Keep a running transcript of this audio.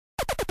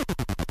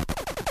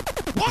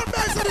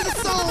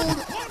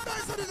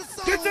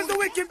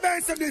wicked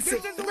bass of this. The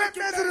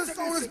bass of the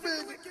sound is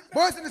big.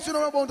 Boys in the tune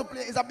we're about to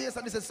play is a bass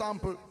and this is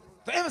sample.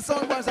 So every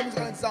sound boys is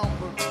going to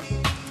sample.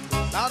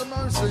 Lord of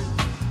mercy.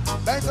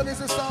 Bass on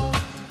this is sound.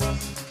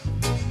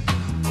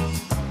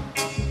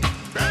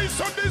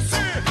 Bass on this is.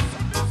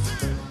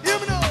 Hear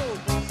me now.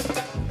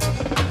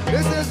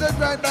 This is the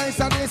great bass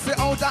and this is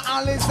out of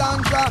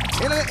Alexandra.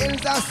 In the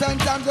hills of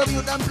St. John's where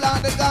you them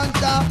plant the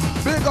ganja.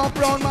 Big up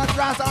round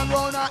Madras and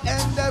round a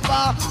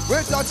Endeavour. We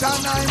touch a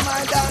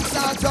 9-mile dance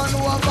and turn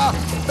over.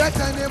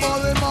 Better than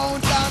Murray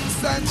Mountain,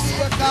 St.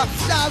 Baker,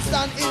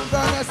 Charleston,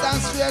 Inverness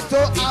and straight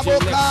to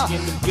Abuka.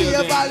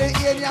 Beer Valley,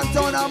 Indian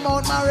Town and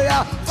Mount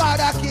Maria.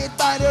 Father Kid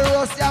by the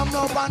roast, jam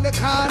up on the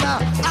corner.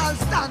 All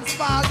stands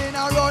falling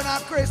around a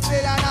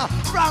Christy and a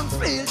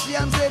Frankfield,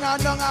 James in a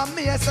Dung and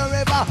Mesa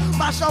River.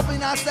 Mash up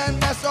in a St.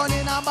 Besson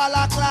in a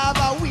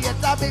Balaclava. Wait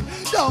a bit,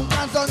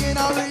 Duncan song in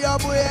a Rio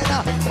Buena.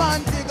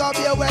 Montego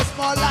Bay,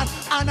 Westmoreland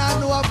and a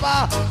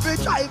Nova. We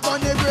drive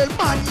on the grill,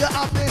 man, you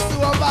have this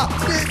over.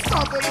 This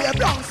summer be a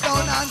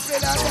Brownstown and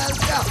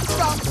Philadelphia.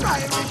 From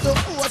Primary to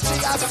Ochi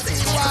and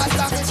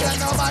Seawater. Me tell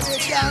nobody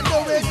can do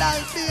it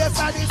like this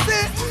and the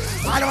sea.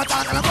 I don't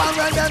talk about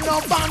when them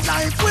no band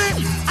like we.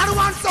 I don't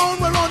want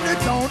sound we run the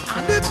town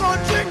and the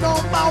country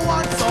number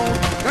one sound.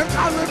 Them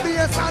carry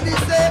bass and the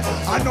say.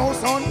 I know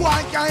sound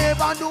boy can't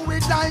ever do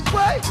it like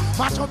we.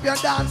 Mash up your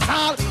dance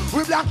hall,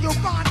 we block your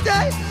party.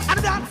 And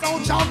the dance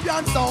sound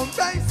champion sound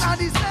bass and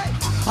the say.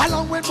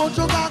 Along with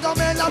Buju Banton,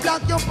 I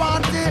block your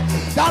party.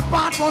 That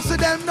part most of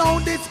them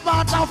know this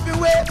part of the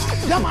way.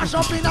 You mash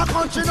up in a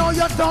country, now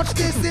you touch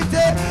this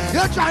city.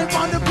 You drive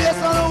on the place,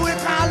 so we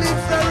call it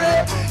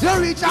ferry. You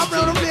reach up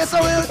on the place,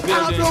 so we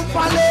call Blue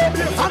Valley.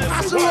 And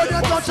pass the road,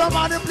 you touch up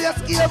on the place,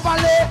 Gay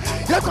Valley.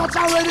 You touch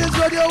a Reddy's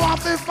road, you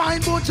want to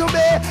find Buju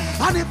Bay.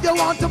 And if you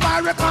want to buy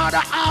a record,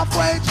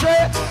 halfway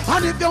tree.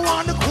 And if you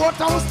want the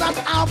courthouse,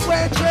 that's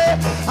halfway tree.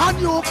 And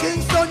you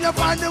Kingston, you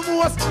find the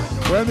most.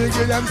 When we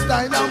give them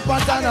style and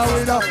pattern,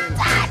 we know.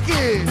 Take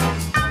it!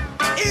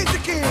 Easy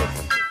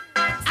kids!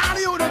 All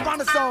you up on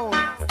the sound.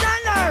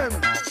 Tell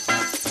them!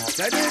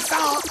 Say this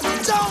sound,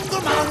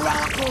 jungle man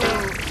rock.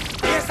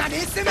 Yes, and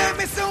this make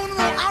me soon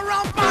a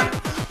ramp up.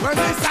 When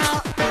this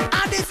sound,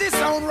 and this is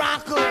sound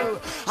rock.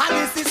 And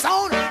this is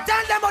sound,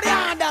 tell them what they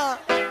under.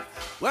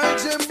 Well,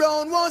 Jim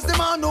Brown was the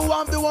man who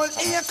won the world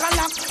acre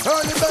lock.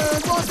 Early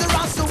Bird was the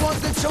ras who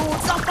was the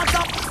truth up and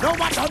up. No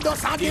matter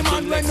does a the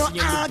man when no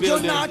argue,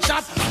 no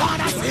chat.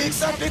 Father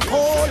 6 of the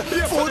cold,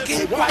 food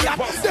keep quiet.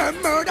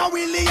 Them murder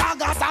Willie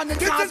Agas and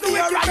the cause be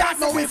a riot.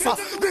 No if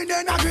green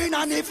and a green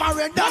and if a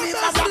red and if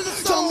a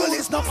black. Jungle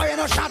is not playing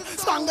a shot,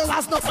 Spangle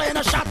has not playing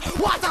a shot.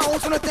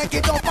 Waterhouse gonna take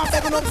it up and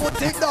they're gonna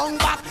put it down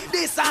back.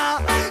 This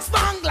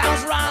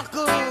Spangler's rock.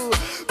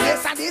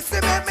 Yes, and this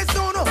make me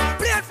soon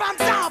play it from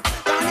top.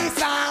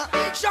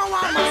 Show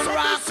one man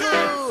rock.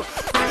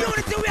 And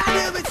unity we are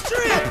living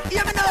straight.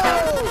 You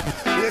know.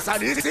 Yes,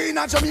 and this in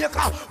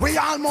Jamaica, we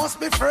all must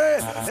be free.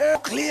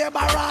 Clear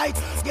by right,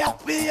 get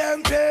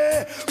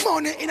PMP.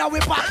 Money in our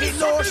pocket,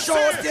 no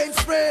shorting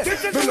spray.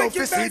 We love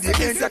to see the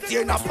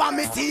entertainer on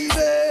me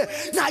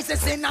TV.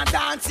 Nicest in a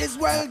dance is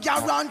well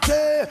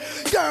guaranteed.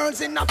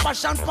 Girls in a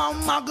fashion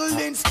from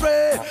muggling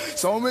spray.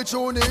 So we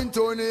tune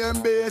into the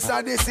embrace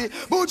of this.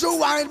 Buju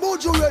wine,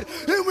 Buju red,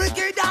 the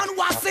wicked and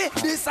what's it?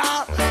 This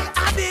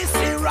this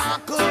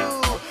rock.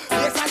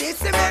 Yes, and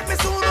this make me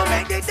soon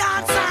make the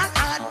dance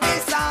and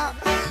this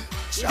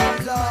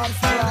jump love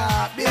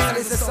for this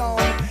is the song.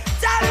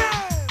 Tell me,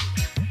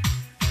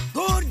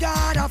 good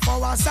God of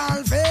our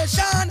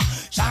salvation,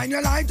 shine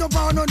your light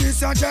upon this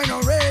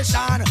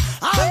generation.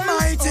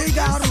 Almighty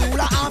God,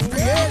 ruler of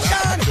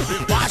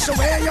creation, wash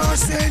away your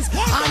sins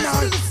and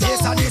all.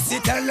 Yes, and this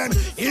is tell them,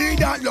 he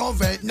that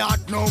love it,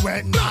 not know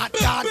it, not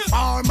that.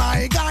 For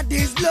my God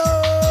is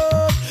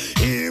love.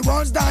 He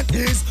was that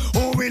is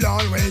who will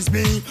always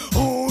be,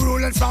 who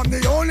ruled from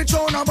the only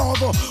throne above.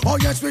 Oh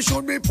yes, we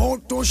should be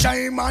put to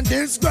shame and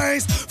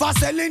disgrace for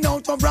selling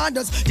out of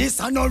brothers,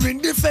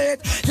 dishonoring the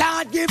faith.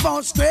 Lord, give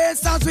us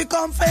grace as we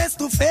come face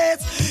to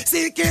face,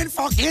 seeking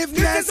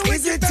forgiveness.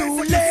 Is it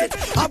too late?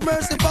 Have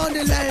mercy upon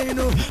the lane.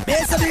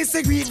 Based on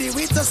disagree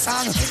with the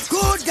song.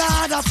 Good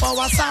God of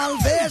our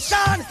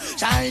salvation,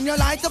 shine your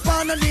light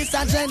upon this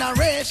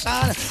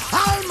generation.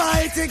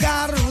 Almighty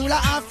God,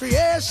 ruler of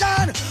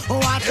creation,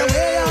 watch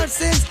away our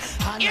sins.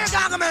 Here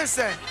God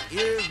mercy.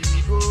 Here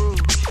we go.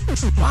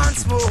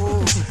 Once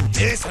more.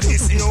 This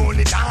is the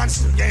only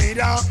dance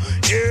together.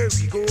 Here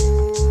we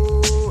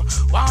go.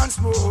 Once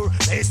more.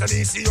 This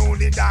is the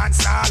only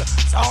dance hall.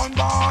 Sound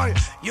boy,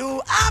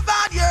 you have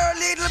had your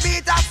little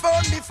bit of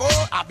fun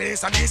before. A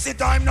bass and this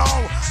time now.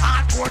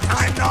 Hardcore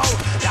time now.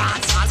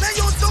 Dance hall. They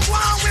used to go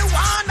on, we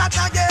want that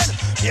again.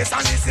 Yes,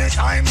 and this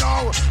time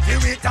now.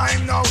 Feel it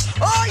time now.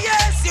 Oh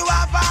yes, you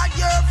have had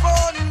your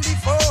fun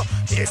before.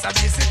 Yes, and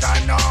this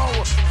time now.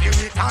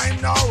 Feel it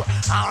time now.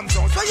 I'm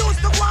so used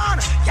to go on.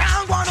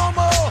 Can't go no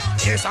more.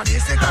 Yes, and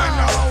this time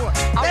now.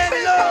 I'm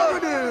in love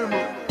with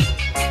him.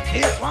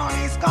 This one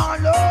is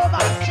called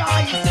Lover's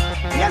Choice.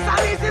 Yes,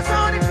 and this is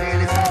how it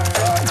really sounds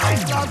so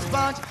nice. Just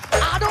bunch.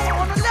 I don't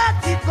wanna let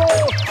it go.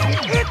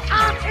 It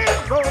and it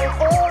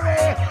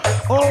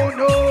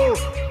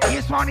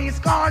is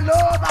called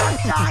love and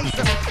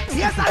choice.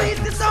 Yes, I reach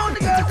the sound,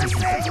 the girls and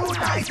say you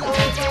nice.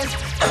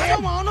 I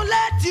don't wanna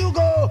let you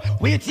go.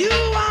 With you,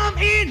 I'm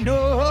in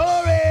no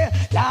hurry.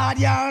 Lord,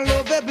 you're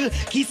lovable,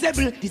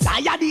 kissable,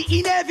 desire the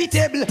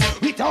inevitable.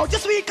 Without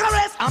your sweet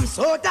caress, I'm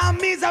so damn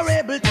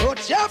miserable.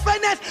 Touch your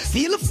finesse,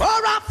 feel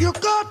far off your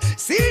coat.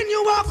 Seeing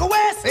you walk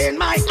away, seeing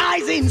my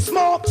eyes in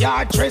smoke.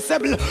 You're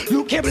traceable,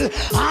 lookable.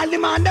 All the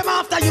man them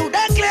after you,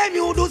 they claim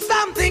you do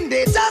something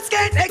they just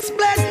can't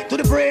explain to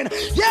the brain.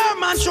 Yeah,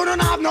 man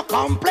shouldn't have no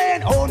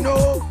complaint. Oh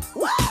no.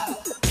 Wow.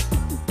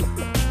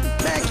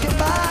 Make you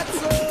bad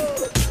so.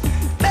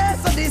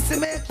 Best of this to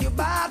make you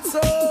bad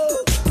so.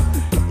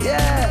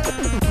 Yeah.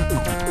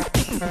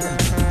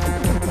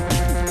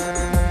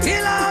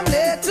 Till I'm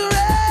laid to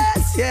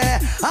rest, yeah.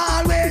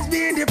 Always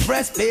be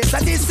depressed, face,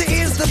 and this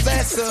is the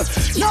best.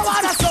 No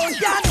other sound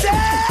can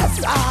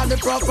test. All the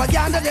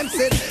propaganda them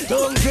said,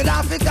 don't feel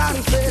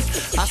African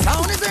face. A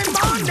sound is in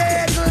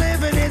bondage,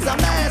 living is a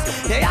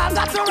mess. They all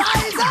got to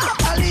rise up,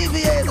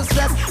 alleviate the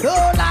stress. No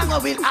longer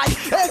will I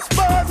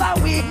expose our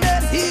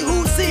weakness. He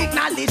who seek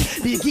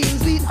knowledge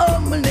begins with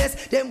humbleness.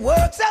 Them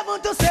work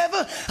 7 to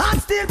 7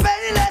 and still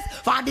penniless.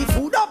 For the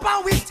food up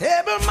and with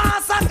table,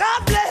 master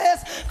God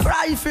bless.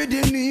 Cry for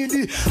the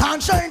needy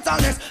and show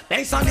internets.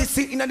 Based on the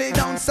sitting and they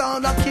don't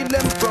sound and kill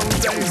them from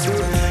place.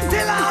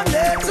 Till I'm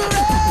there to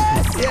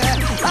rest, yeah.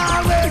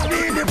 Always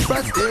be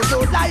depressed, there's no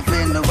life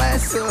in the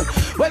West.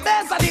 Well,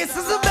 best of this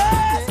is the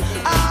best.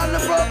 All the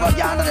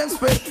propaganda them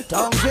spread,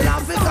 tongues will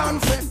have to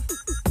confess.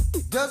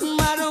 Doesn't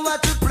matter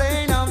what you're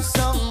playing on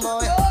some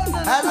boy,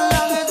 as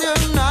long as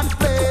you're not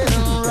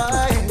playing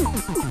right,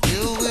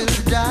 you will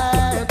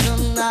die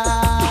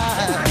tonight.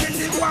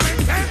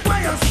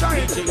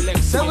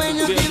 So when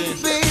you give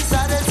face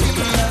at the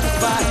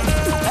fight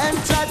and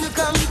try to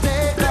come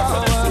take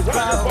our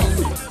crown,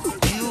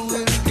 you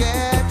will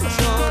get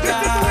shot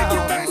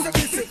down.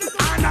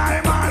 And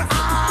I'm an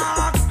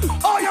ox.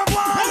 Oh, you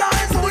want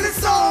lies with the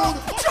song.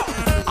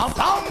 I'm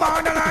down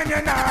by the line,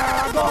 you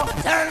now go.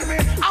 Tell me,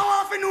 I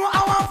want to know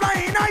how I'm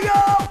flying on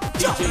you.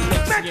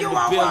 Make you a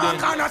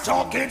walk and a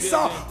choking,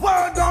 so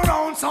word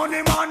around, so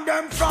them on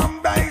them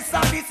from base,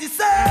 and this is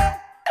it.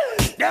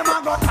 Them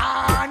a go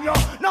on you.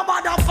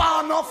 Nobody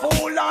farm no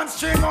fool and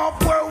string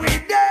up where we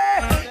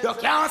there. You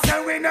can't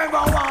say we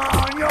never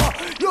want you.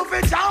 You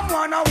fi jam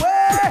one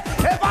away.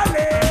 Ever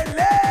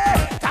lately,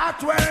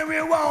 that's where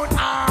we won't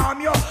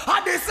harm you.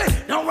 And this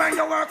is now when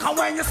you work and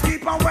when you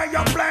sleep and when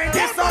you blind.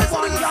 This is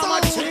one your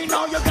machine.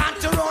 Now you got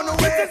to run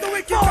away.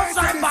 Most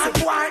time bad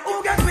boy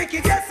who get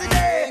wicked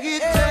yesterday.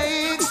 It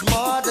takes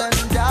more than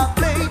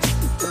Dubplate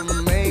to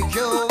make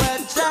you a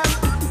champ.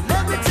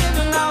 Let me tell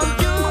you now,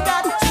 you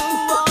got to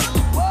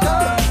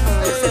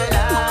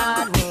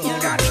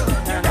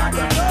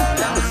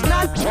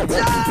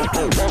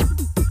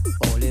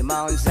Holy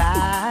Mount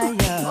Zion,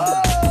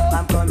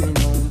 I'm coming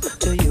home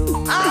to you.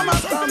 I'm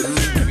coming.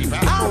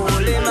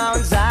 Holy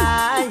Mount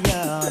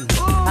Zion,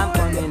 I'm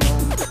coming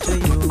home to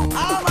you.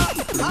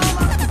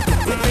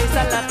 We face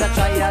a lot of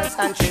trials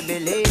and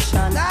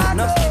tribulation.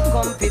 No stiff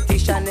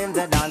competition in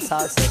the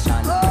dancehall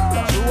session.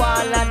 Through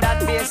all of that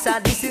bass,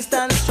 this is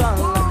stand strong.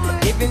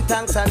 Giving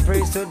thanks and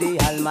praise to the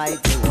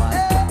Almighty One.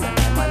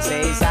 And man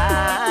say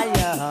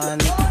Zion,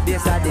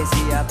 this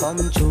year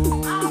come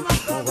true.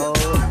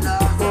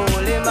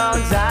 Holy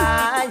Mount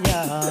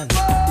Zion,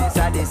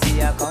 this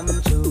year come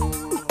true.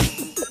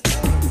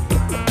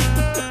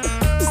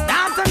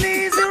 Start an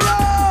easy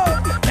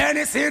road. Then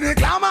you see the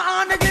glamour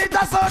and the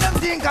glitter, so them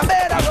think a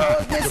better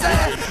road. They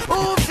say,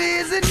 who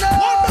feels it now?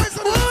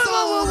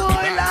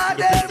 Lord,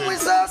 help we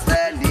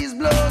sustain these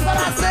blows. But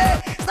I say,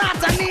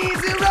 start an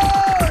easy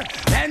road.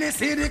 Then you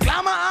see the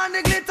glamour and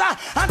the glitter,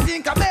 and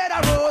think a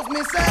better road.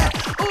 Me say,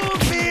 who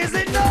feels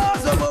it now?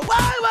 So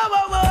why?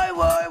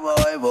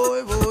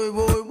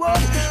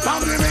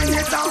 From the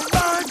minute down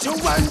burn to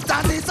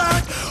enter this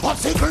earth,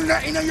 obstacle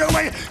in your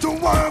way to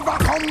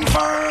overcome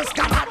first.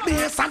 Cannot be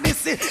a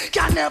sadistic,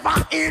 can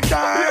never eat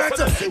dirt.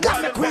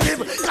 Got me quick,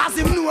 cause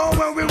him know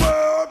where we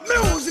work.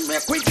 Music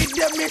make wicked,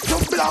 them me to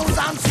blouse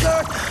and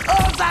skirt.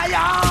 Oh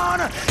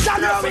Zion, shall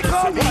know we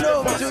coming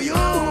home to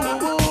you.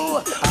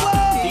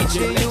 Teach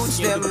the youths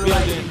them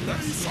right.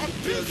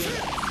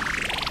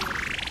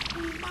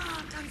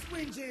 Mark and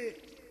Squingy,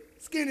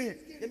 Skinny.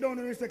 You don't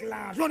respect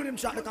large. One of them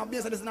shot the company,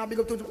 so this is not big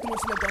up too much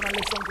smoke down and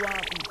let some go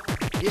off.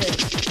 Yeah,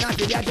 not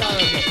the jar.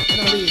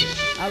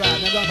 Alright,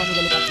 now go off and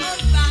look at it.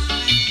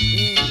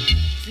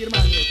 See the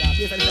man later.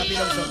 Yes, I just have to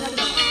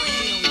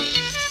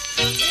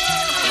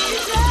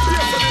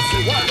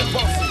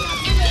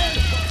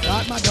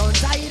got my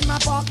guns in my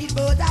pocket,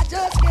 but I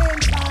just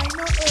can't find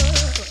no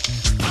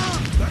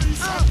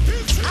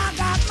I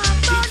got my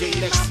money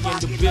in my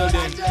pocket, but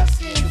I just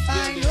can't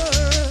find no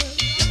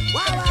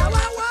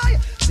Why?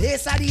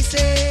 This are the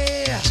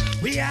say,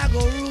 we are go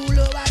rule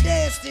over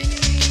destiny.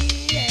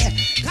 Yeah.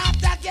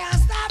 Captain can't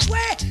stop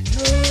way.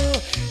 No,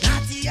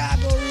 not he are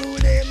go rule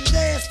them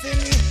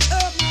destiny.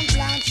 Up man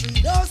plant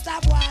tree, don't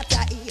stop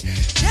water eat.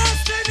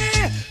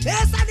 Destiny,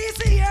 this are the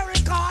here we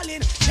calling.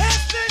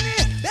 Destiny,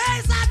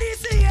 this are the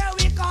here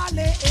we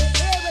calling.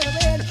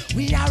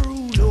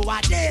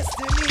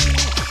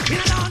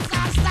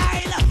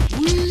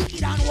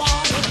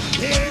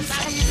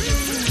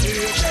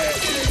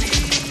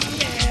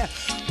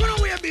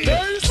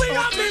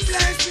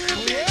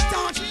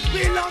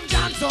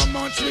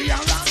 country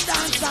and rock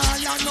dance all.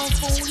 You no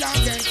fool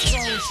and get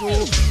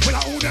social. Well,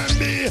 how them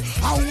be?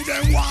 How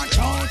them want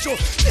to?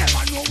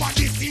 Never know what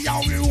this is.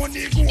 How we run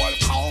the gold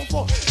count.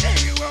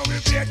 Anywhere we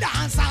play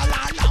dance all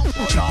along.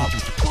 Pull up.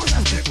 Cause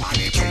I step on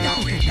it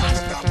and we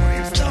dance the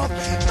brave stuff.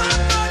 My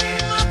money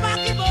in my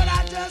pocket but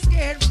I just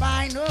can't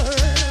find her.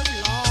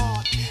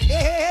 Lord.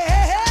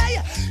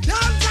 Hey,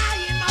 don't die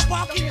in my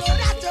pocket but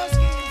I just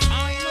can't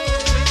find her.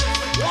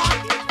 What?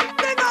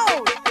 They know.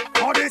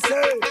 How they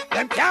say,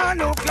 them can't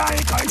look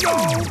like a yo.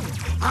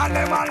 And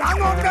them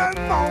along up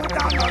them mouth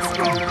and the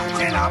screw.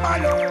 Chill a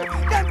malo,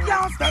 them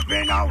can't step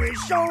in our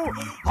show.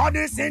 How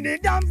they see the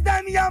dumps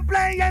them you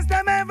play, yes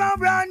them ever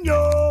brand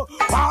new.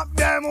 Pop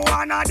them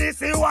one and they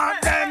see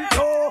what them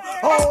two.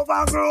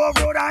 Over Grove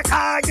Road and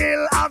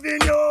Cargill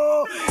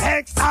Avenue.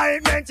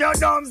 Excitement your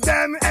dumps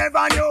them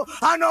ever knew.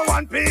 I know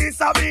one piece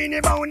of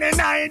beanie bone and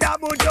neither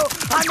Buju.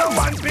 I know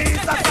one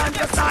piece of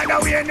Santa Side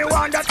away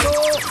anyone that two.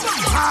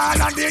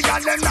 All of the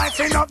girls them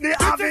lighting up the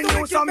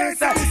avenue. So me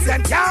say,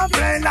 them can't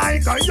play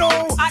like a yo.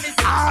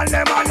 All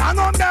them along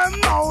on them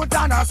mouth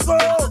and a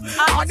screw.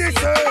 All they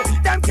say,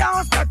 them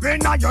can't step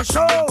in on your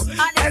show.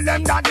 Tell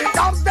them that the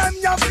dumps them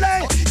you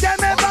play, them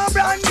ever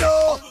brand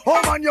new.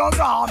 Home on your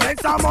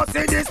garments, I must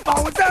see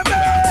disposable.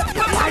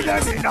 Why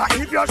them in a,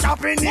 if you're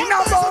shopping in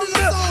a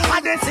bundle,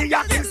 and they see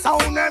a kill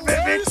sound,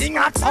 everything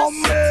a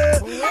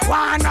tumble.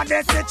 One of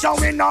they sit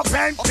showing up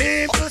and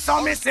people,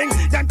 so me sing,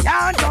 them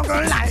can't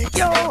jungle like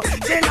you.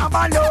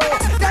 Chinabalo,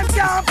 them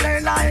can't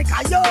play like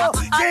a yo.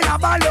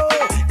 Chinabalo,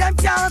 them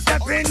can't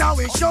step in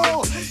our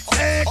show.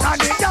 Take on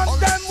the dance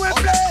them we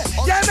play,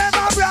 them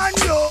ever brand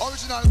new.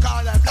 Original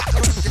car like black,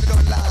 give it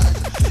up loud.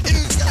 It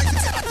is like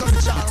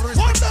the genre.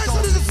 One bass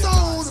on the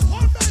sound.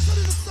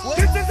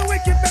 This is the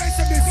wicked bass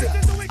of this.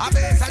 I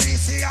bass on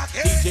this here.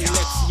 DJ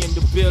Lexi in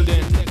the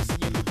building.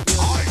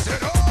 I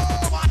said, oh,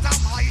 what a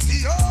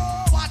mighty,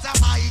 oh, what a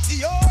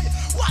mighty, oh,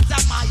 what a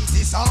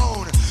mighty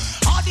sound.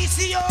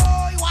 Odyssey, oh,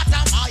 what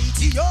a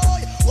mighty, oh,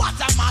 what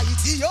a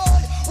mighty, oh,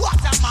 what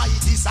a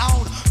mighty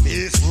sound.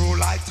 Bass roll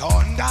like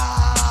thunder.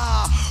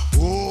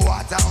 Oh,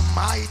 what a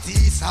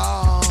mighty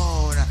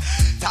sound.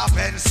 Top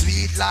and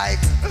sweet like,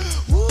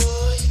 ooh,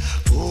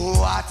 oh,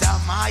 what a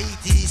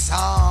mighty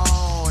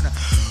sound.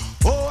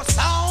 Oh,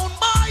 sound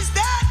boys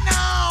dead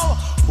now.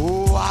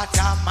 Oh, what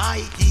a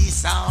mighty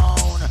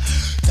sound.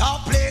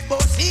 Dubplate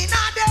boss in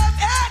them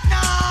head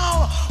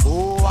now.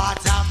 Oh,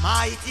 what a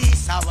mighty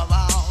sound.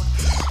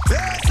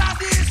 This and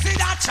this is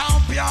a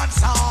champion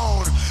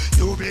sound.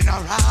 You've been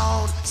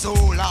around so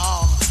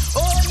long.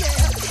 Oh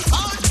yeah,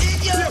 until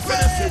you're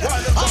ready.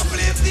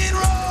 Uplifting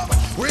room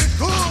with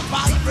good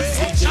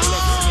vibration.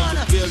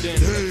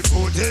 They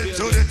put it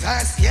to the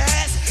test,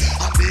 yes.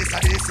 And this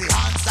and this is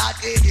answered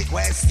any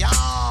question.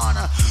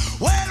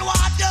 Well,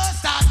 what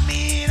does that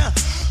mean?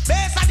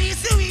 This and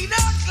this we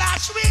don't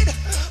clash with.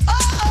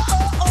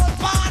 Oh,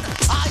 man.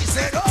 I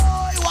said,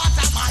 oh, what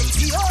a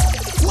mighty, oh,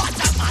 what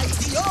a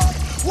mighty, oh,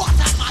 what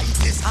a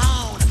mighty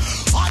sound.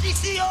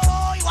 Odyssey,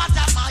 oh, what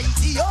a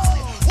mighty, oh,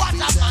 what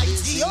a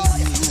mighty, oh,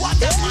 what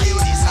a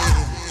mighty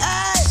sound.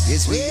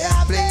 Yes, we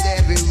have played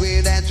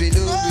everywhere that we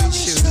know we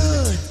should.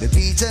 The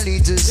beat a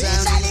little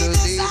sound in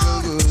the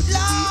neighborhood. We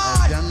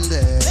have done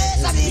that.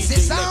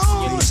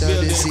 So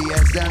this he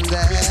has done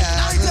that.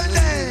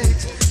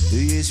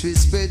 Yes, we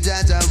spread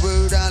that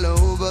word all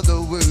over the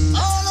world. We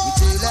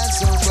tell that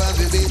song for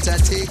we better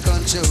take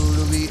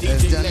control. We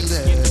have done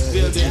that.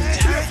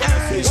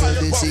 So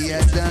this he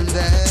has done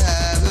that.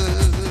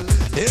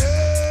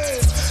 Yeah,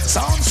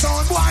 sound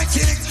boy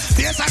kick.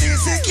 This and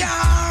this he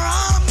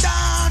can't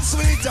dance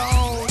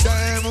without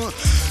them.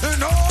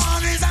 No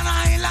one is an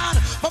island,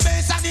 but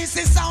this and this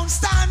sound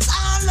stands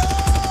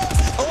alone.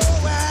 Oh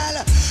well,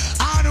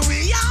 and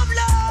we have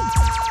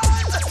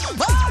learned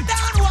more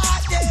than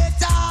what they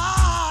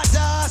taught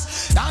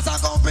us. That's a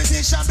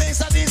competition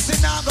based on this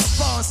in our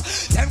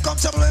fuss. Them come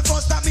trouble with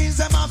us, that means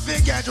them have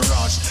to get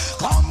rushed.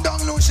 Come down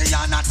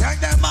Luciana, take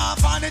them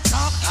off on the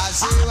top. I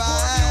say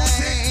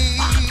why,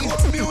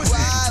 hardcore music.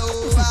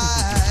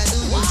 Why do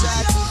you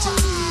try to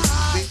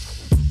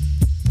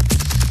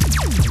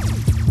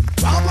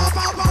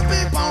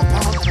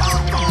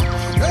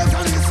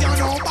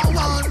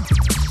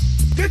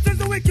This is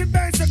the wicked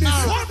bass of this.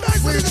 One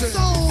bass of the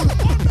sound.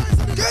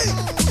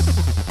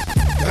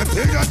 Them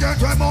figure get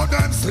them out,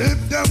 them slip,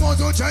 them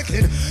also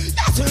checking.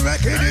 That's a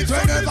record, it's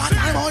whenever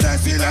time on the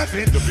sea left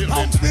it.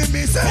 Don't be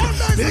missing,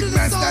 big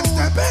mess them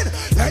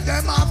stepping. Let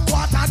them have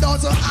quarter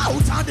dozen out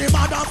and the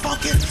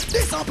motherfucking.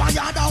 This up a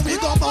yard and we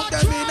go put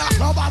them in a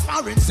club of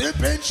foreign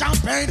sipping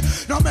champagne.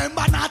 No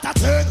member not a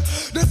thing.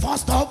 The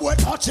first time we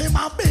touch him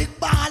a big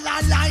ball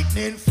of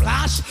lightning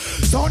flash.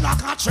 So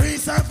like a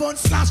 3-7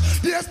 slash.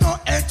 There's no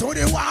end to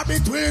the war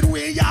between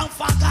we and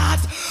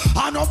Fagat.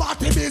 And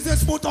nobody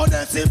business put on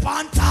the sip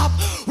on top.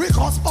 We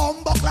cause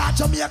bumbo clad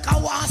Jamaica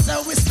want say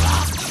we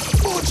slap.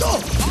 Buju,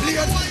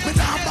 late, me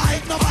not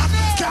bike no back.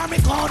 Carry me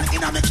gun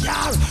in a me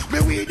car, me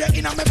weed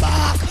in a me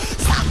back.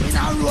 Stop in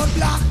a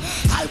roadblock,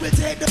 I will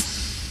take the.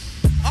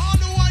 All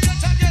the way you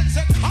against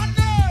it,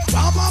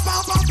 Bam bam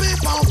bam bam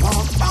bam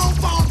bam bam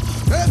bam.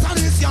 This and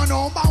this you your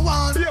number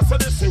one. Yes, so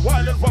this is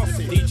Wild and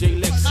Bossy.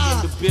 DJ Lexi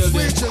in the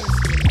building.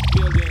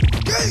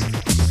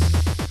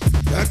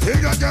 The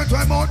thing that get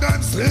when more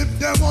them slip,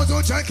 them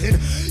also checking.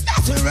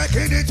 That's we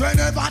reckon it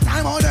whenever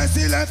time on they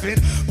see left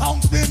in.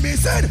 Punks been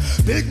missing,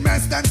 big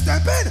mess them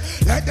stepping.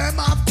 Let them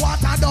have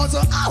quarter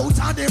dozen out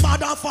and the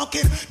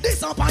motherfucking.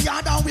 This up a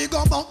yard and we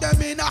go bunk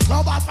them in a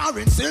club of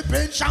foreign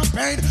sipping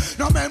champagne.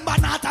 No member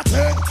not a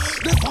thing.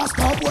 The first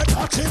club we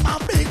touch him a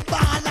big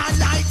ball and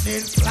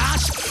lightning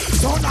flash.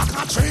 So knock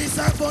a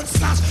 3-7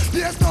 slash.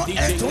 There's no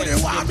end to the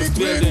war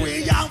between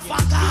we and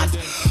forgot.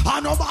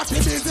 And nobody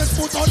business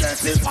put on the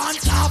sip on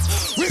top.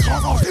 We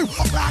come out here,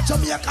 glad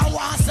Jamaica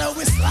wants so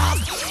we slap.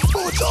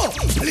 Buju,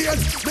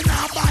 please, me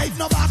not bite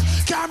no back.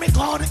 Carry me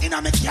gun in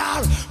a me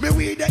car, me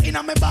weed in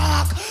a me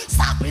back.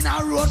 Stop in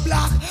a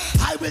roadblock,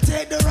 I will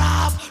take the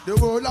rap. The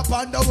world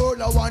upon the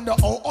world, I wonder,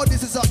 oh,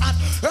 this is so hot.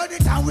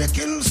 Anytime we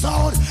kill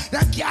sound,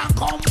 they can't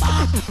come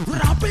back.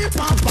 Rap it,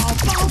 pam, pam,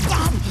 pam,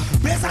 pam.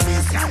 Place of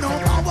this can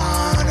number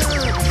one.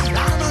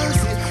 Have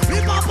mercy,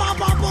 we pam, pam,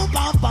 pam, pam,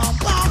 pam, pam,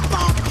 pam,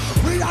 pam.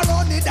 We are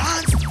on the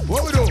dance.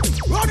 What we do?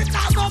 Run it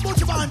down, no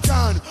Buju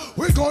Banton.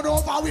 We go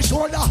over we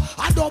shoulder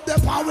and up the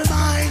power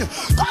mind.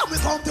 Come we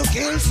come to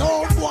kill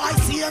some boy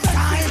same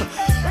time.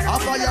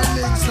 After your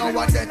links now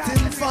what that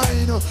thing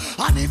fine.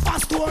 And if I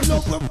store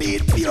look we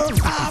beat pure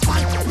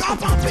carbon.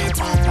 Rap and beat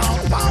pam pam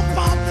pam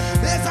pam.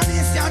 This and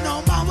this your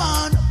number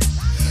one.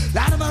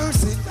 Lord of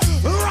mercy.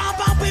 Rap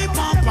and beat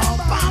pam pam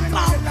pam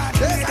pam.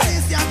 This and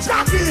this your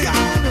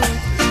champion.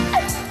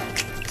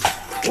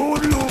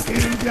 Good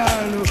looking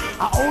girl,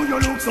 oh you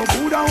look so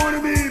good, I wanna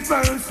be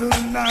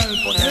personal.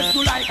 Possess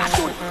you like I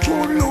should.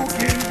 Good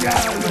looking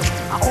girl,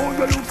 oh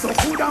you look so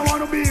good, I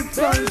wanna be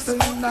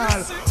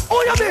personal.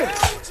 Oh you be?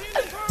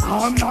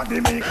 I'm not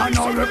the maker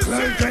nor a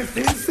clerk dressed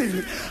in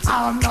silk.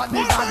 I'm not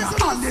the bagger,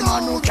 I'm the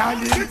man who can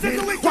live it.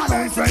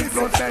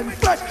 100%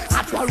 fresh,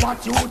 that's all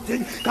what you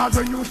think. Cause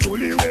when you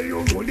truly well,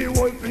 you know the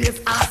whole place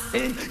I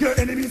sing. Your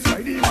enemies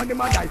ready on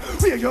them a die.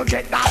 Where you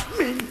get that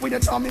mink with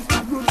your tummy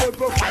stand good for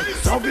profile.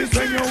 Service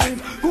when you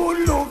win,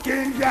 good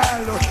looking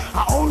girl.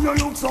 Oh you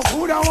look so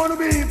good, I wanna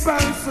be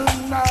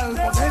personal.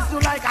 Possess you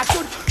like I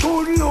should,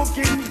 good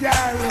looking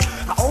girl.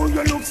 Oh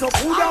you look so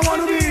good, I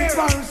wanna be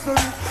personal.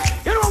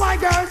 You know my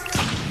girls?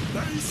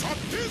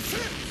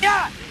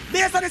 Yeah,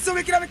 based on this so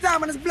wicked every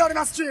time and there's blood in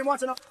a stream,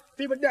 watching up.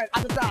 People dead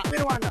at the top. We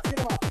don't want that.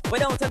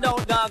 Without a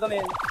doubt,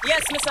 Gargamel.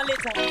 Yes, Mr.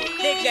 Little.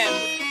 Dig them.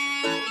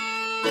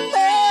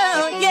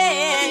 Oh,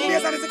 yeah.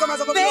 Based on this, come as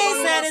a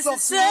based on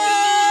this sound,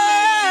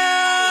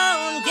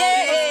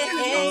 yeah.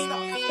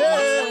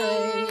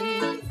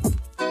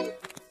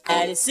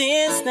 At his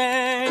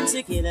cistern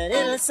to kill a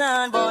little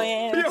son, boy.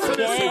 Yeah.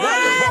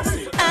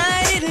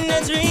 I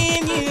didn't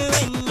dream you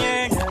and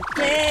you're not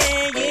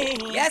playing.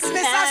 Yes,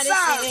 Mr.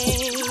 Sam.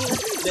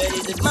 But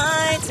is it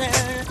my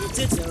turn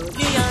to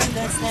totally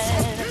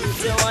understand?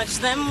 To watch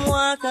them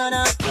walk on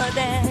up a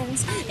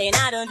dance, and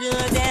I don't do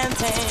a damn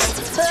thing.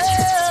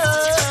 Oh,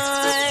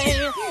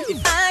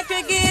 if I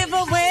could give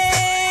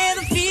away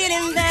the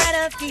feeling that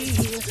I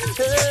feel,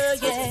 oh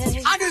yeah.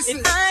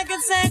 If I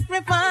could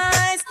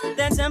sacrifice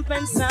that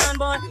jumping sound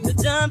boy, the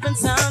jumping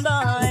sound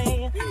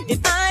boy. If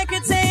I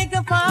could take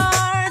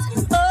apart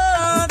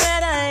all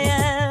that I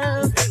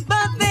am,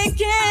 but they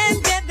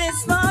can't get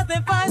this far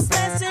if I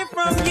snatch it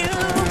from you.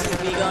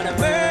 We gonna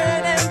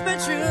murder them for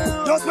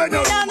true. Just when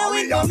you know no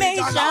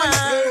information.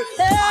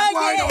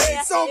 Why don't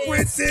it so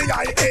with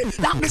CIA?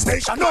 That me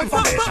station, no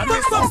information.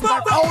 This stuff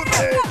not out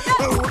there.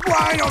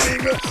 Why no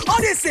mingle?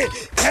 ODYSSEY,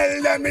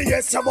 tell them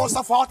yes, you was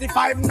a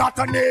 45, not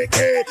an AK.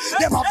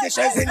 Them have the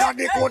shells in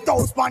the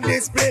courthouse on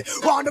display.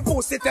 Want the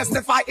pussy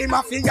testify in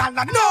my finger,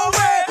 no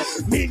way.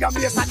 Me and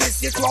me and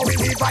this is where we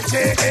live at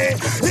JA.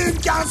 Him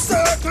can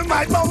circle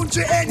my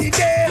boundary any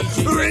day.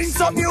 Ring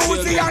some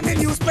music and the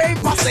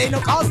newspaper say no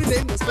cause we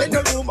didn't spend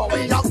the room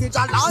away out the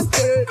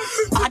Jalante.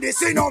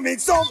 ODYSSEY no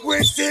mix up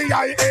with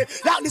CIA.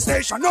 Like the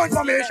station, no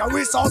information,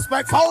 we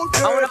suspect fault.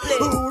 I wanna play.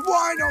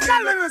 Why no me?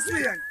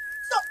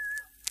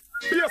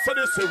 Yes, so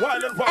this is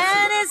Wild and Bossy.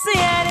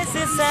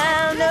 ODYSSEY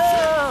sound,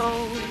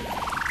 oh.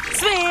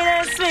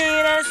 Sweetest,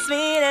 sweetest,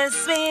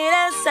 sweetest,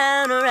 sweetest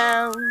sound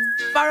around.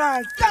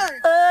 Alright,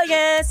 oh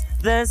yes,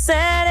 the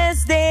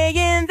saddest day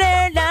in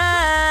their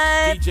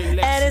life.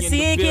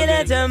 ODYSSEY killed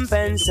a jump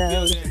and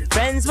sound.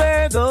 Friends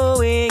were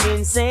going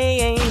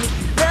insane.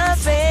 The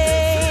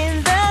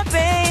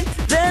pain,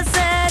 the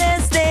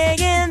saddest day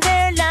in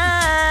their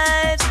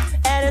lives.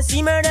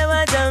 ODYSSEY murder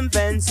a jump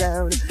and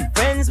sound.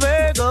 Friends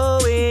were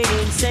going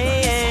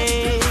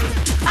insane.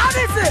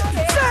 ODYSSEY,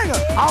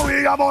 sing! How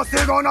we about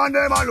to gun on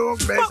them a look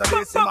better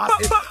this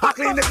massive. I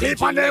clean the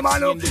clip on them a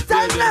look.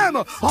 Tell them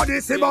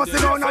ODYSSEY boss the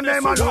gun on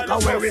them a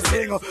look. Where we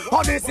sing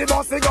ODYSSEY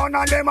boss the gun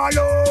on them a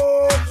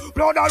look.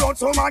 Blood around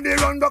somebody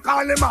run to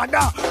call the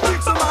mother.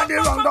 Big somebody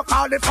run to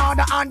call the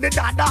father and the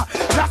dada.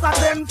 Just a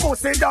them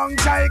pussy down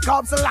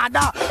Jacob's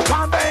ladder.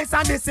 One base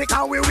and this sick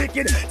and we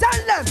wicked.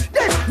 Tell them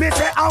this, me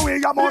say and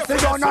we a must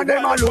gun and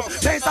them a look.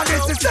 Base and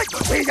this is sick,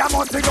 we a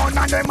must gun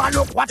and them a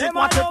look. Watch it,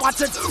 watch it,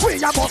 watch it. We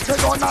a must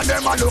gun and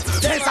them a look.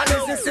 Base and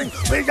this is sick,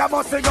 we a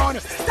must gun.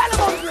 Tell them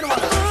what we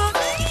want.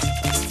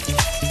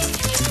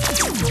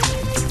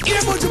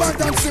 Here Buju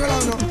Banton sing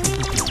along now.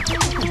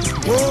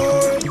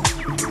 Whoa.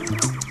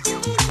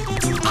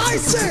 I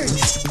sing.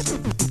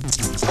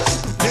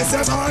 They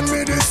say man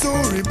with the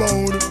story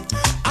bound.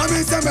 I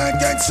mean say man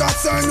get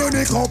shots and you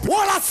the cup.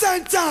 What a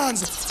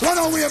sentence. Run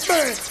away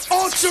man.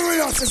 All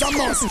curious is a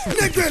must.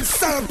 Nigga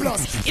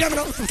surplus. You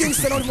know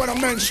Kingston on what I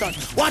mentioned.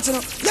 Watch it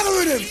now. Never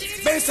with him.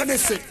 Based on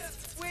this shit.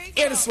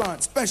 Hear this one.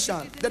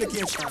 Special.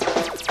 Dedication.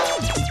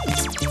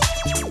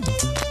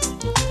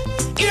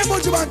 Here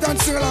Buju Banton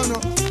sing along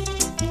now.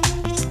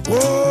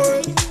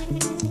 Whoa.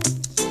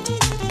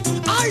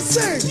 I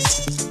sing.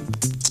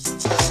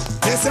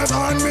 They say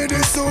man me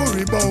the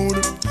story bound.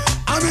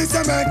 I mean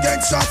say man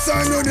get shots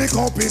and you the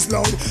cup is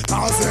loud.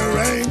 Cause there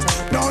ain't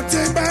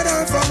nothing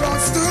better for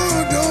us to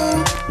do.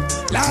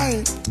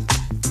 Lie.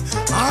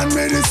 And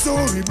me the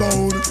story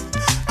bound.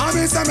 I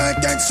mean say man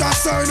get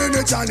shots and you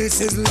the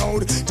chalice is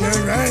loud.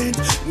 There ain't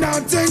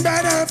nothing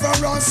better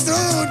for us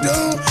to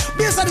do.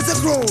 This is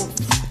a crew.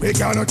 We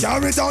cannot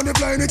carry it on the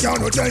plane, we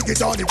cannot take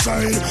it on the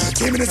train.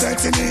 Give me the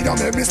sense in me, don't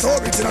make me store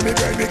it in my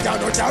brain. We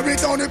cannot carry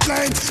it on the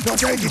plane,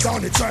 don't take it on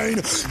the train.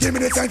 Give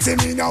me the sense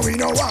in me, now we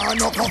know I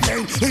no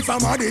cocaine. If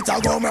I'm at it, I'll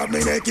go make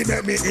me naked,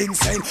 make me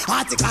insane.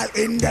 Article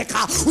in the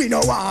car, we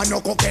know I no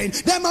cocaine.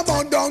 Them a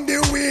burn down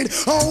the weed,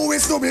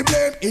 always to be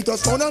blamed. It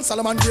was found on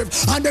Solomon Grave,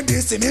 and them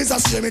this thing is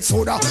a stream, it's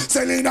soda.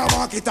 Selling a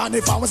market and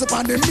the farmers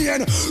upon the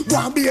main.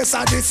 One base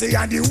and this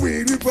and the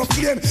weed we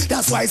proclaim.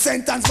 That's why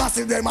sentence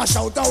massive, them a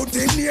shout out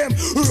the name.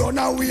 Run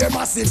away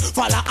massive,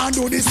 follow and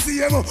do the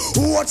same.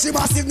 Watch him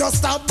massive, no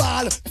stop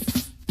ball.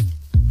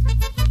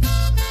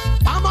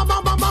 Bam bam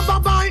bam bam bam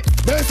bam bam.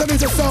 There's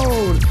a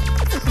sound.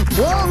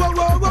 Whoa whoa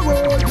whoa whoa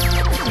whoa.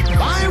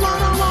 Bye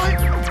one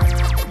one.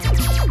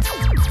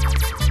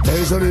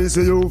 There's a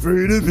listen you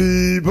free the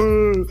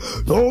people.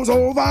 Those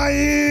over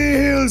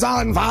hills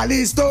and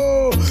valleys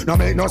too. Now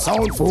make no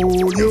sound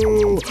fool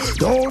you.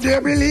 Don't they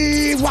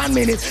believe 1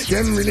 minute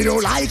them really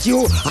don't like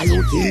you. And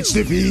you teach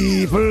the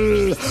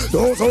people.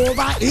 Those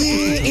over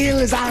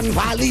hills and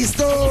valleys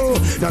too.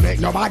 Now make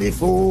nobody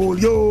fool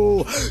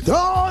you.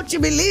 Don't you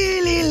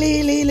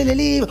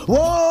believe?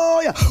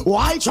 Whoa,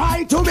 why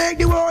try to make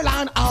the world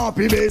an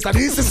happy place? And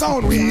this is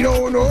sound we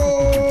don't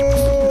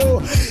know.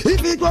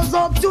 If it was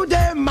up to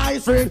them, my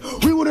friend,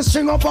 we would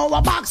string up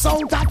our backs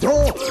out at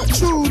all.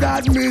 Through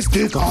that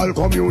mystical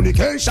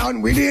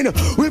communication within,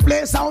 we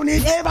play sound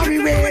in every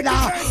weather.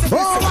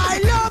 Oh,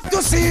 I love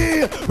to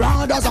see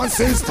brothers and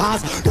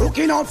sisters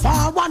looking out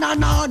for one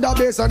another.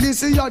 Based on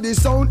this here, the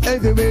sound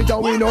everywhere.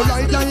 We know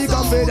like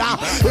a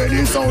feather.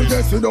 Any sound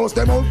just with us,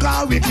 them out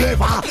cloud we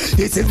clever.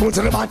 This is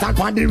Buju Banton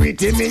on the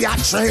rhythm me a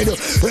trade.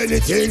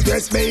 Anything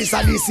gets based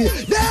on this here,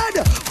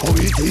 dead. How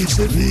we teach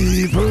the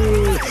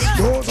people.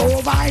 Those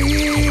over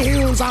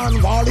hills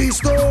and valleys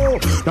too.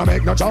 Now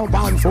make no jump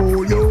and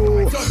fool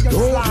you.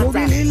 Don't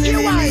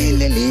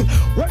really.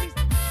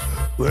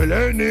 Well,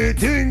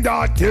 anything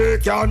that they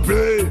can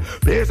play,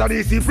 based on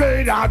this,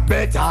 play that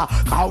better.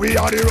 Cause we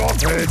are the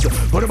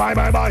roughest. But my,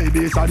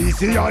 based on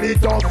this, are the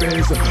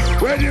toughest.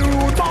 When you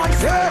might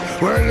say,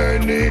 well,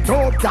 any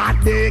top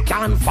that they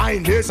can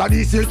find, based on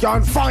this, you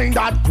can find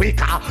that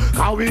quicker.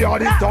 Cause we are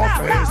the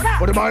toughest.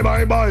 But my,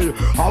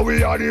 how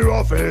we are the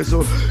roughest.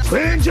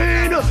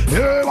 Swinging,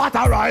 yeah, what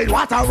a ride,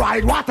 what a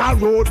ride, what a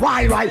road,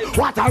 why ride,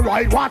 what a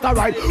ride, what a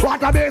ride,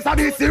 what a based on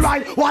this,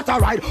 ride, what a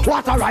ride,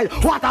 what a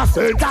ride, what a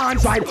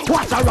sentence ride,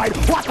 what a ride,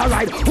 what a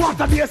ride, what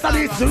a base of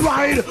this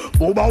ride.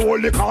 Over all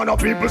the corner,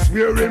 people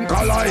swear him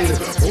collide.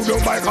 Who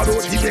don't bike a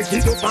road, he take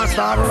it up and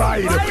start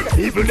ride.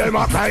 People them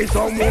a cry,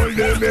 some hold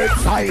them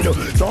inside.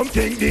 Some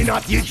think they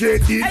not teach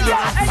it in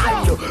last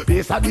side.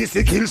 Base of this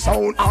kill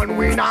sound and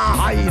we not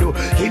hide.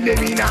 Kill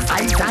them in a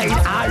high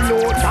tide, all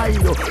low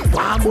tide.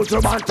 One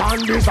Buju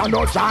Banton, this and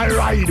no child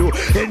ride.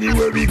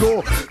 Anywhere we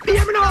go,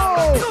 hear me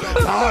now.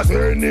 Cause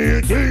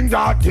anything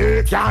that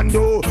they can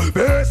do,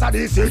 base of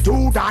this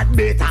do that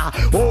better.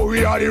 Oh,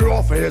 we are the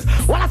roughest.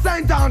 What a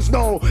sentence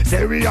now.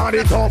 Say we are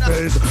the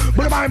toughest.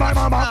 But my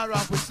mama.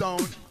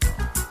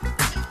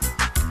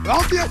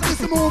 Don't be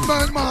this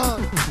movement,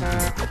 man.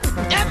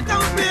 Every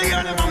time we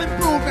hear them on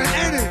improvement,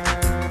 ain't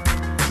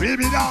it? We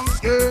be down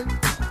skin.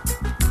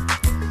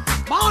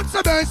 Bounce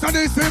the bass and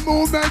this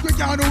movement we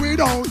can't do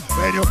without.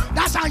 When you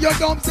dash on your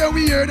dump, say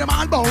we hear them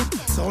all bounce.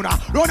 So now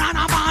run on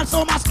a ball,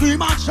 so much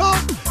scream and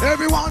shout.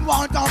 Everyone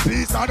want a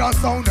piece of the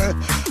sound.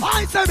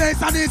 I say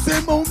bass and this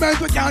movement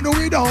we can't do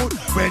without.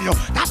 When you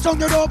dash on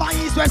your door by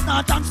east, west,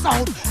 north and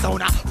south. So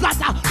now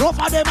flatter, no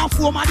for them a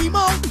foam of the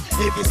mouth.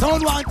 If you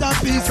sound want a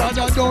piece of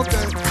the dump,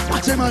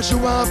 watch them and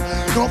show up.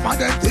 No for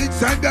them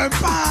things and them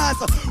pass.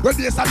 When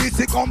bass and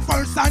this come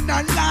first and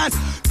then last.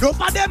 Enough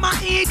of them are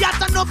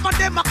idiots, enough of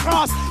them are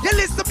cross. You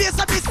listen bass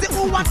and this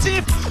who a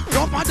chief.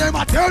 Enough of them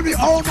are tell me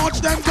how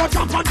much them go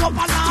jump and up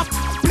and laugh.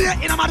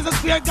 Play in a Madison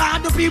Square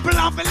Garden, the people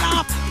laugh and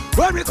laugh.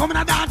 When we come in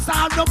a dance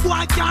hall, the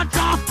boy can't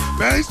drop.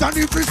 Based on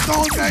the free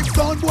sound, next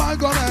sound boy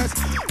gonna ask.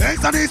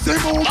 Based on the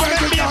same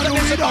movement, we can't do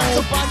it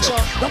all.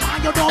 The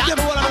man you don't get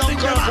all around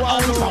your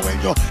mouth. So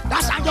when you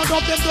dash and you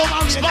don't get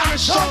over with that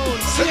sound.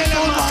 Say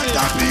no man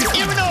that please.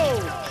 You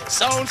know.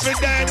 Sound for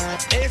them,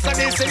 ace and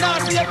this and not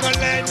yet no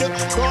lend.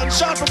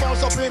 Gunshot from us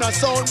up in a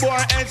sound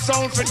boy head.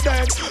 Sound for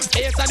them,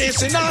 ace and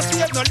this and not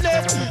yet no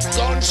lend.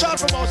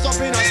 Gunshot from us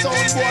up in a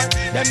sound boy.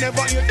 Them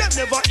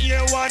never hear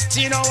what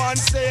Tina one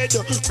said.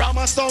 From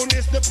a sound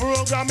is the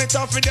program, it's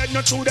off for dead.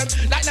 Not through them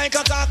like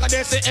a cock and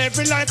they say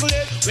every like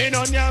lead. We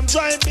no yam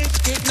dry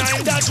biscuit,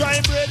 neither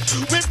dry bread.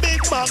 We big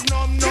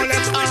magnum, no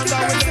less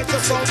anger. We let the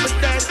sound for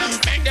them.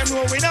 Make them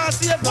know we not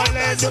save no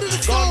lead.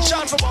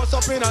 Gunshot from us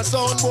up in a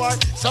sound boy.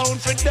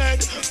 Sound for them.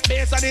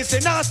 Bass and this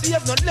and not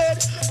save no lead.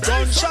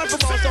 Gunshot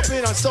from us up in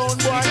a sound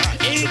boy.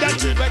 He that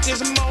keep at his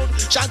mouth,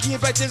 shall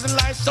keep at his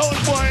life. Sound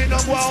boy, no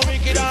go out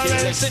wicked and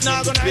else it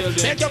not gonna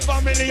make your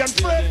family and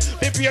friend.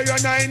 Prepare your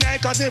night,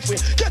 cause if we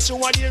catch you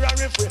one year and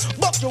if we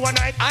buck you one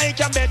night, I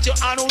can bet you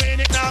and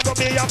win it now go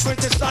be a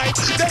pretty sight.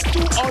 Them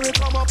two only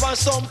come up and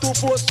some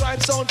 2-4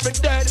 stripes sound for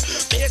dead.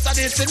 Bass and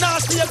this and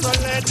not save no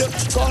lead.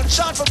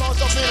 Gunshot from us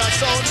up in a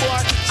sound boy.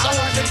 Sound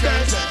for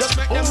dead. Just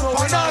make them know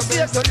we not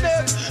save no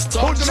lead.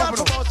 Gunshot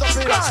from us.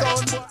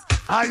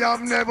 I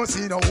have never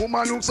seen a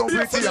woman look so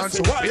pretty and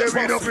so fair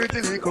with a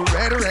pretty little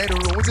red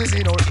roses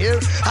in her hair.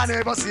 I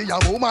never see a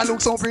woman look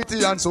so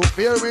pretty and so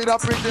fair with a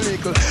pretty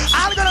little.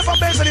 I'm gonna from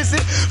base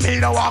this me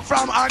no walk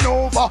from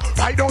Hanover,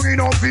 right down in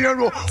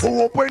Ontario.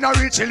 Who up when I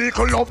reach a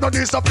little love, no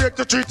disappear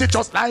to treat it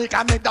just like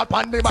I make that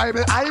on the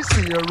Bible. I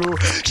swear,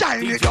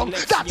 shine it down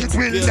that it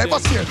will never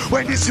steer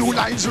when these few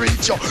lines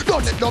reach you.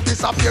 Don't let love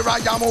disappear. I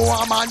am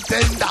warm and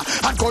tender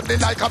and cuddly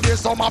like a beer.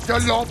 Some of your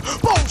love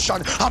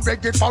potion. I'm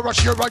begging for a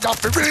share. I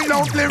have to bring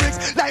out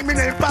lyrics like me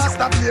name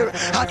Pastor Beer.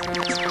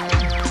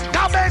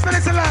 Now bass when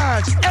it's a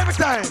large every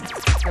time.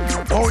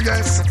 Oh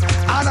yes,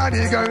 and I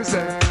the girls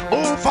say,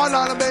 oh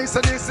follow the bass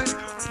and listen.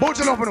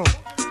 Buju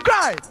Banton,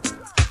 cry.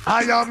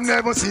 I have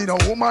never seen a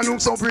woman look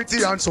so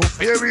pretty and so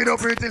fair with a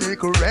pretty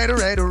little red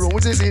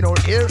roses in her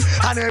hair.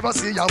 I never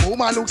see a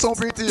woman look so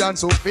pretty and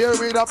so fair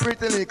with a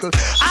pretty little.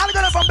 I'm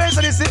gonna from base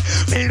of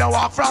this me no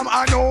walk from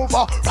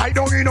Hanover, right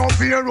down in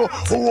Ontario.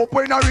 Who up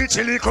when I reach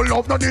a little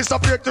love, no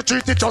disappear to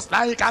treat it just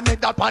like I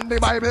make that on the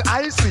Bible.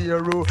 I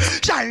swear,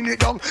 shine it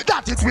down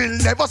that it will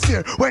never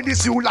smear when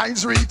these few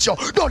lines reach you.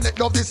 Don't let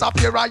love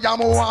disappear. I am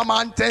warm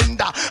and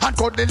tender and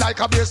cuddly like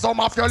a beer.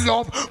 Some of your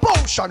love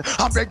potion.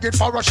 I'm begging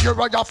for a share.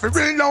 I have to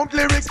bring out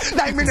lyrics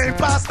like me name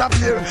Pastor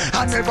Beer.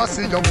 I never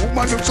see a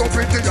woman look so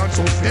pretty and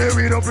so fair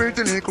with a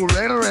pretty little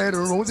red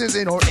roses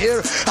in her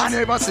hair. I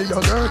never see a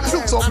girl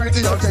look so pretty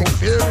and so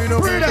fair with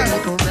a pretty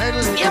little red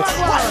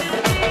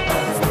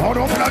Out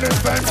of planet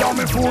spent on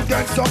me food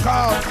get stuck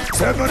out.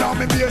 7 on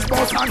me base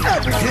boss and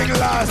everything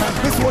last.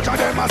 Me switch on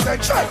them I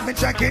said check me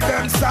check it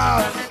them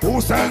style. Who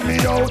send me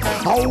out?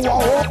 How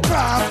I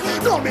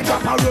craft? Now me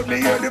drop a road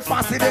me hear the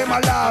fussy them a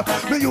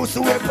laugh. Me used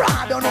to wear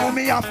Prada, now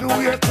me have to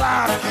wear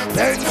class.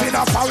 Pens in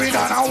a foreign and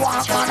I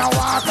walk.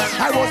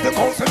 I was the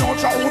coast in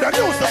Ultra who they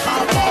used to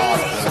call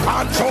boss.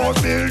 Control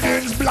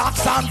buildings,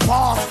 blocks and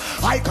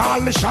parks. I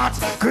call the shots,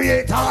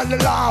 create all the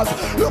laws.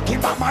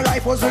 Looking back my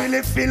life was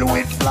really filled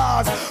with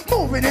flaws.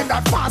 Moving in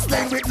that fast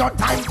lane with no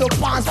time to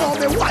pass. Now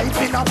me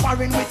wife in a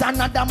foreign with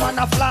another man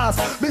a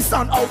flash. Me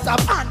son out of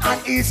hand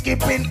and he's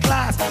skipping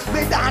class.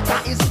 Me daughter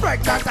is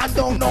pregnant and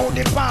don't know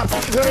the paps.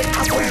 Hey,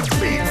 I'm going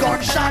speed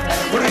gunshot.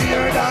 When you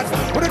hear that,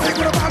 when you think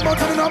of the bad but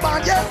you know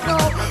bad yet no.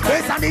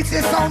 Based on this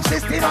sound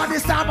system and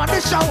this time on the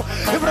show.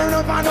 If you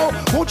don't know,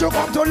 would you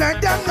come to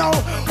let them know?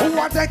 Who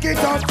want to take it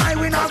up, I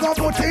will not go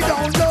put it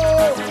down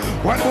low.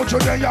 When would you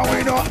there,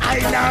 we know I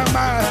know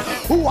man.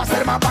 Who was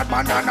them a bad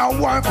man and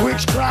a work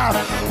witchcraft?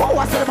 Who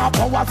was them a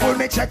powerful,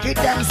 me check it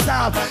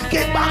themselves.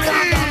 Get back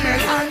on the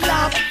mill and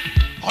laugh.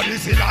 On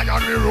this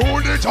lion we rule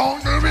the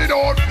jungle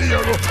without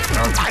fear.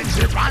 No time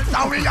she runs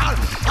we all.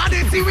 And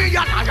this we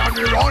a lion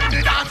we run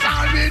the dance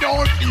all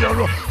without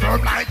fear.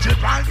 From like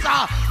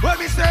Gibraltar, when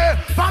we say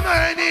from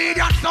any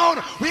idiot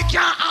sound, we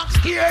can't act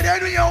scared.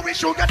 Anyway, we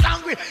should get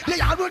angry. They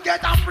all will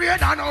get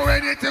afraid. I know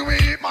anything we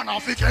eat, man,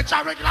 off we catch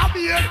a regular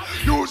beard.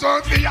 Use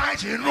earth the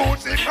hygiene,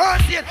 roots in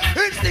first aid.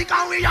 Instinct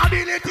and we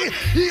ability.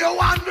 Here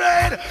one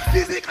grade,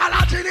 physical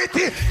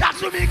agility.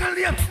 That's what we can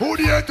live. Who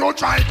dare to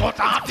try cut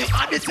off the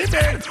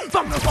discipline?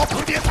 From the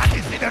fucking days and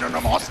this thing,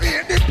 and must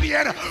feel the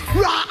pain.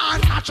 Raw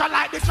and natural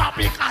like the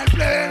tropical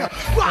plain.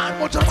 One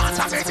much of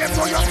us make them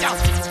know you're here.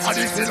 And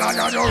this is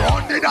lion, you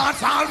run the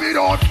dance all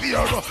without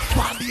fear.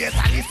 One days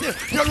and this thing,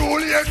 you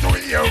roll here to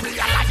here. We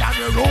are lion,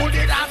 you roll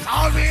the dance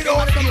all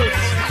without fear.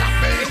 And I'm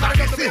based on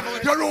this thing,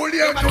 you roll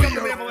here to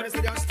here.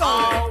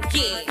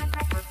 Okay.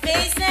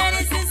 Bass and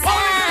this is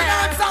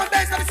dance all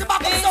based on this back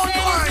of the sound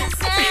boy.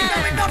 Beat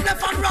them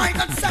left and right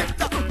and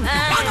center.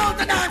 Run out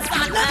the dance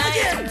stand, let's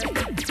begin.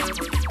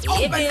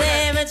 If you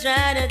ever wanna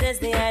try to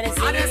test the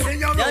Odyssey?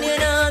 Don't you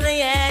know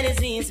the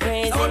Odyssey is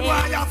crazy?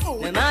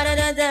 No matter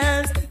the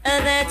dance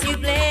that you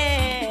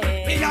play.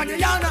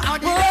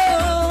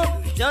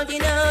 Whoa, don't you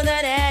know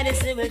that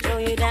Odyssey will throw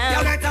you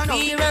down?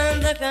 We run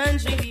the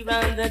country, we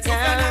run the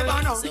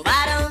town. So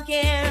I don't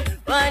care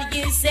what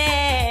you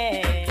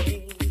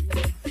say.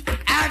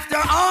 After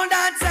all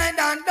that said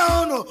and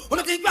done, who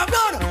do think we have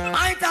done?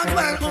 I thought,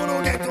 well, who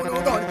do get to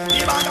no done?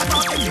 The man that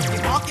talking,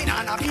 keep walking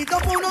and a beat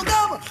up, who no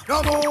gum.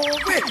 No move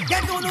it,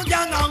 get to no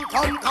young and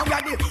come. We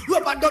are the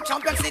Rope and Dutch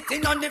champion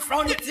sitting on the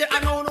front. I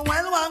know no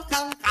well one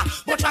conquer.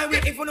 But try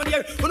wait if you know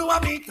there, who know a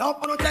beat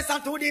up, who know test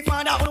and to the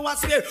father, who know a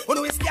swear, who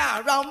know is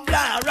scare round,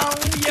 blah, round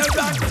here,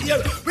 round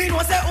here. We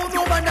know say, who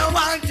know man don't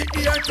want it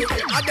here to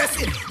be. And they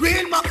say,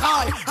 real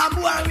McCoy, and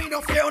boy, we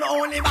no fear, no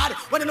only bad.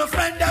 When you no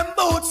friend them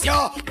boots,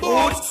 yo,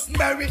 boots.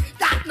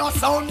 That no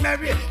sound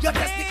merry. You're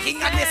just the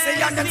king and they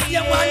say and them say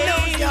one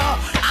lose you.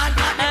 And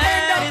at the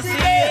end of the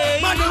day,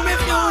 man who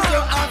refuse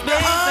you after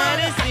all.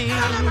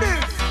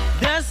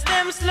 Dust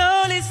them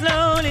slowly,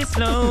 slowly,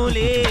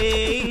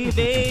 slowly.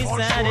 Bass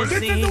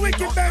Odyssey.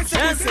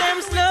 Dust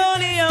them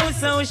slowly, oh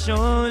so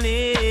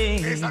surely.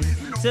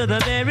 To the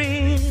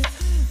very.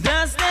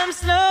 Dust them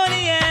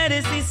slowly,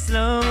 Odyssey,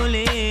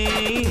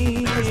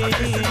 slowly.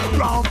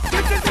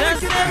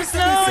 Dust them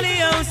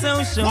slowly, oh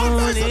so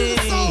surely.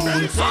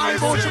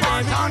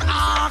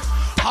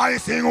 I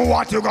sing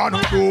what you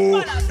gonna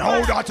do.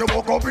 Now that you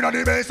woke up in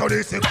the base of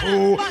this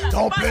crew.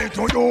 Don't play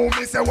to you,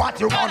 me say what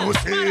you gonna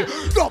say.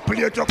 Don't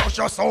play to cause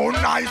you're so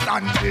nice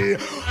and day.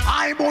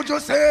 I want you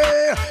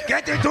say,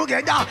 get it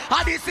together.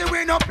 And this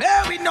we no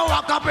play with no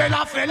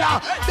acapella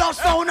fella.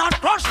 Just sound and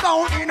crush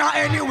down in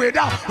any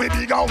weather. We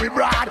big and we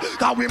broad,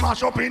 cause we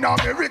mash up in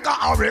America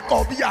or we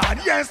come yard.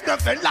 Yes, the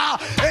fella.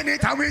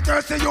 Anytime we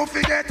thirsty, you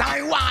forget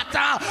high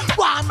water.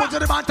 One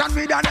Buju Banton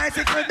with a nice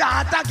little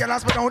data. Girl,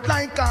 us without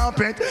like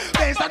carpet.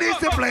 So this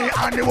to play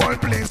and the whole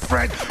place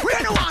spread. We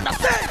don't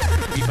understand.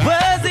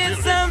 Was it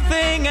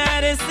something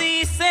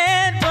Odyssey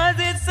said? Was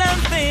it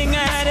something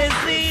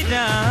Odyssey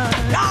done?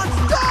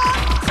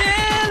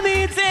 Tell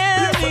me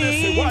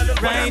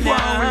right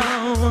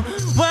now.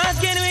 What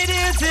can we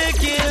do to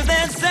kill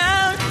that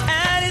sound?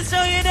 I'll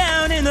show you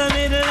down in the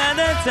middle of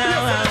the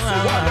town.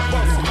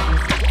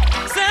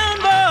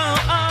 Sound bound.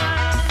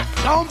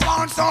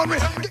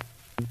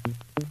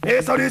 Hey,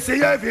 so this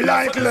is heavy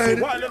like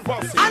lead.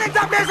 And it's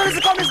a place where this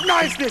come is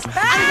niceness.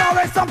 And it's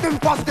always something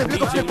positive.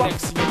 Little flip up.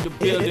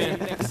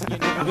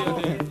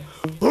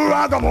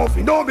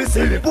 Ragamuffin, don't be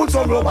silly. Put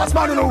some rubbers,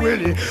 man, no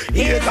willy.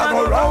 Here's a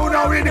go round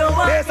and with it.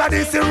 Yes, and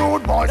this is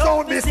rude boys,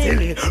 don't be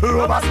silly.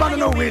 Rubbers, man,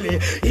 no willy.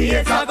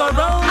 Here's a go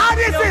round. And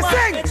this is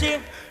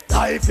sing.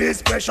 Life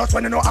is precious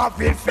when you know have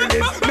it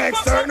feeling. Make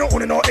certain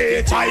you know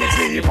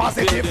HIV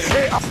positive.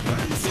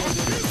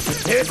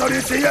 Hey, so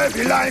this is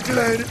heavy like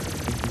lead.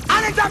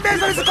 And it's a place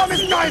where this come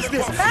is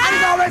niceness. And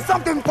it's always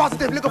something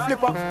positive. Little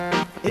flipper.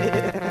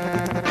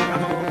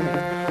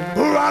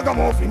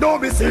 Ragamuffin,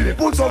 don't be silly.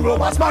 Put some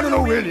rubbers, man,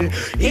 no willy.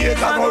 Here's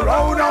a go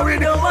round and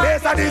with it.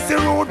 Yes, and this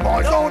is rude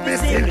boys, don't be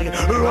silly.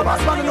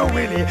 Rubbers, man, no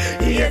willy.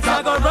 Here's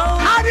a go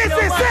round. And this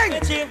is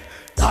sing.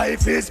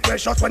 Life is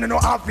precious when you know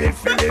have it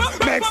feeling.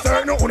 Make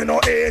certain you know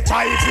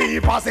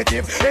HIV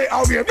positive. Hey,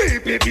 how we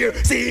be here,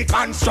 see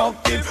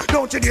constructive.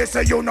 Don't you dare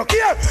say you no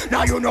care,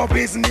 now you no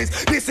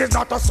business. This is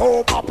not a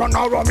soap opera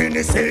nor a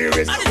mini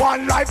series.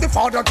 One life the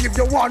Father give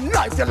you, one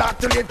life you like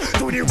to live.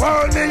 To the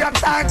world they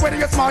attack whether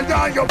you small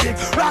or you big.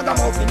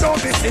 Ragamuffin,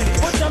 don't be silly.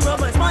 Put some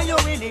rubbers, man, you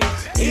winning.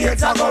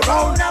 Here's a go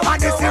round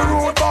and this is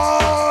rude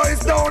boys,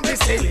 don't be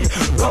silly.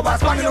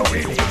 Rubbers, man, you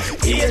winning.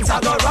 Here's a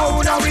go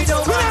round and we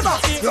don't remember.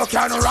 You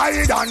can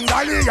ride and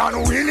dolly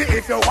and wheelie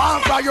if you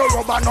want fly your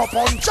rubber no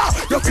puncher.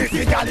 You keep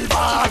it galley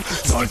bad.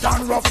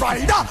 Sultan Rough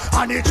Rider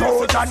and the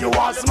Trojan you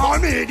are small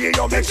media.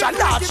 You make sure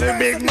that's a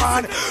big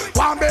man.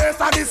 One base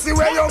and this is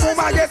where your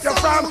woman get you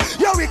from.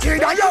 You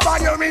wicked and your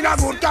body you in a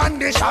good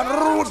condition.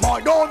 Rude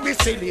boy, don't be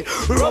silly.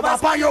 Rubber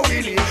for your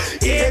wheelie.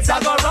 It's a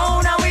go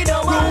round and we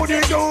don't want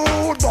it.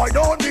 Dude boy,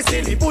 don't be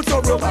silly. Put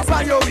your rubber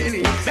for your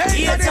wheelie.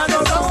 It's a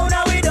go round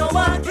and we don't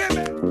want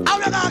it. I'm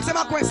gonna ask him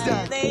a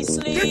question. They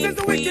sleep. This is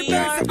the wicked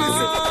base.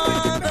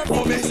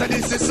 Oh, me say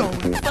this is song.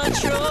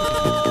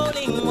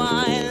 Patrolling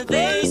while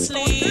they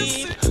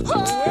sleep.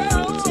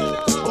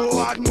 Oh,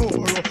 what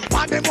more?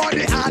 What the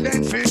body and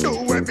then fi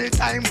do every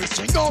time we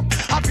string up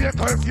a pay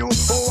curfew.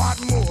 Oh, what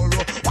more?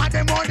 What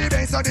the money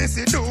they so this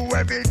is do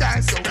every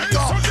time so we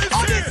go.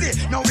 Oh, this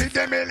is now with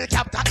them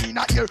helicopter in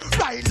a ear.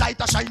 Bright light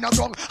a shine a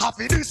ground. Half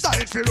of the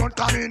side fi run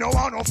come in no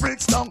one no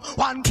freaks down.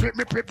 One trip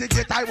me prep the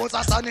gate I was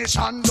astonished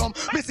and dumb.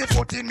 Missy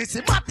 14,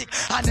 Missy Matic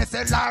and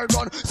SLR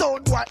run.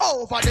 Sound boy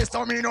over the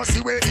storm me no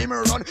see where him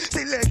run.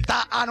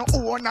 Selector and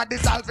owner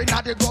dissolving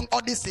at the ground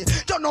Odyssey.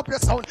 Turn up your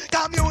sound,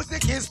 cause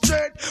music is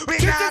straight. We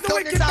can't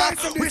turn it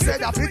off. We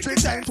said that it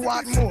return to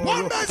what more.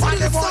 While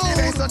the money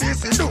they so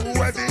this is do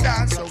every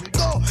dance so we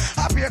go.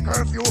 Happy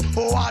curfew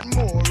for what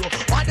more.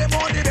 While the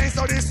money they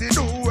so this is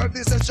do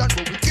every session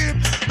where we keep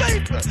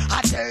people.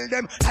 I tell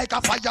them like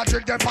a fire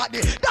drill them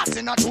body. That's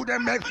in a to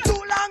them make too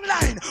long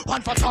line.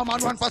 One for Tom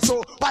and one for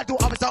so. While two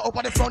officers up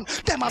on the front,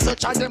 them a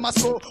search and them a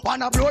slow.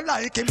 Wanna blow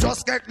like him,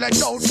 just get let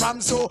down from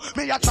so.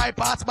 Me a try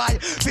pass by,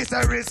 this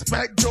a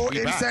respect Joe.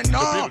 Him say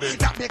no,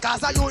 not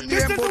because I you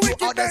name Buju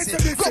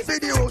ODYSSEY. Go for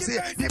the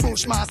OC, the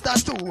Bushmaster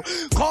too.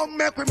 Come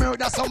make we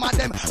murder some of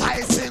them,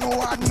 I sing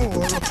one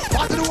more.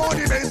 What do all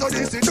the days of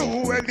this do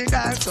when we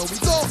dance so we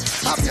go?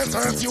 Have you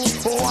served you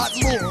for what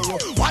more?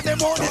 What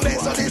them all the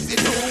days of this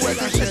do when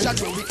we session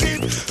do we keep?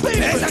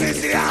 Listen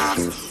is the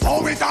ass,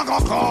 how we talk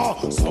a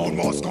call. Sound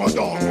must go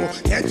down,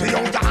 get to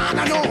you down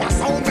and know a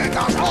sound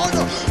better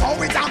run. How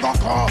we talk a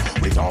call,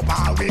 we don't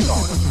bow we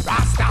gun.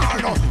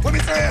 Rasta no, when we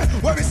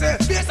say,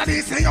 listen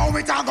is the how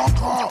we talk a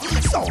call.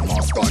 Sound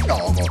must go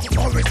down,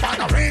 how we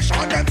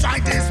generation them try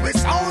this with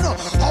sound.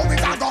 How we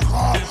talk a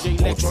call,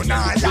 but you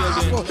not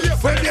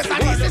laugh. When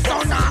listen is the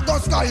sound now go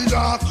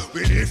skylark.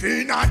 We live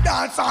in a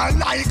dance all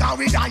like how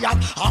we diet.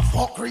 A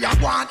fuckery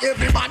a want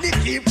everybody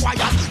keep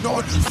quiet.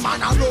 No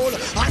man a roll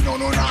and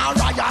no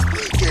riot.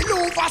 Kill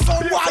over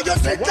someone you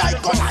say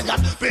like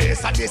Goliath.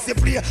 Pace and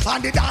discipline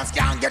and the dance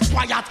can't get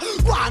quiet.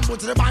 One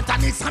Buju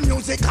Banton is a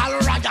musical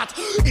riot.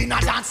 In a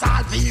dance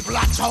all people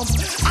a jump.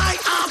 I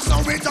ask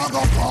no we don't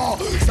go for.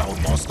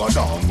 Sound must go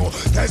down.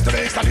 Test the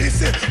bass and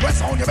listen. When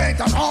sound you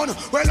better run.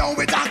 Well now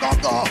we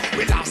don't go.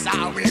 We lost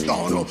how we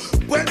done.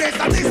 When they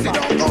start listening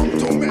don't come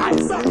to me. I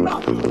say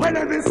that. When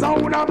every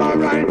sound of a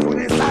right to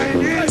the side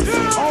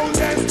is on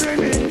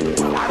destiny.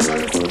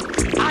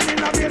 And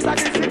in a bass and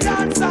listen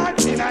dance and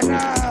in a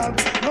nerve.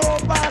 No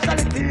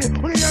partiality.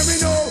 When you hear me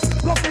know.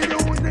 Go for the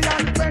Uzi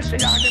and Pesci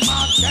and the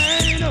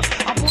Martin.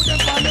 I put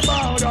them on the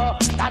border.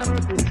 That's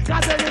mercy.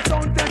 Cause every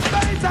sound takes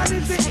space and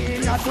it's the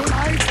area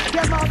tonight.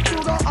 Them have to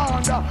go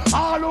under.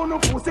 All on the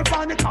pussy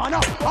on the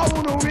corner. I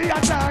wanna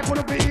reattack.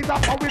 Wanna be the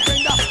power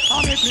finger. I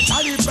make me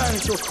tally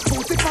belt.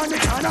 Pussy on the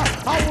corner.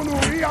 I wanna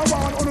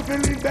reawan. Wanna feel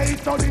the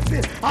bass on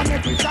this. I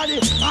make me tally.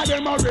 I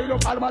them a rail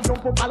up. Alma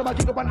jump up. Alma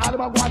kick up and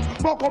Alma one.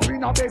 Buck up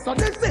in a bass on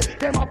this.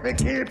 Them have to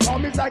keep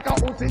coming like a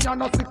Uzi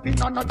and a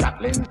 16 and a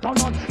Jacqueline turn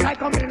on.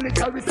 Like a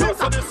military soldier.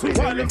 We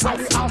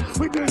military out.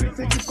 We do it.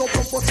 Keep up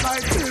up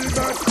like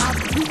silver staff.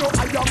 You know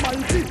I am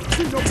mighty.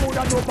 We know more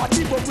than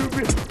nobody. But we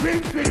will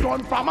bring the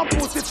gun from a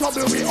pussy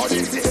trouble. We all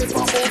in the air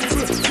for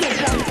humble. No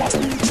one for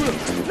people.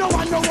 No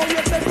one know what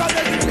you say. Cause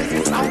everything is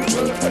simple.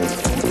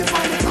 Pussy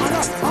on the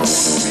corner. I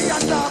want to be a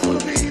dog. Want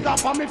to be either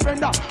for me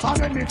friend. I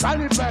make me try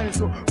the best.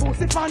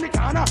 Pussy on the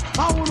corner.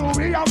 I want to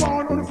be a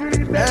one. Want to feel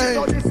it best.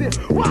 So this is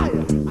why.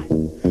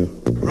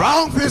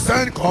 Wrong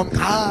person come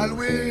call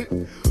we.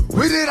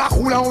 We did a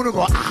cool and wanna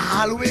go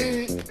all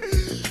way.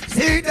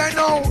 See they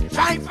know,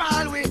 try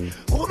fall we.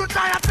 Who do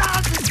try to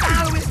dance with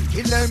style we?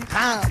 Kill them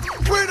calm.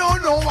 We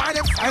don't know why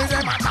them say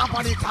them at top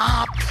on the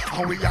top.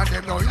 And we and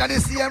them know in the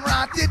same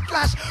ratted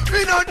clash.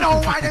 We don't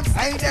know why them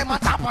say them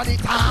at top on the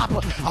top.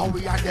 And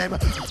we and them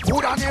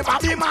would never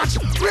be matched.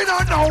 We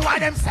don't know why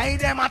them say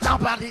them at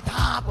top on the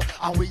top.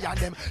 And we and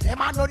them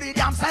are not the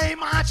damn same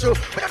match. We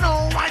don't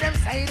know why them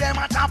say them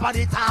at top on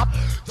the top.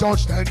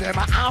 Judge them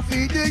a half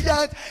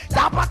idiot.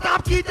 Top a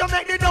top kid to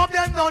make the dub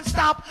them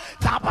non-stop.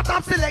 Top a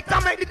top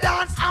selector make the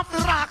dance off the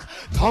rock.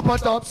 Top a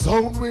top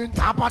sound win.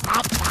 Top a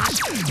top flash.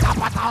 Top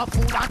a top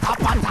food and top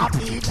a top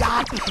idiot.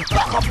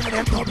 Back up in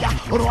them dub ya.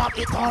 Rock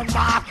it on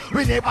back.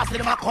 We never see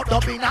them a cut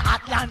up in a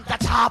Atlanta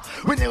top.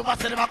 We never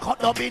see them a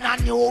cut up in a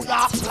New York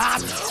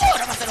flat. We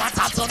never see them a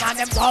top son and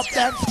them dub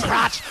them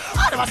scratch.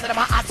 We never see them a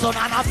hot son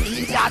and a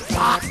idiot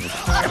box.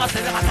 We never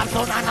see them a top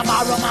son and a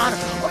barrow man.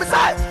 What me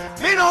say?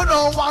 Me don't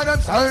know why them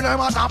say them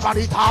a top of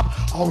the top.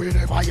 Oh, we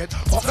never yet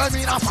fuck them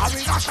in a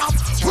foreign shop.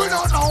 We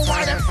don't know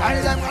why them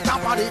say them a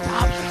top of the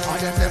top. Oh,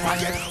 them never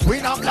yet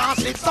we not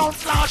blast it sound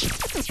flash.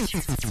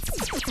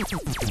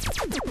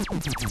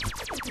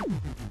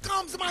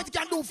 Comes the mighty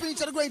can do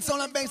feature the great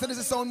sound and banks. This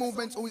is sound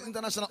movement. Who is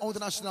international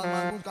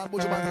man. Who can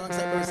Buju Banton and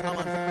say very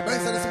smart man.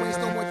 Banks this way is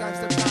no more time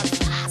step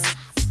past.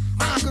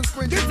 Marcus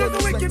Sprint. This is the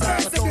wicked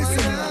verse of this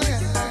thing.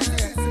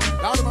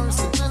 Lord of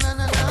mercy.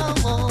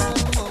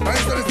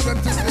 Banks this is them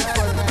to step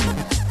for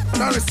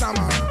very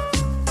summer.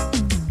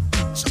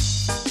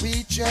 We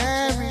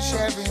cherish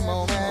every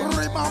moment.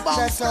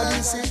 That's how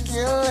this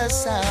killer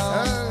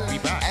sound.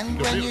 And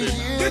when you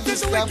hear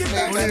this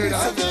Dubplate,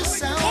 the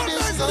sound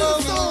is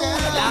going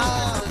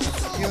down.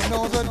 You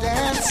know the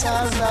dance I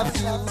love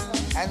you,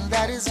 and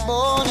that is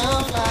born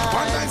of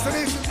life.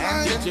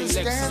 And in this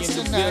dance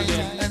tonight,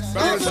 and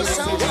feel the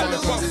sound of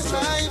this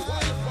life.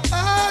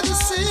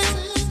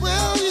 ODYSSEY,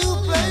 will you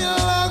play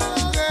along,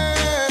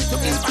 girl?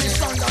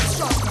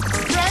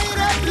 Right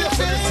up your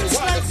face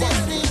like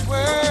Disney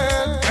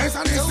World.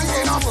 ODYSSEY,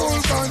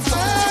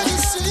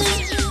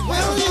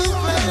 will you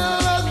play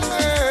along,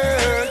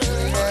 girl?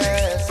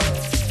 Yes,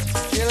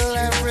 feel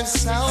every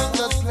sound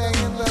that's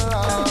playing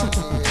along.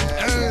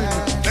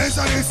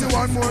 Listen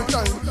one more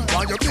time.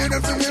 While you play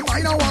them to me, why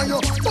now want you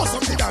bust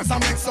up the dance and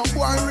make some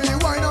boy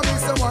rewind and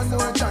listen one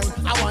more time.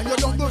 I want you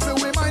don't go to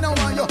me, why now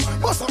want you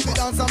bust up the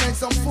dance and make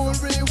some fool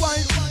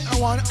rewind.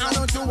 one, I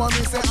know two, and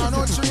me say I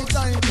know three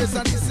times. Yes,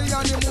 and this is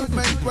the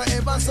movement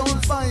wherever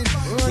sound fine.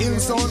 Kill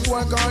sound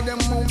boy, call them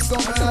move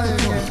some time.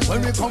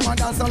 When we come and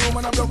dance alone,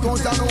 and I block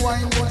out and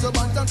wine, Buju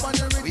Banton for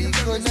the rhythm. We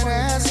couldn't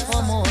ask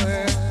for more.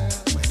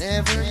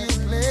 Whenever you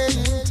play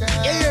in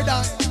town, you hear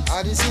that?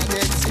 ODYSSEY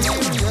gets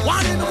serious.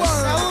 One in the world.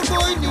 Sound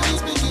boy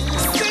news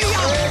begins.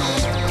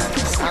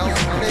 Sound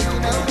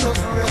playing out the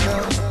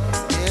rhythm.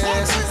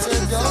 Yes, it's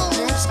a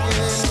doctor's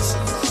case.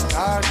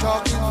 Start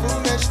talking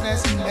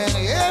foolishness and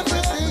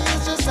everything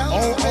is just out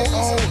of place.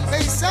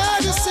 They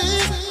start to see,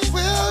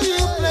 will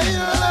you play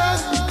along?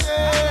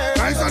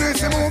 Nice on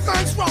this move,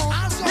 that's wrong.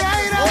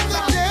 Right on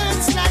the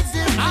dance like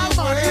this.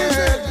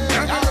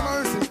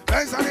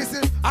 Nice on this,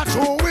 I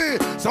throw away.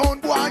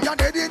 Sound boy, you're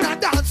dead in a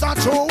dance, I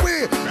throw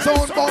away.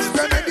 Sound boss,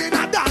 you're dead in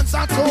a dance,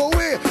 I throw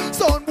away.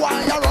 Sound boy,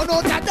 you run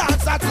out a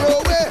dance, I throw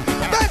away.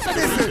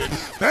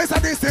 Nice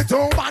on this,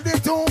 too bad,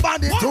 too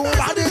bad, too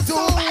bad, too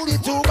bad,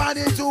 too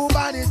bad, too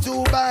bad,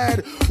 too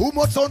bad. Who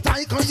much sound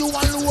time can you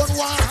alone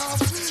want?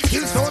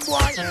 Kill sound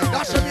boy,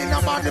 that's a mean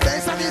about the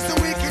best, and it's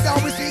the wicked,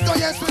 and we see go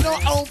yes, we know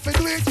how to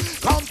do it.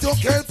 Come to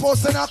kill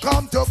post and I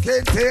come to kill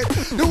it.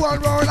 The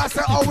one world I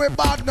say, oh we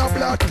bad, no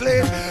blood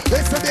clean.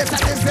 Listen this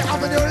and this, the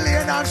avenue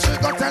lane, and she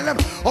go tell them,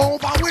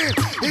 over with.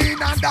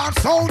 In and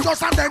dance, sound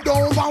just and then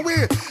over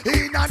with.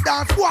 In and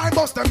dance, boy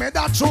must have made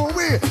that true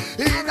way.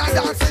 In and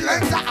dance,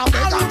 selector, I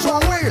made that true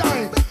way.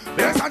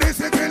 Yes, and this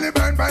is till the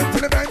bend, bend,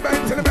 till the bend,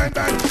 bend, till the bend,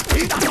 bend.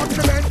 He dance up to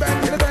the bend,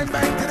 bend, till the bend,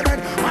 bend, till the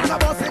bend. Man, I'm a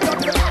boss, it up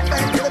to the bend,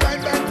 bend, till the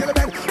bend, bend, till the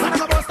bend. Man,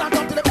 I'm a boss, stand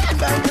up to the bend,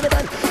 bend, till the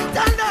bend.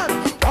 Tell them,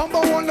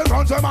 number one, the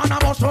guns, man,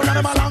 I'm a strong and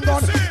I'm a long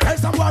gun. Tell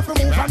some boy to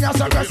move from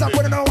yourself, dress up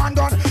with no one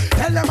gun.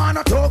 Tell them I'm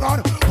a two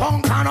gun,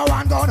 punk and a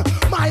one gun.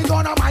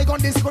 My gun,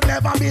 this could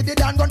never be the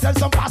damn gun. Tell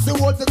some passy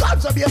words, the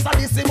guns will be a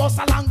sadistic, must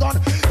a long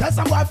gun. Tell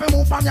some boy to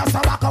move from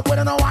yourself, back up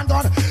with no one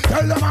gun.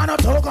 Tell them I'm a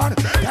two gun,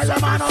 tell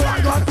them I'm a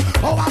one gun.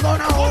 Oh, I gun,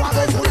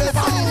 could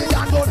never be the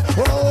damn gun.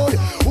 Oh,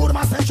 who the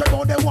man century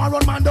gun, they want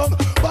run man down.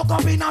 Buck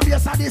up in a be a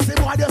sadistic,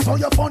 boy, they saw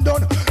your fun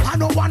done. I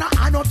know one,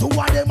 I know two,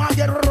 and they might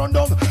get run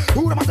down.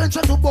 Who the man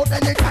century to both,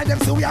 and they kind them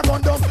see we are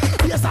gone down.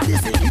 Be a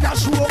sadistic, in a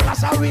show,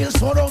 cause a real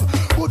so down.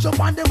 Put up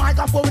on the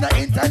microphone with the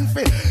intent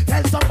fit.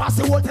 Tell some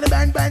passy word till the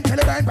bend, bend, till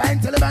the bend,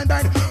 bend, till the bend,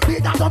 bend.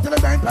 Beat that up till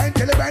the bend, bend,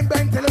 till the bend,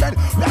 bend, till the bend.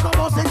 We are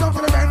gonna sing up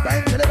till the bend,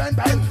 bend, till the bend,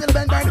 bend, till the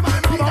bend, bend.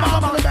 Beat that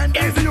up till the bend,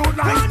 bend. If you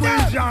like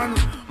question,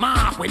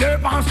 mark we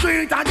up on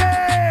street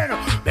again.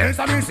 There's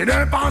a missing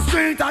up on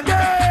street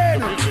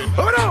again.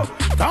 Oh no,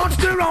 touch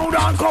the road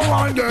and go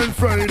on then,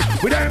 friend.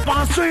 We up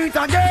on street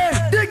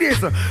again. Dig this,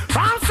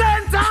 from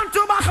St. Ann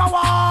to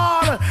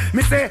Bacawal.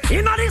 Me say,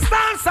 in a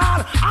distance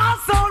all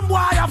sound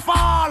boy a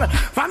fall.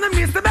 From the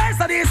Mr. Bass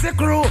of this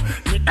crew,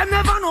 them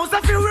never knows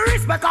if you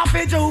respect of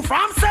a Jew.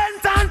 From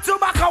St. Ann to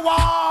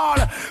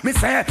Bacawal. Me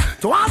say,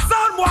 to all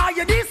sound boy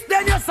you this,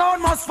 then your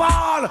sound must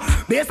fall.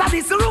 Based on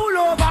this rule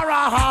over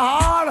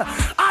all.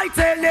 I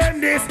tell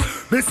them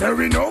this, me say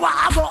we know what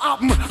I go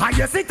happen, and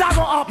yes it a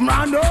go happen,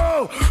 and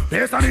no.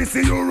 Based on this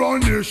you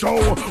run the show.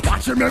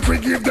 Watch them make we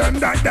give them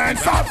that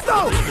dance up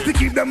so. To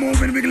keep them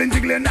moving, wiggling,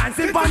 jiggling,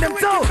 dancing on them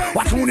toe.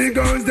 Watch when the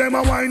girls them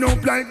a wind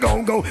up like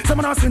go-go. Some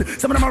of them a spin,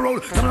 some of them a roll,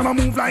 some of them a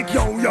move like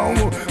yo-yo.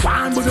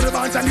 One Buju the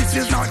bunch and this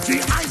is not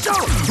G.I.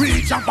 Joe.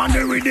 Reach up on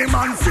the rhythm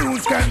and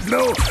fuse can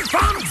blow.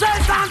 From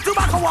St. Ann to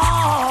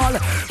Bacawal.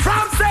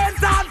 From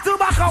St. Ann to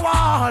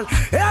Bacawal.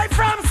 Hey,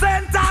 from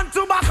St. Ann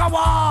to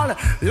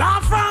Bacawal.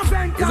 Love from St.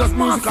 Ann. It's a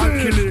musical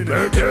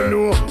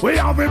killing. We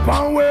have it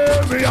pound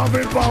way, we have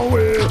it pound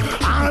way.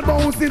 I'll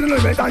bounce to the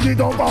limit and you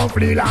don't bounce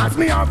free last.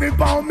 Me have it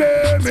pound me,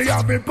 me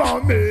have it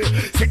pound me.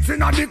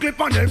 16 on the clip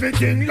and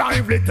everything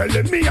lively. Tell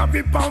them me have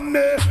it pound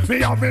me, me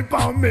have it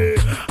pound me.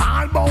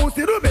 I'll bounce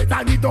to the limit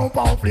and you don't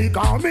bounce free.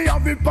 Cause me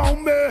have it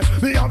pound me,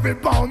 me have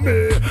it pound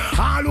me.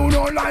 All who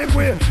don't like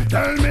we,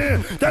 tell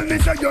me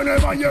say you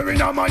never hear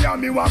in a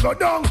Miami what go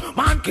down.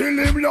 Man kill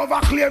him, lover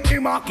claim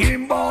him a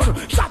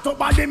Kimbon. Shut up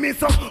by the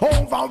miss up,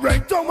 over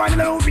red tongue. When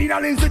the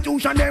penal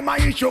institution them a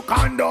issue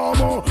condom.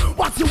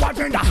 What's your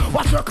agenda,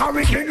 what's your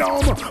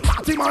curriculum?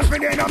 Party man for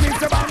them a miss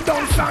the band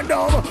don't stand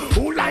up.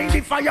 Who light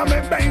the fire,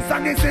 me base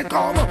and this it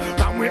come.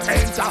 Then we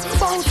enter,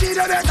 bounce to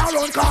the net and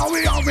run. Cause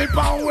we have it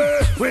pound way,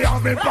 we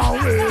have it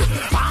pound way.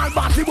 All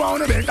party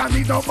wanna bet and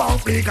need no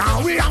pound free.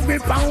 Cause we have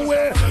it pound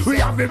way, we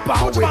have it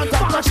pound way.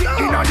 Party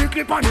in a the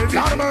clip and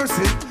everything. God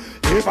mercy.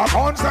 If I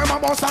punch them, I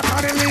must have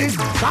had the least.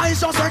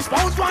 Guys just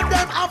expose what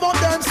them above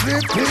them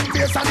slip. Clean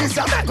face and this,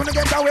 I'm not gonna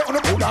get away on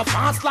the cool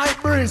fast like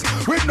breeze.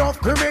 With no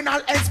criminal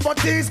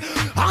expertise.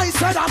 I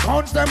said I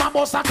punch them, I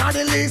must have had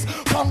the least.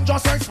 Punk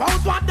just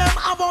expose what them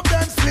above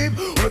them slip.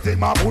 You think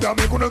my Buddha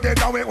me gonna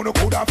get away on the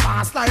cool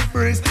fast like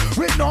breeze.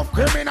 With no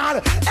criminal.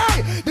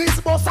 Hey,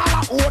 this bus all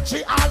a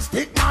OG, all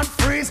stick man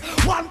freeze.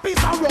 One piece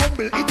of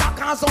rumble, it a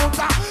cause out.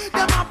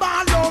 Them a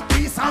ball out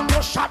piece and go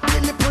shot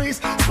till the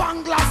priest.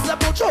 Spanglass the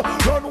butcher,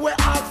 run away.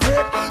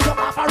 Alfred, come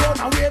off a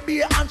run away,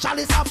 be and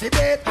chalice off the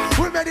bait.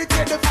 We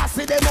meditate the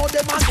fussy, them all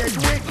them and get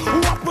weak. Who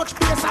approach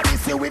place and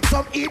listen with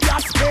some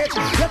idiot speech.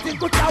 You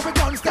think we carry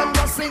guns, them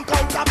just sink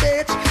out a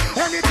bitch.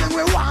 Anything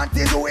we want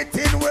is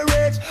within we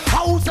reach.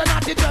 House and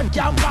at the judge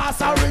can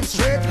pass or in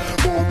straight.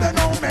 Move the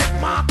no make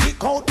mark,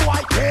 kick out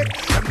white kid.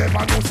 Them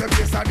never know say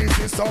place and this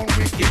is sound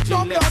wicked.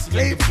 Don't just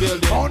sleep.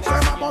 Pound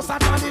them a must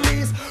at the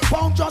least.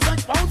 Pound just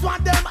and pounds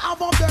what them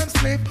have of them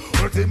sleep.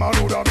 But him a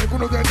know that we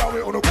gonna get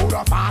away on the go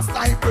the fast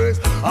time first.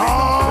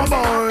 Oh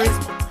boys.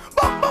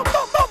 Bum, bum,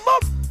 bum, bum,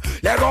 bum.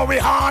 Let go we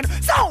on,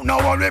 so no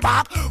one we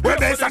back. We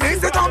base and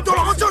easy come to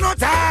launch on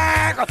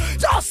attack.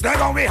 Just let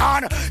go we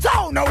on,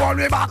 so no one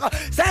we back.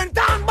 Send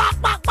down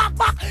back, back, back,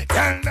 back.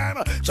 Tell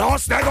them,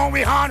 just let go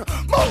we on,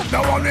 move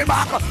no one we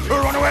back.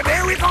 Run away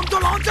there we come to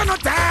launch on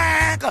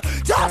attack.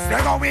 Just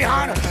let go we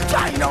on,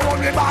 try no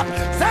one we back.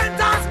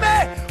 Sentence me.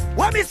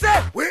 What me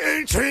say? We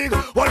intrigue.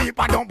 What if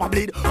I don't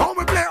bleed? How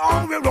we play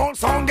on we roll,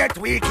 sound get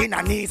weak in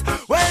the knees.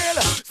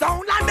 Well,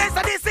 sound like this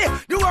and this,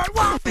 the world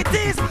wants it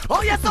is.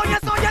 Oh yes, oh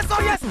yes, oh yes, oh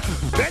yes.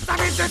 This and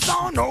this is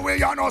sound, no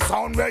we are no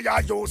sound where you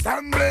use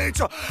them bleach.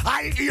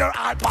 I hear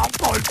all pump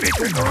pulpit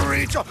in the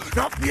reach.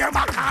 Not near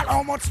my call,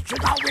 how much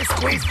trigger we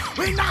squeeze.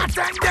 We not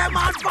send them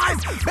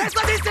advice. This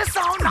and this is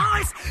sound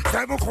nice.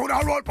 Say we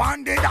coulda roll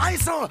pan the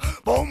dice.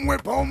 Boom, we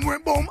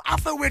boom,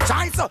 after we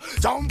chase.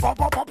 Jump up,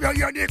 you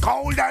hear the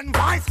cold and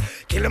vice.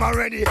 Kill them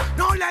already,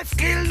 now let's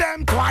kill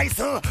them twice.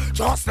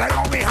 Just like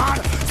how we had,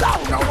 so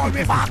no one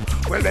we back.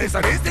 Well, they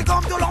said this, they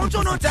come to launch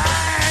on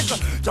attack.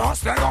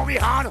 Just like how we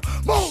had,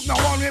 move no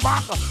one we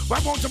back.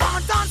 When Buju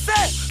Banton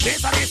say,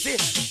 this and this,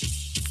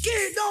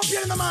 kid, don't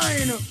feel in the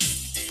mind.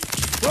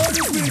 Well,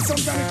 this means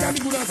sometimes it can be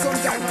good and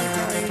sometimes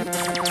mankind.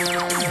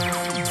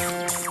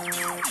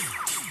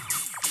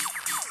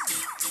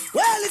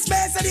 Well, it's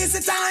better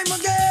this time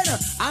again,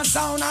 and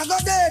sound I go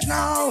dead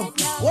now.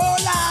 Oh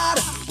Lord,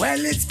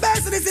 well it's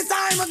better this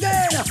time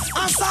again,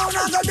 and sound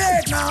I go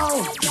dead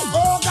now.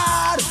 Oh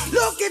God,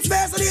 look it's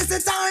better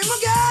this time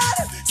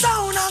again,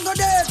 sound I go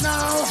dead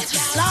now.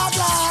 Lord,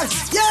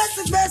 yes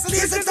it's better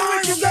this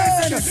time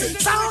again,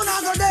 sound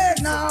I go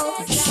dead now.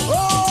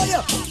 Oh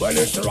yeah, well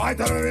it's the right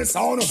and the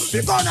sound,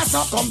 we gonna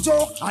stop come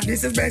joke, and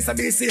this is better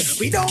this.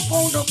 We don't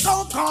own the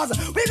coke cause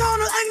we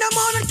gonna hang them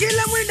on and kill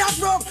them with that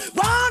rope.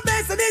 One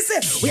better this.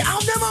 We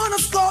have them on a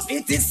scope.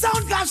 It is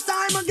sound clash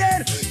time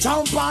again.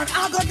 Jump on,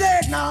 I go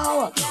dead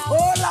now.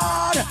 Oh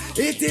Lord,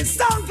 it is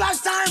sound clash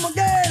time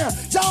again.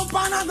 Jump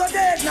on, I go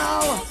dead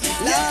now.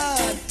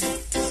 Lord,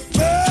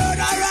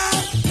 murderer,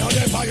 now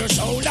they for your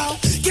shoulder.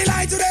 Kill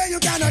I today, you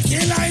cannot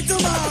kill I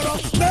tomorrow.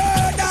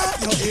 Murder,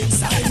 you're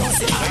inside no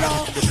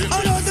sorrow. I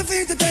know the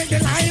feet to take the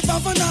life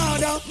of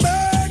another.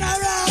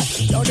 Murderer,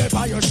 now they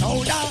for your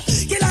shoulder.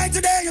 Kill I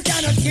today, you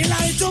cannot kill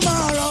I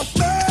tomorrow.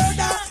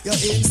 Murder,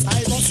 you're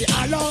inside no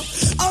sorrow.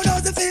 How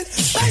does it feel?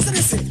 Listen to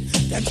this.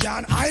 Them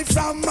can't hide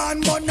from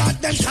man, but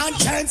not them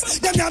conscience.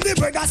 Them have the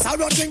bread that's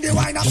surrounding the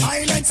wine of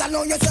violence.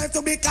 Allow yourself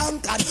to be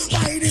conquered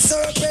by the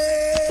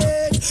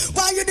serpent.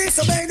 Why you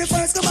disobey the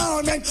first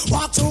commandment?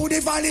 Walk through the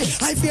valley,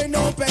 I fear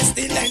no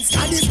pestilence.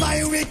 God is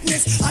my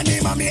witness, and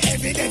him and me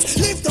evidence.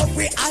 Lift up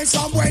with eyes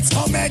from whence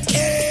cometh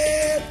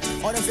it.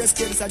 All of your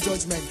skills and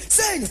judgment.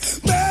 Sing,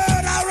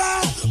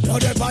 murderer,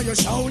 blood upon your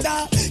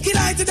shoulder. Kill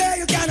I today,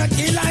 you cannot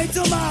kill I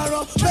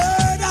tomorrow.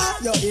 Murder,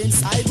 you're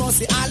inside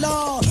mercy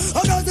Allah.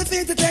 How does it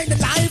feel to take the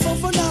life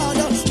of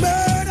another?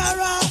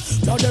 Murderer,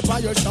 blood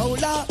upon your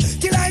shoulder.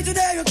 Kill I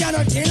today, you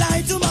cannot kill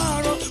I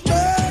tomorrow.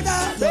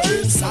 Murder, you're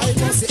inside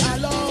mercy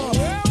Allah.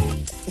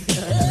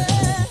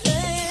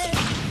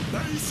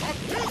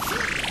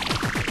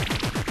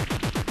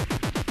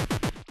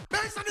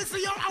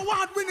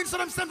 Award-winning, so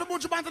them send for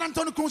Buju Banton and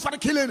Tony Cruz for the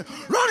killing.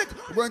 Run it!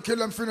 We're going to kill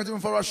them free, not even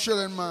for a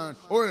shilling, man.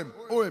 Oh him.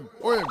 Run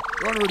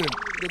with him.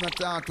 They're not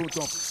talk too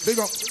tough. Big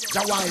up,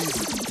 Jawise.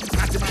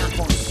 Natty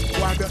Marcos.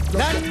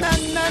 Na,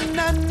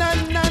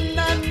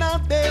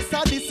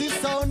 this is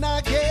sound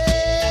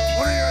again.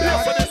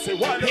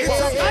 It's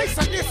a nice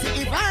and this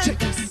event.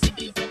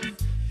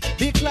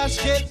 The clash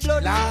get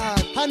bloody.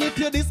 And if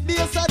you this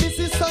bass or this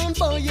is sound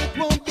boy, it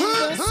won't be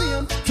the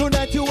same.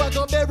 Tonight you are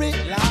go bury.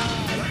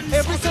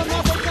 Every son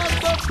of a gun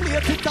go play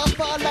it up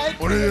all like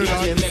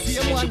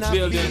same one of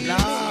these.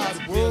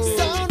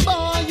 Sound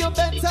boy, you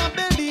better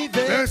believe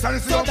it. So the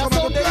sound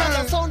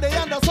they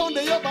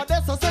over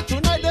there. So say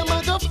tonight them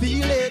a go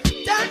feel it.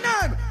 Tell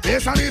them,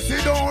 this and this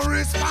don't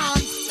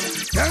respond.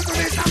 Tell me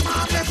this a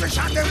man, let's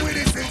shot them with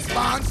the 6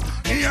 bands.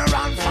 Near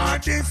and far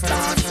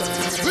distance.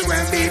 We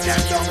will beat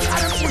them down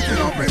and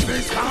putting up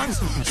resistance.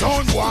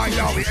 Sound boy,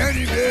 are we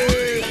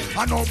anyway?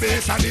 I know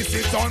bass and this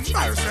is on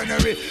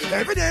mercenary.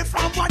 Every day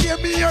from what they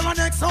be here and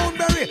next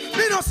soundberry.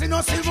 Me no see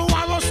no civil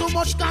war or so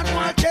much can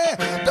walk here.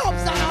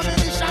 Dubs and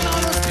ammunition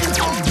on the still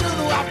come to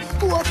the rap.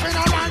 Go up in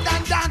around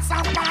and dance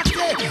and party.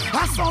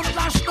 A sound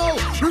flash now,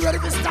 we ready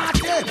to start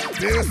here.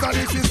 Bass and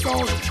this is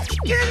sound.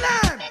 Kill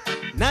them!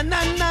 Na.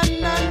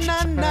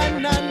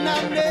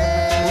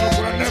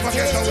 Never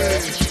get away.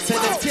 Say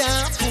the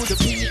can't fool the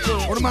people.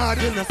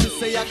 mad. You know,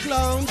 say a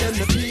clown, them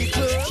the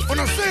people.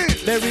 Wanna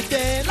see? Very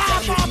dead,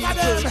 laugh off of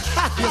them.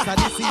 Yes, I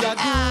did see a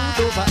good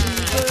over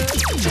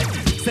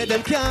evil. Say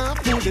them can't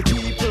fool the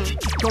people.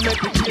 Come and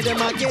play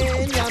them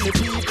again, yeah, the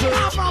people.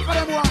 Laugh off of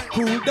them, why?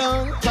 Cool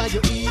down by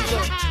your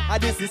ego.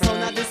 And this is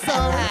sound of the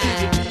sound to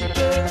the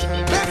people.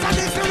 Listen,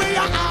 this is where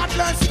your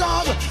heartless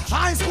dog.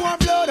 High school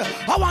blood.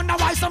 I wonder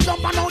why some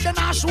jump and out them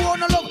not show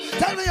no love.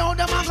 Tell me how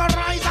them a go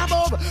rise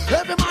above.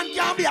 Every man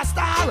can be a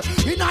star.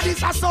 Inna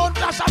this a sound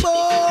flash a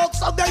box.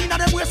 So they inna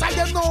them waist like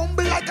them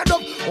humble like a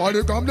dog. Why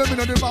they come them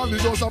inna the family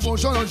just a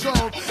function and show?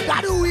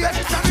 That the way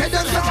say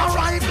them get a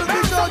rifle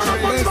be judge.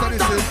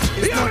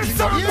 It's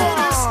nothing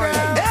but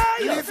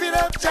lift it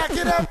up, jack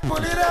it up, pull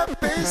it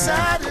up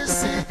inside the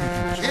sea.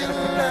 Kill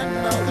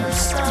another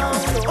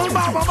sound. Kill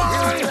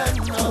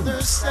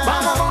another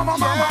sound.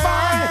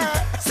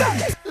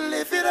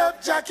 Lift it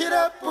up, jack it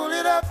up, pull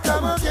it up,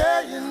 come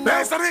again.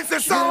 Listen, it's the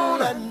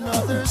sound.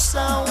 Another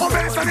sound. Oh,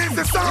 listen, it's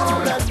the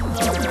sound.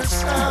 Another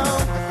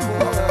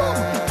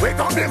sound. We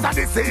come this and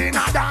this in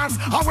a dance.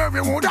 And where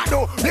we would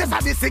do, this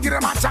and this give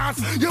them a chance.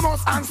 You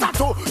must answer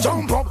to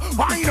jump up,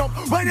 wind up.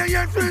 When you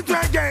hear free to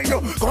again,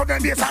 you go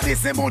then this and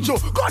this mojo.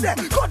 Go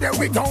there,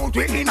 we don't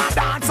we in a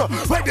dance.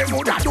 Where they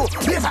would do,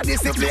 this and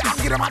this play and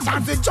give them a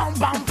chance to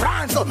jump and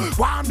prance.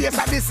 One this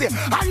and this,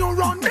 and you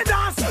run the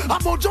dance.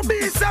 And mojo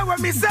be say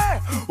when me say.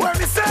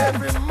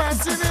 Every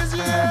massive is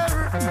here.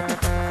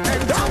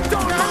 And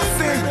downtown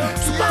massive,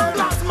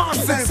 Spanglass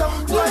massive,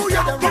 New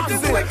York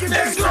massive,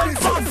 England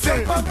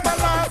massive.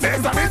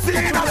 There's a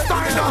missing a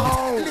style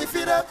now. Lift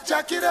it up,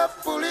 jack it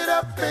up, pull it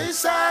up,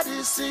 inside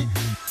the sea.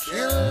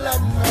 Kill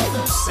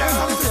another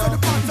sound.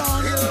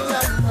 Kill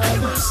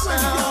another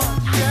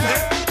sound.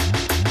 Yeah.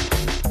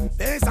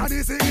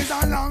 This is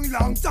a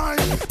long time.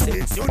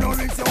 Since you know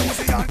it's so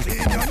easy and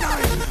clean your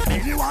mind.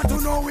 Really want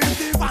to know if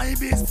the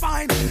vibe is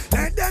fine.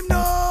 Let them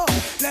know.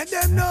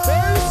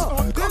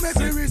 Come and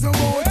see reason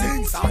about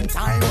things on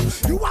time.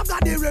 You have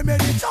got the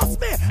remedy, trust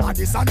me. And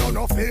this a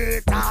no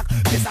fake talk.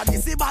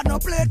 This is bad no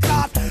play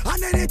clock.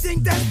 And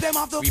anything test them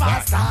have to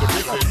pass talk.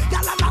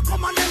 Y'all a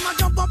come and them a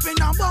jump up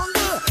in a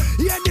bungle.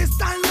 Yeah, this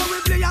time when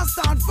we play and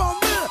start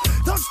fumble.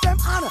 Touch them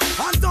hand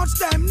and touch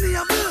them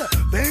navel.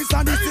 Based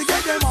on this to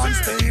get them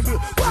unstable.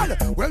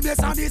 Well, this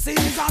and this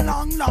is a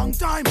long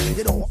time.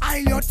 You know, I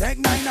your tech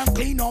nine and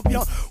clean up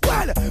your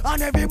well,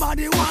 and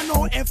everybody want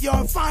know if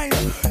you're fine.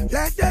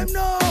 Let them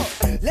know.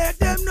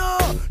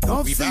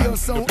 Don't see your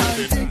sound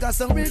and think a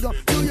song we go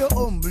to your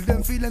humble.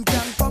 Them feel them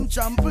can come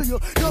trample you.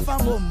 No for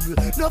mumble,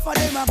 no for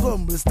them a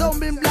grumble.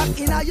 Stumbling black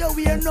in a your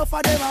way, no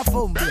for them a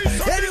fumble.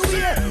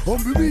 Anyway,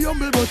 humble be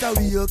humble, but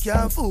we you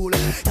can't fool.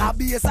 That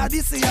base of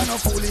this and no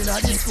fool in a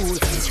this school.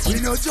 We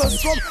know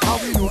just come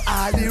and we know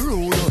all the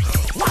rule.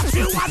 Watch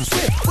it,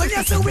 when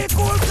you say we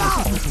cool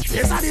car.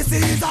 This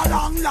is a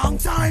long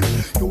time.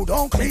 You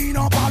don't clean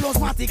up all those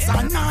matics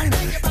and nine.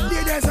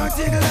 Ladies and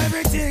jiggle,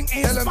 everything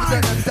is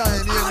fine.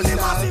 All the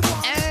massive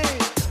hey,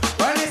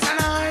 well it's a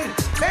 9.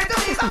 Say to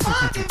me, it's a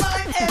 45,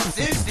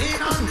 F16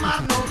 on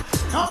Magnum.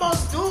 No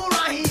bus to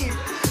right.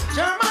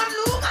 German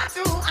Luger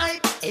to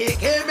height.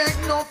 AK make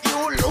no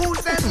fuel,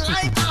 lose them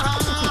like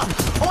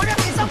oh, yeah,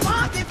 it's a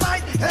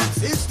 45,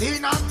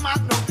 F16 on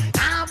Magnum.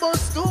 No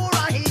bus to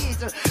right.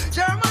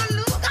 German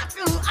Luger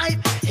to height.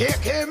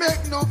 AK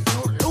make no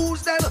fuel,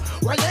 lose them.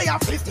 Well, they are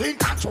 15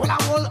 control a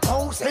whole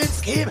house and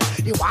scheme.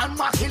 The one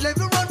Mach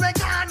 11 run we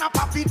gonna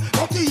pop it.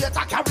 38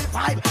 a carry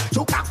 5,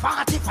 2 cock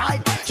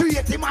 45.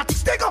 380 matic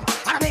stick up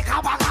and make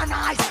a bag of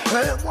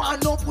nice. One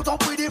no put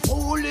up with the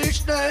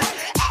foolishness.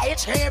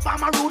 HA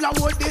Bama rule a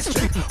whole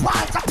district.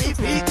 What's a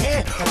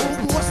PPK?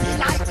 Who goes feel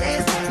like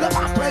this? Love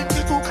at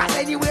 22 cause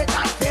anyway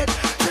that's it.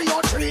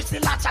 303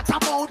 still a chat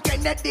about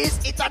getting this.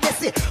 It's a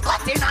this.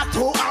 Cut in a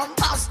 2 and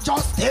that's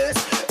justice.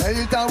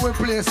 Anytime we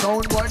play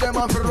sound, boy, them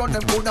have to run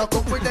them gonna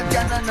come with them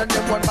cannon and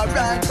them one by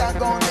right and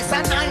gun. It's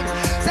a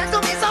 9. Send to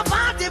me some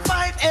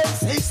 45,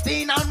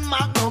 L16 and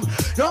Magnum.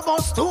 No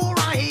bus to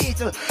right.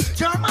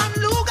 German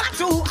Luger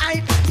to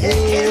height.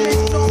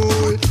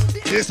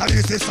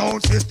 This is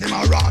sound system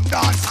around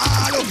dance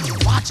hall.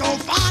 Watch out,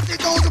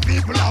 40,000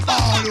 people are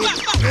fall.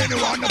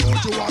 Anyone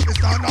about you want to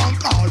stand on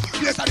call.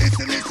 Yes, this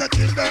is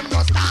till them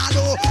no stall.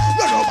 No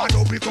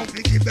nobody we come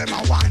to give them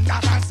a one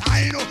that a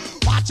sign.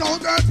 Watch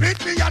out, girl,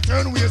 fit me a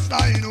turn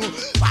waistline.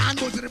 One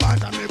goes to the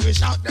band and make we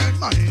shout them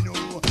mine.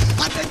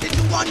 I take it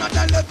to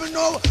another level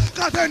now.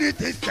 Cause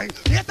anything can.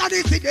 Yes,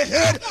 this is the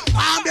head.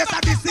 Yes,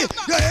 this is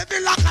the heavy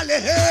lock on the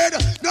head.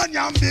 None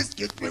yam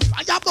biscuit with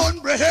fire bun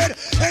bread.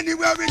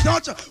 Anywhere we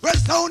touch, well,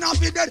 sound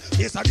of it dead.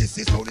 Yes, this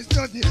is how this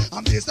dirty.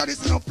 And this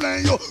is no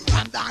playing you.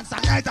 From dance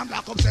and night and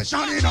black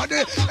obsession in a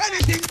day.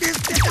 Anything this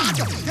is that.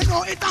 You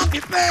know it have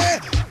to play.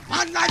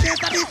 And like this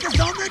is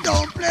how we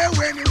don't play.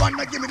 When you want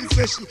to give me the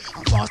special.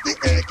 And pass the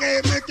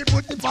AK, make it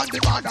put it on the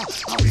border.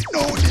 And with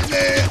no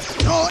delay,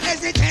 no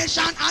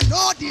hesitation and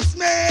no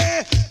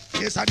dismay.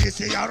 Yes, this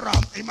is a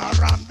ram, in a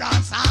ram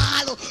dance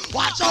hall.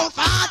 Watch out,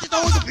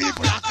 40,000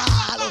 people are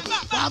call.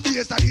 From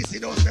yes, this is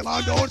them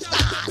and don't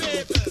stall.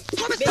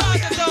 Come start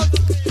it up.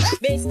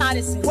 Bass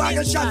Odyssey. Why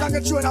you shot and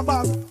get thrown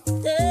about?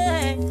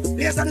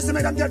 Yes, and this is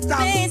them get down.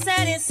 Bass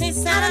and it's his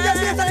And them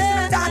get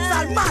bass and this dance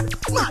all mad.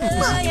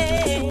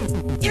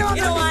 You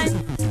know why?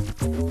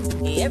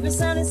 Every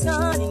sun is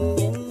calling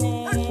your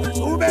name.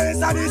 Who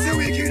bass and this is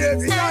wicked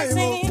every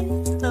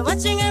time.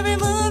 Watching every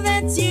move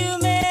that you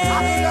make.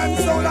 I'm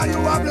so that you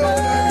are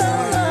blowing.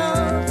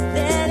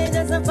 That is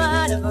just a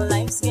part of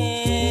life's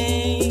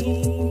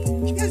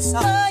game. Yes,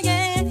 oh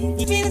yeah,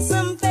 you feel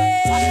some pain.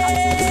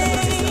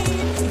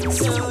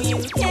 So you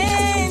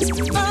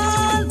can't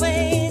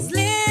always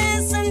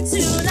listen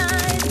to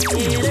lies.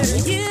 It'll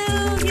you,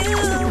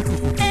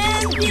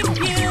 and keep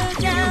you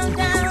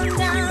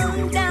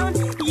down.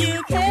 You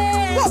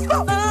can't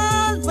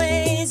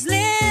always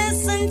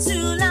listen to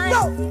lies.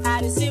 How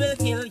does it will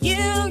kill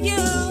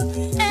you,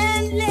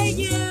 and lay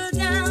you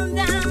down.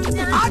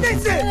 And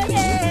it's it.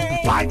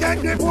 Why then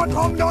the boat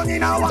come down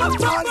in our one?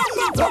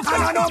 No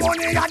kind of no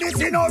money and this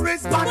is no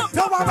response.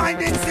 No one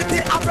mind in city,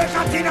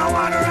 Africa in a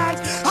one ranch.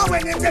 And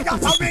when him they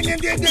got a win in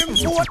the dim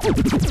boat.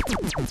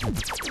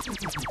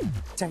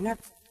 Turn up.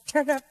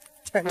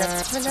 This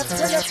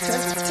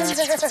is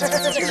international.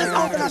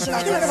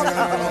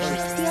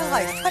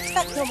 Yeah,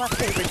 attack my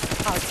favorite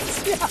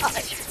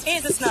artist.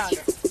 Here's a snuggle.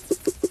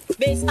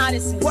 Bass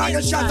Odyssey. Why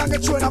you shot and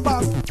get thrown a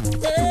bomb?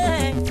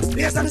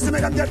 Yes, and this is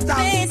them get down.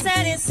 Bass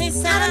Odyssey. And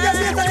them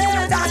get bass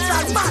and dance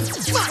all mad.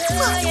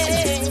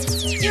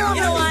 You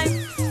know why?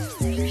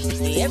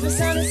 Every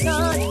sound is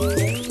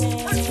calling.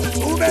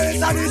 Who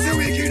bass and this is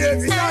wicked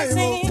every time.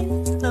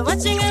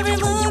 Watching every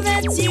move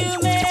that you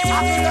make.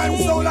 I'm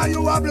so that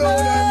you are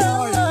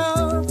blowing.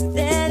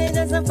 That is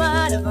just a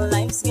part of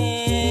life's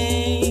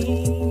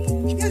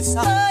game. Yes,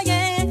 oh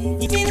yeah,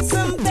 you feel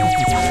some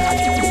pain.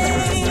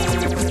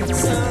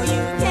 So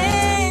you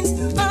can't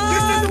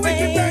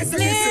always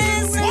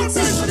listen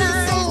to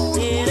lies.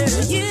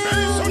 It'll you,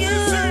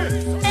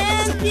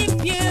 and keep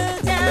you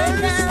down.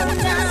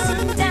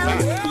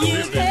 You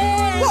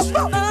can't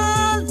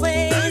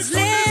always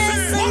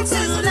listen to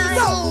lies.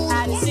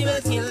 How does it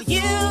will kill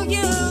you,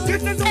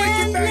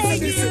 and lay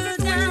you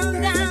down.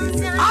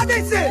 And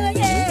this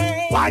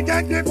is why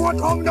then the boat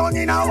come down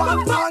in a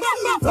one pond.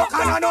 No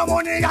kind of no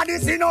money and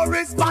this is no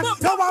response.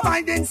 No one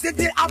mind in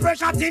city, a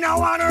pressure in a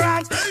one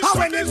ranch. And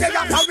when him they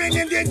got a win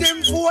in the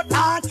dim boat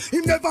hand,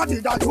 him never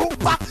did a look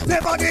back,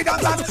 never did a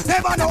glance,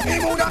 never know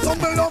him would have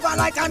tumble over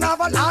like an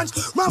avalanche.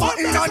 Mama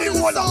in on the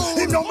water,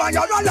 him no buy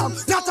your alarm.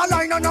 Not a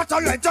line or not a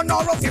legend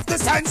or a 50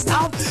 cent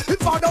stamp. If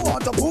father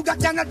want to booga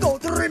cannot go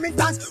to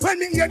remittance. When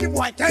me hear the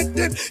boy can't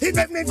live, he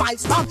make me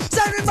vice pump.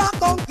 Send him back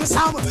Uncle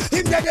Sam,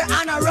 him get the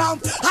hand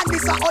around. And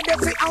this a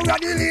ODYSSEY and we are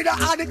the leader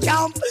of the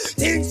camp.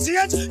 Things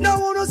change, no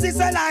one who sees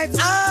a life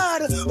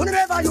hard. Who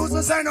never used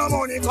to send no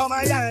money come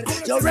a yard.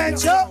 You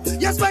rent you,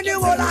 you spend the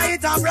whole of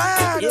it a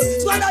brand.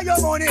 Swallow your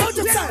money.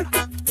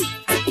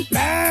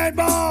 Bad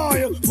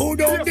boy, who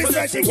don't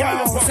disrespect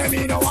you? Say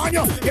me no want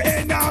you, you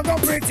ain't now go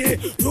pretty.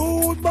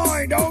 Rude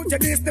boy, don't you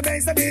diss the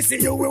base of this.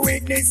 You will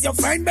weakness, your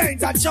friend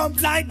bends and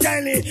jump like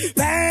jelly.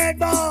 Bad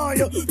boy,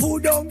 who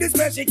don't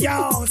disrespect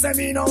you? Say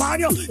me no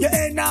want you, you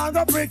ain't now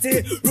go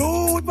pretty.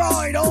 Rude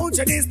boy, don't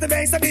you diss the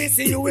base of this.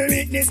 You will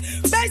weakness,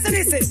 base of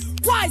this.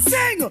 Why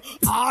sing?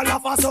 All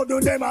of us so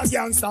do them a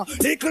gangster.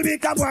 Little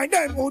bit of boy,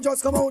 them who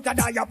just come out and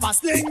die up a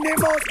sling. They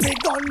must be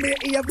gun,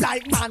 behave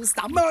like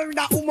monster.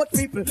 Murder who much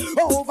people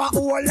over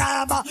all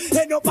lava.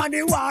 End up on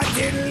the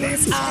wanted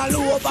list all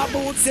over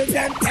boots in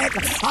them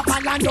tech. Up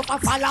and land up a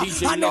falla.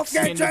 And up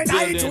get red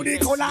eye to the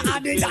color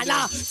of the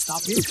dollar.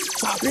 Stop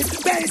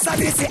it, base of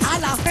this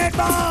Allah. Head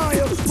boy,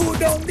 who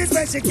down this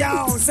basic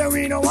count. So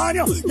we no want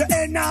you, you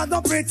ain't not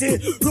no pretty.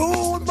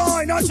 Rude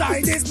boy, no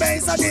try this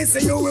base of this.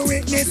 You will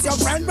witness your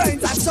friend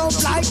brains and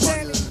jump like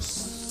jelly.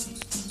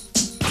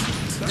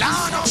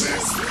 Lord of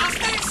this.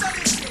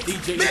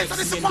 DJ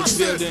Lex in the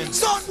building.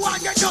 Son boy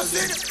get just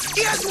in.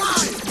 Here's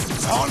why.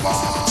 Son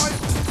boy.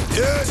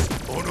 Yes.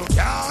 Oh no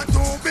can't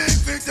too big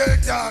to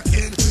take your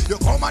kin. You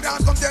come and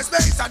dance, come test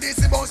space and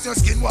this about your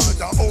skin.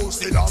 Water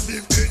hosted and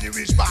big any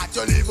which part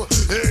you live.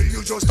 Hey,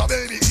 you just a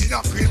baby in a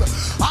crib.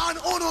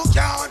 And oh no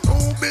can't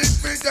too big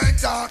to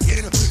take your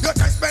kin. You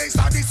test space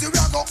and this you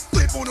go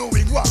clip on the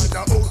wing.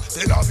 Water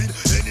hosted and big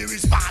any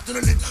which part you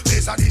live.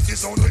 Place and this is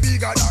sound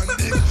bigger than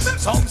big.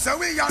 Some say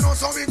we are no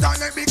so we don't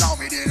let me go.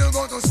 We didn't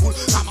go to school.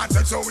 Come and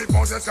tell so we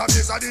possess a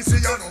place and this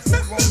is no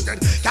food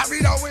wanted.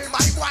 Carried away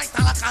my white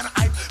talk and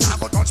hype. I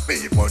go touch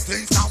people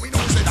things now we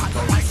know say that the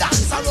right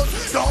dance around.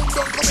 Don't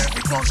come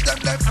every crush them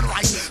left and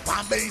right.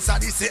 One base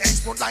and this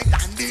export like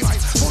dandy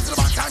right. Put the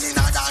back and in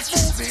a dance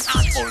moving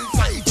and full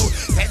fight.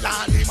 Tell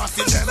all the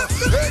massive them.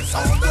 Hey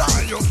sound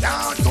boy you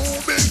can't do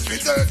big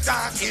with the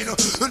talking.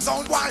 And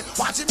sound boy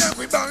watching them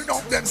we burn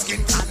up them skin.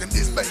 Call them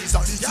this base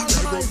and this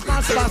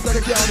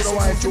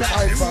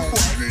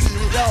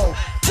Yo,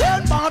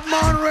 well, bad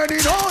man ready,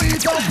 no,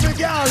 he's up the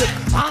gal.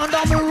 And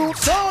on the roof,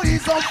 so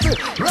he's up the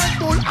Red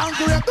Bull and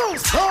Grey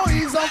Goose, so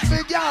he's up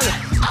the gal.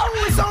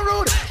 Always on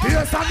road,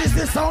 yes, and this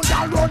is sound,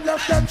 gal run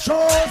left them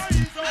shows.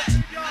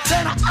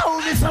 Then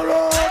always on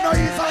road, no,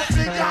 he's up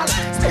the gal.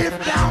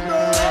 Stiff down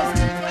road.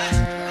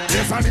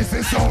 Yes, and this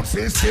this is sound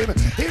system.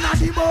 In a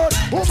the mode,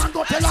 woman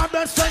go tell her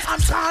best friend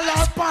and call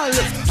her pal.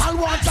 I'll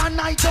want a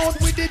night out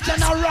with the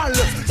general.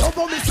 Don't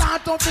go me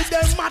start up with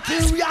them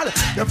material.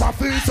 Never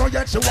feel so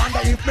yet she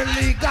wonder if me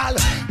legal.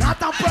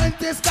 Not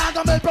apprentice,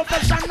 gargamel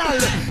professional.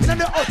 In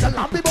the hotel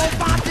and be about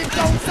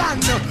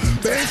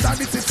 40,000. Based on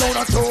this is sound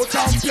a toe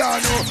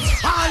champion.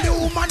 All the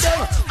woman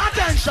there,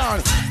 attention.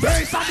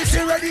 Based on this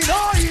ready,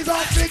 no, he's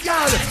up the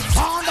girl.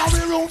 Under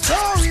the room, so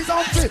he's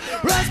up the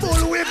Red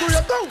Bull, we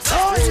great go, so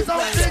he's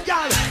up the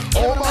girl.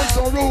 Oh man,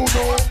 so rude,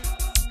 no.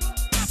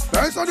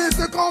 Based on this,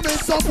 they coming,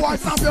 some boy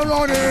stop you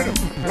running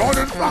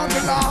from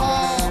the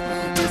law.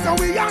 Listen,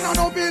 we are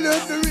no villain.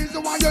 The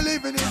reason why you're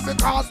living is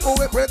because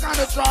we quick on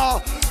the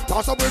draw.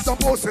 Toss up with some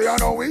pussy, you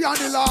know we on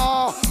the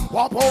law.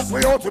 Walk out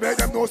we out to make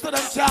them know to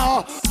them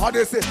chow. How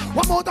they say,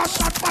 one more that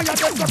shot fire, they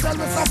just tell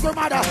me something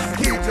matter.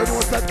 Keep you know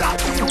say that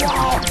you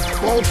are.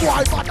 Go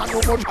boy, but I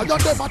know much, I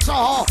don't never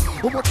chow.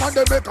 Who much man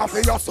they make off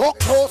your so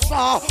close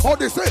straw. How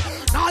they say,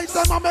 nice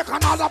them and make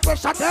another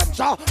pressure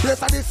temperature.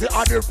 Yes, and they say,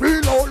 and the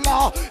real old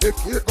law. If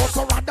it goes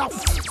around them,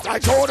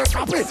 like all the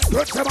copy.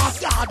 Let them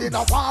have yard in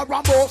a war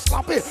and most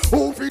sloppy.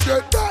 Who feed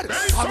dead dead,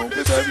 and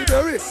who feed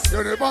very.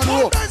 You never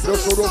know, you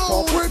should have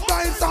fuck with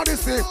nice and they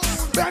say,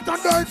 better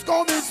days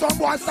coming, some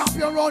boy stop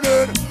you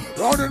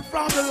running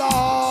from the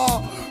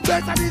law.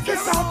 Better this is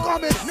sound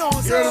coming, no,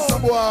 hear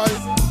some boy.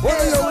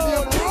 Where you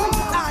with your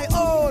I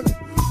own.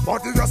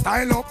 But if you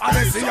style up and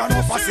they see you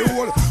no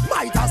possible,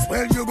 might as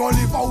well you go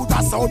live out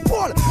a South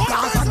Pole.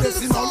 Cause and they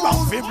see no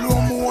round fi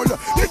blow mold.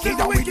 The kid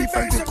that we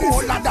defend the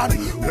cold and that.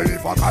 Well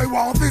if a guy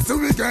want this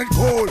we get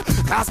cold.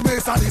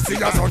 Classmates and they see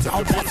you so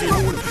down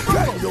possible.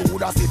 Then you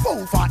woulda see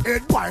foul for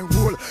head wine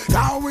roll.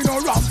 Now we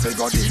no round to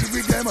go deal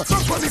with them.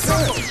 But they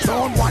say,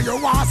 don't why you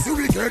want see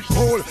we get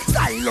cold.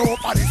 Style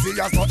up and they see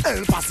you so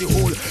hell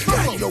possible.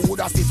 Then you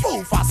woulda see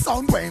foul for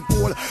sound wine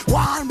cold.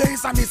 One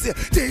base and they say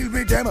deal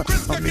with them.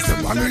 And me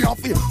say man we have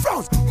to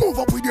frowns, move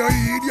up with your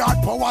idiot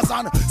powers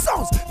and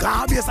sounds.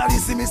 Can't be so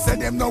see me say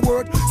them no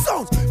word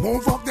sounds.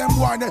 Move up them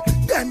one,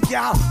 them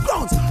care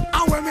grounds.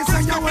 And when me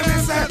say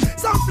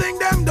something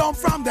them down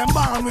from them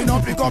barn, we no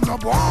pick up no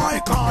boy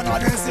corner.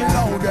 They say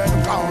loud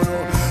them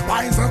corner.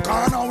 Why is the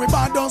corner? We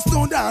bad don't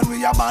stone down.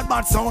 We a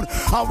bad sound,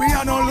 and we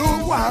are no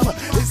lukewarm.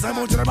 It's a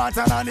much the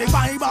baton and the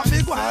vibe of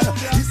big one.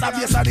 It's a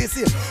base of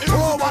this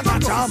oh what a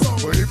jam.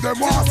 But if them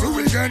want to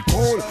we get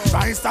cold,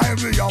 right style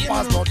we a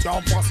pass not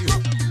jump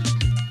possible.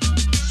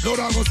 Blood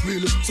I go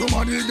spill,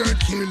 somebody get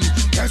killed.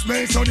 Yes,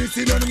 man, so this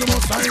is the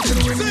most time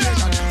to win the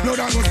nation. Blood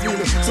I go spill,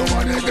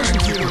 somebody get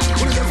killed.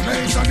 When the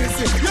man, so this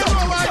is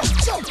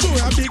jump to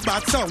a big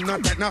bad sound,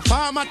 not get no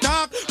farmer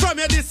talk. From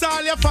your this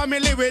all your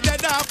family with the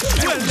dog.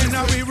 Well, then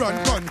now we run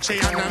country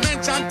and I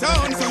mention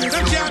town. So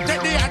them can't take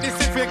the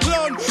Odyssey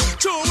clone.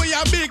 True, we a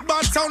big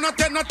bad sound, not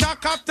ten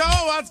attack after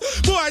hours.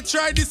 Boy,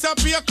 try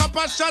disappear,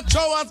 couple shot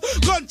showers.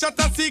 Gunshot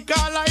a sick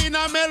all in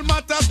a mail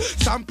matters.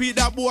 Stampede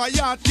a boy,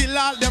 yeah, till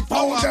all them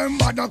power.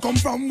 Come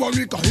from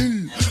Warwick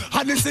Hill,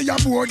 and they say you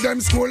board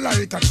them school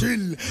like a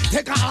chill.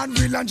 Take a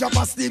handbill and drop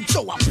a sleep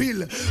show a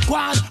pill.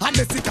 Quad and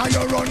they sick and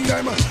you run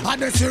them,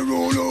 and they say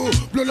Rolo,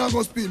 blood a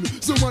go spill,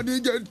 somebody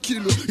get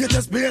killed. You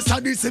just base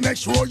on this, make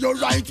sure you're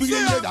right with your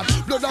head.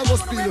 Blood a go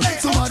spill,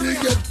 somebody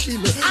get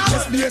killed.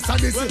 Just base on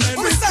this.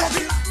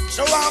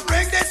 So I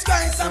bring this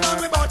guy,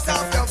 someone we bout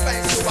off your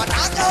face. You want to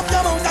off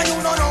your mouth and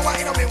you don't know why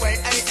you know me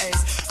way.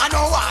 I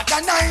know what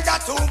I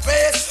neither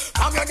two-face.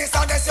 From your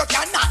dishonest you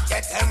cannot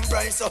get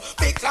embraced. So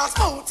big class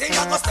mountain,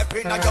 you go step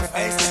in on your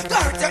face.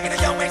 Dirty in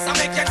your waist and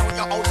make you know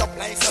you're out of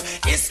place.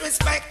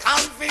 Disrespect,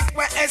 convict,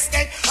 we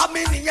escape. I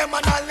mean, you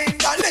man a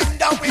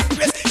Linda with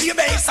place. You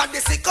base and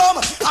this come.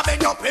 I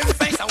been up in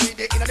face and we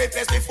did in the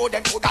place before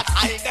them put that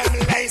tie them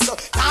lace.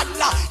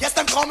 Toddler, yes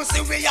them come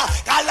see we are.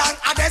 Galang,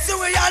 and they see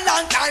we are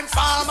long time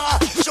farmer.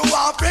 So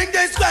I bring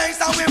this grace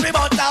and we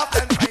bout off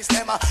them face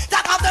them.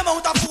 Take off them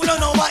out of food,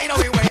 don't know why, you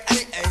know we wait.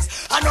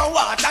 I know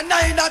what, a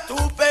nine or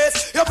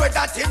two-face. You put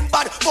that in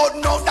bad, but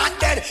no that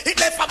dead. It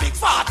left a big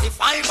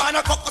 45 and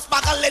a cocos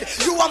bag of lead.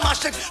 You a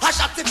mash it, I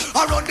shot it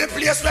around the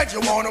place red.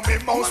 You wanna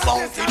be most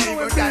bounty,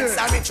 even dance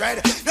and me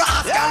tread. No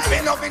ask can't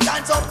pin up in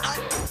dance up.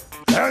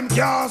 Them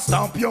can't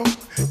stop you,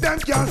 them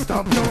can't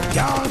stop you,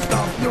 can't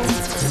stop you.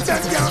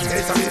 Them can't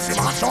say so this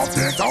mash up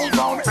the town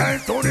from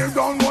end to the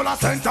ground. All a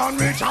cent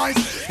and rich eyes,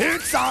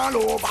 it's all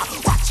over.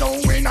 Watch how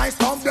we nice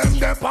stop them,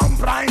 they pump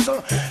price.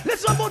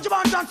 Listen Buju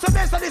Banton,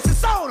 so this is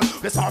sound.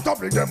 We start to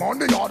bring them on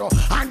the order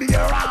and the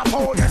air up.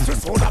 Oh yes, we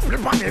sold a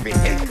flip and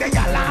everything they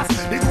are last.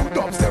 The good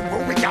dubs them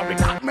who we carry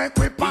that make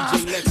we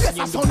pass. Yes,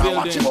 I saw now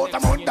watch about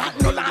them on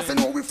that no last. And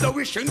how we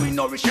flourishing, we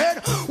nourishing.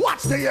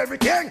 Watch the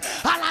everything,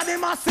 all of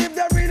them massive,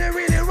 they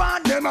really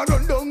run them and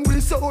run down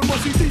with soul.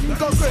 Must you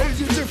think of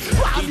crazy thing?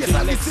 Wow, yes,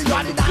 I listen you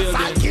are the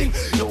dancehall king.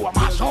 You a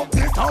mash up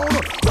the town.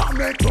 From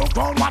the to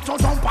ground, watch out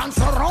jump and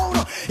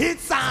surround.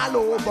 It's all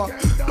over.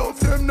 Love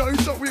them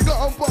nice so we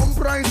got pump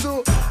price.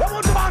 So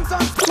Buju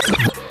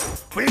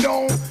Banton. we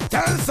don't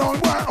tell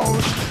someone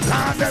else.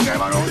 Cause they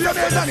never know the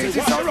bass and it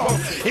is so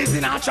rough. It's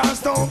in a chance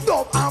to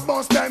up and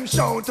bust them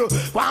shout.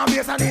 One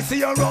bass and it's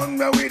your run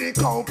where with the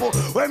couple.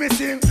 When we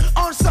sing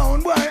on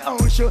sound boy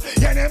on show.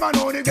 You never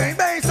know the game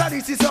bass and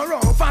it is so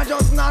rough. I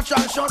just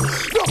natural shot.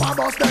 Up and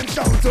bust them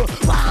shout.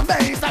 One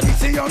bass and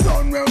it's your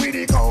run where with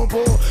the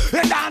couple.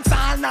 We dance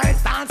all night,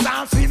 dance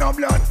all sweet no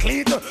blood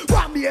clean.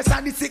 One bass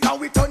and it's sick and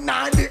we turn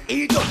on the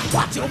heat.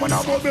 Watch you when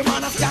a bubble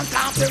man and can't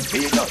calm them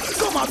feet.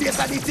 Some of bass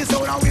and it is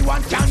so now we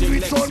want can do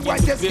it. So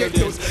white just get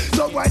loose.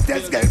 So white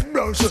just get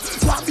brush.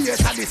 One bass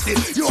and this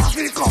is you have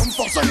to come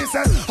for. So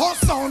listen, oh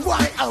sound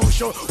white house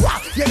show.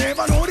 Wow, you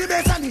never know the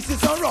bass and this is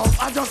so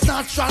rough. I just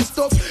not trust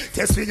stuff.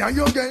 Test me and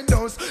you get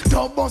those.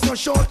 Top boss no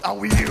short and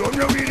we run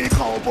you really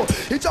couple.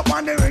 It's up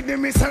on the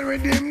rhythm, it's a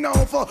rhythm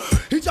now for.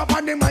 It's up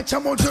on the match,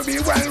 I'm to be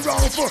well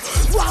round for.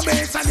 One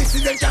bass and this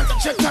is the can't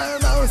touch your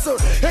turn out. So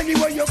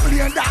anyway you play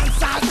and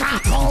dance, I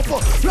can't come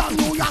for. From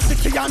New York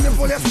City and the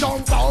fullest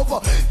jump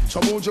over.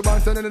 Buju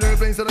Banton and the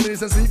airplanes and the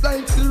bass and sleep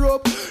like the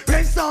rope.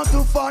 Rain start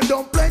to fall,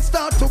 Dubplate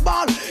start to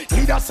ball.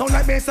 Need a sound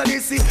like bass and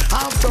this is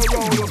after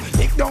roll.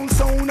 Kick down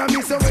sound and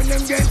miss when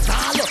them get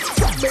tall.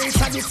 Rock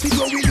bass and this is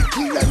where we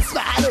kill and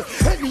style.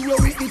 Anywhere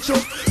we eat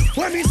up.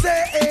 When we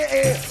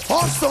say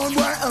oh sound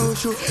boy oh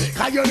shoot.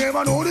 Cause you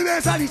never know the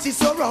bass and this is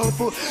so rough.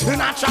 You're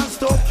not chance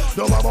to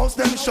don't bounce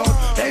them short.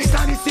 Bass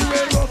and this is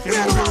way rough. You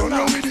know we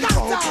run with the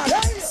count.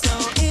 So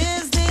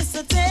is this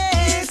a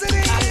test?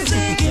 Is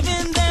it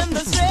giving them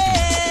the strength?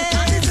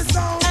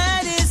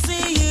 I did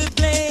see you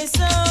play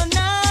so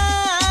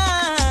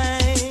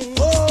nice.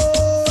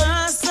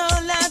 Oh, so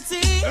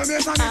Latin.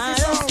 I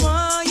just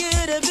want you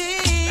to be.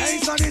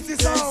 Cause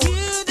you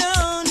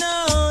don't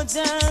know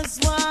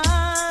just what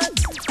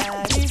I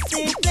did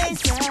see play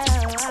so.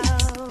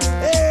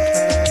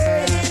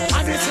 Hey, I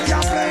did see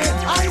you play.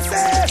 I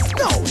say,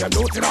 no, you're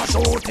looting or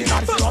shooting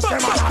and just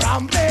them on a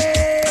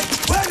rampage.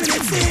 When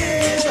it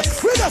seems,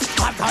 we just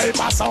a type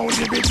of sound,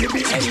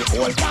 jibby, any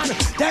old man.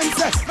 Then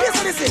say,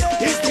 listen,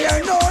 is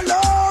there no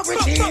love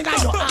within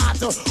your heart?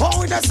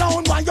 Oh, the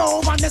sound while you're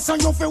over the sun,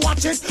 you feel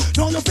watch it.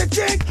 No, you feel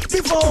think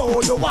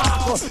before you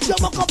walk. You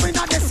muck up in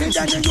the scene,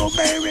 then you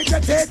may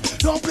regret it.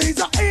 Don't please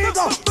your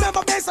ego.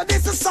 Remember, based on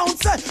this is sound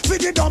set. For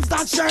the dubs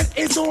that shirt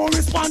is so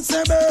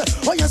responsible.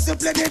 Oh, you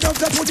simply the dubs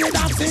that put the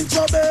dance in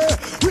trouble.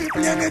 We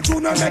play the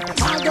tune and make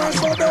our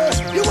girls bubble.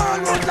 You all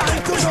would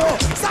like to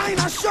know. Sign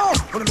a show.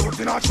 When the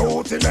looting or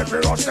shooting, every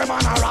rush them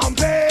on a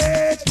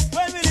rampage.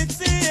 When will it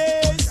see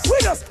it?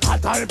 We just a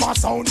type of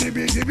sound,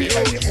 jibby,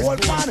 any old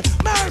man.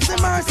 Mercy.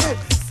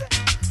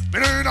 Me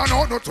ain't a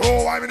no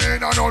toe, I mean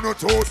ain't a no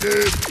toe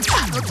deep.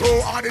 Not no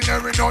toe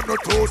ordinary, not no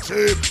toe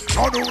cheap.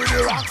 Not no with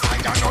the rock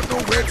side, and not no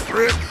with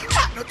grip.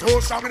 Not no toe,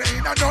 so me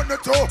ain't a no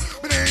toe.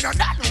 Me ain't a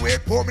not no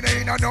with poor, me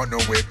ain't a no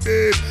with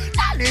beef.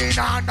 Not in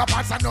a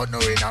underpants and not no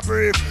in a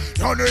brief.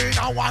 Not no in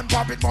a one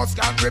pop, it must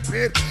can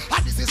repeat.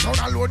 And this is sound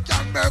alone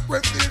can make we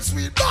feel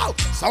sweet. Now,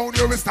 sound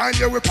you with style,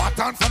 you with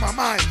pattern from my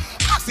mind.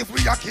 As if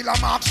we a killer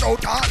mark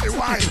shout all the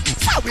wine.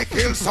 So we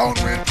kill sound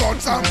with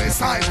guns and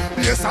missile.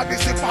 Yes, and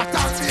this is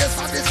pattern,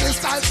 yes, and this is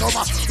style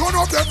summer. Run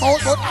up them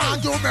out, but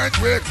argument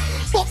weak.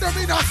 Fuck them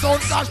in a sound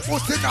clash,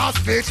 pussy in a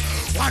speech.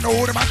 One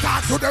who them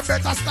attack to them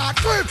better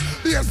start with.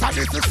 Yes, and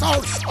this is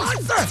sound. I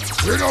say,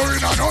 we know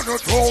in a no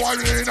toe, I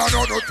mean in a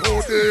no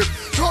toe deep.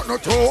 Not no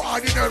toe,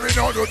 ordinary,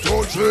 not no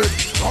toe cheap.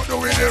 Not no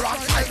in the rock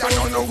side, and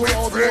not no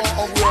with brick.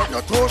 Not no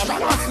toe,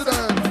 shall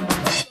accident.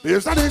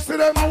 Yes, and this to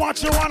them, I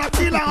watch you wanna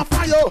kill and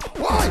fire.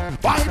 Why?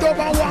 Why don't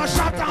I want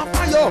shot and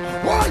fire?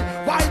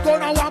 Why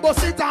gonna want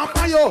bust it and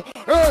fire?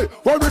 Hey,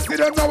 when we see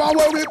them now,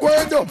 where we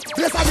going to?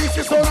 Yes, and this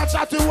is so not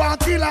shot you want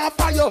kill and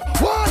fire.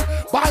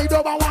 Why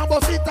don't I want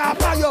bust it and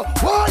fire?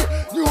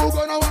 Why? You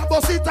gonna want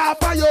bust it and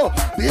fire?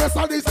 Yes,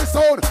 and this is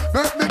sound,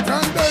 make me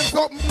tell them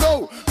something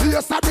now.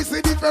 Yes, and this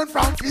is different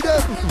from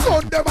them.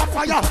 Gun them a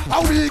fire,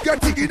 and we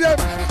get to give them.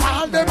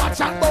 All them a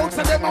chat about,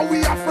 so them and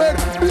we afraid.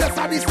 Yes,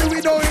 and this is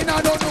we know in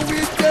and don't know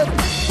with.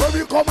 When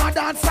we come and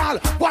dance all,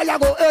 why you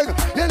go egg?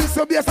 You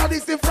listen bass and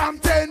this is from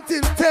 10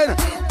 till 10.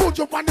 Put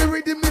you on the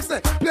rhythm,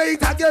 listen, play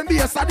it again,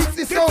 bass and this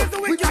is so.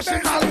 We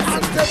national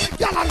anthem.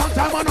 Y'all a long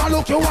time and I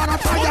look, you wanna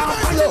fire.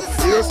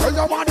 Yes, when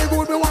you want the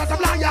good, we want to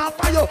fly and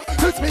fire.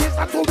 This means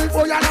that to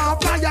before you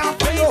not fly and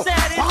fire.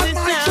 On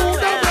my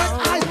shoulder,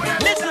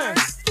 listen.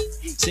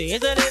 See,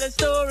 it's a little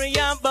story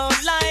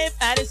about life.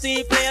 At the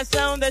sea, play a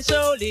sound that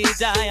surely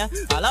die.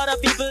 A lot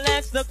of people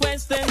ask the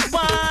question,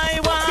 why?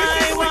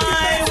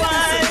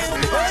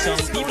 Some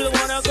people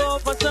wanna go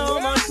for so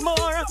much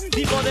more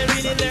before they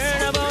really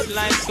learn about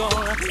life's score.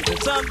 The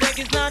subject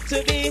is not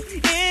to be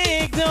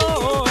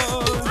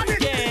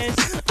ignored.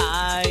 Yes,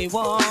 I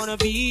wanna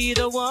be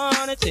the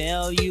one to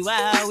tell you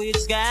how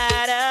it's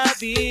gotta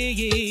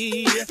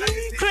be.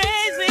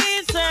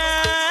 Crazy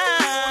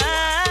sound,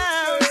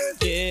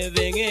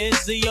 living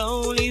is the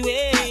only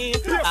way.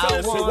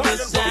 I want the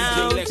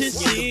sound to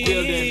see.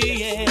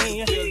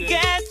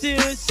 Get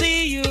to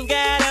see, you've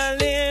gotta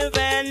live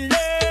and learn.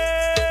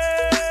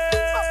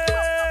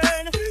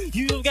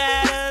 You've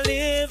gotta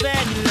live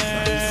and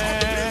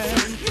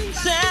learn.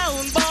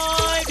 Sound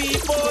boy,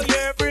 before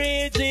you're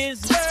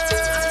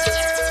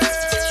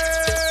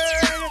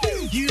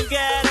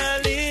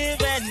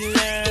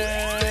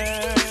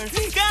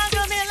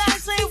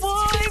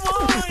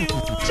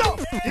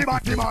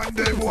batty man,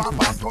 them want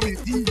back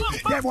committee.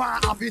 Them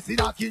want office in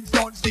a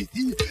Kingston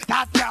City.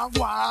 That can't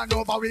go on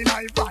over with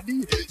my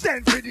body.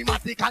 Send for the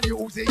matic and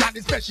use it, and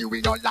especially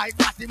we don't like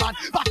batty man.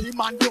 Batty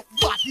man look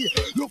batty.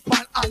 Look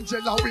on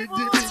Angela with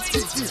the big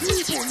titty.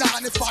 Put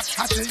on the spot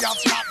and say you have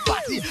flat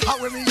batty. How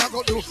will me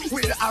go do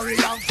with Harry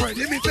and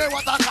Freddie? Me say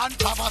what I can't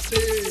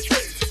controversy.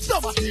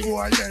 Somebody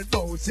boy get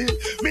bossy.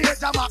 Me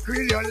a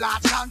mackerel your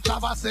last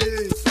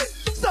controversy.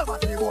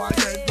 Somebody boy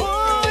get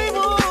bossy.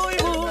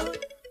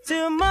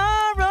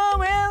 Tomorrow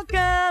will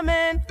come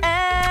and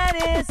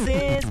Addis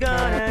is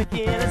gonna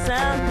kill a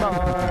sound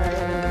boy.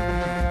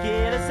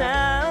 Kill a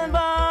sound boy.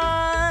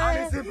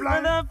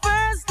 The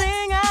first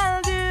thing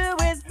I'll do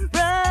is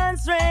run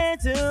straight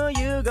to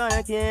you.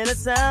 Gonna kill a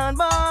sound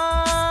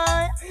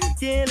boy.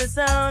 Kill a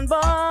sound boy.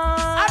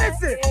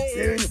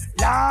 Sing,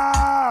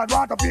 Lord,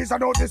 what a piece of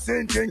dirty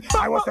sinking.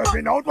 I was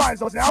stepping out while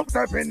so I'm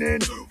stepping in.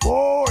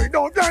 Boy,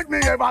 don't let me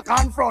ever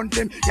confront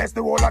him. Yes,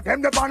 the whole of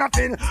them, the banner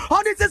thing.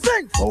 And it's a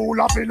sing. Full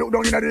of it, look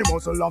down in the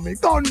muscle of me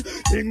gun.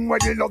 Thing where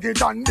the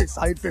luggage on this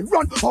side fin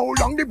run. How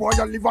long the boy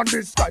live on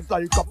this skies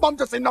like a bomb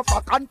just in a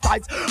fucking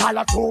tights. All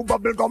a two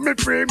bubble gum, me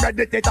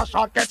premeditate a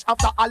short catch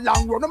after a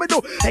long run. Me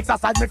do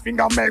exercise, me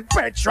finger make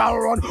petrol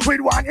run.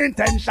 With one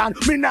intention,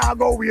 me now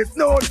go waste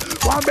none.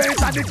 One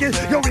base and the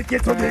kill, you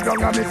wicked to the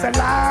gun and me say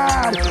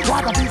lad.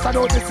 What a piece of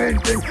dirty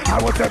sinking.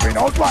 I was stepping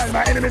out while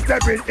my enemy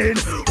stepping in.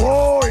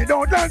 Oh,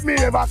 don't let me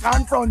ever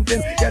confront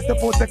him. Yes, the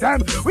foot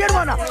them. We don't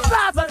wanna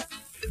stop it.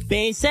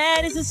 Bass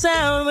sad is the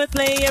sound we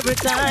play every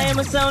time.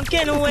 A sound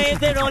can wave,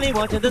 they're only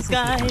watching the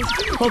skies.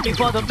 Hoping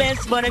for the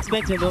best, but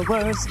expecting the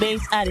worst.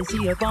 Bass I didn't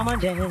see a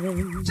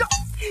commandant.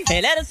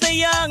 Hey, let us stay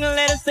young and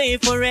let us stay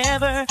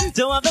forever.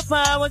 Don't have the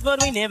powers, but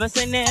we never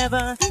say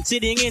never.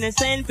 Sitting in a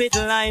sandpit,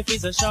 life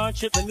is a short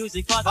trip of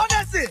music for the...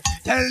 Honestly,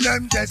 tell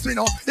them this, we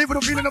know. If you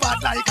don't feeling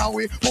bad like how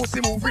we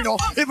pussy move, we know.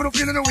 If you don't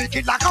feeling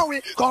wicked like how we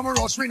come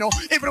rush, we know.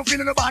 If you don't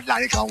feeling bad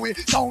like how we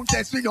sound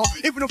test, we know.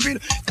 If you don't feel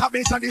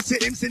bass on this,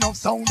 him sin of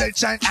sound, they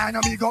chant and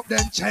I big up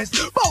them chest.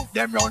 Both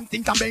them run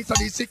things and bass on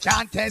this, you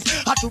can't test.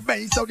 How to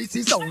bass on this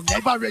is so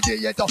never ready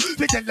yet.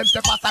 We tell them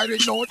step aside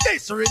with no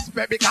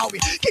disrespect because we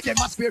give them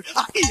a spirit.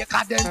 Here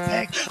can them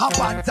take a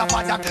pants of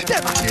that.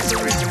 Them a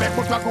disrespect,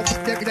 but we go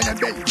put them in them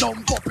belly.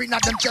 Dump up in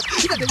them chest.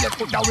 In the left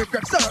foot that we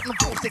grab certain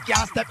pussy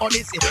can't step on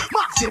this.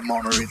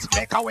 Maximum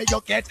respect away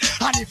you get.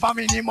 And if a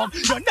minimum,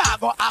 you not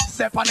go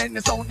accept. And then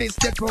the sound this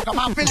state program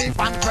and feel it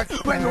and threat.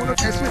 When you no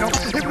test, we know.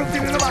 If you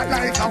feel about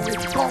like how we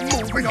come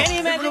move, we know.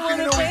 If you feel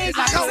no way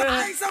like how we.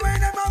 So when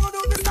them a go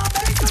do this, not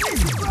bass on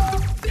this crow.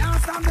 Can't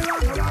stand the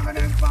wrong and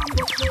them from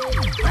the flow.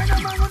 When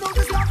them a go do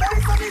this, not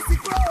bass on this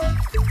crow.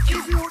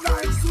 If you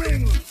like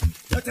swing.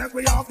 You take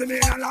me off the main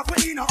and lock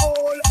me in a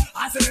hole.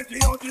 Accidentally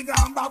out the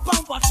ground back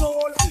on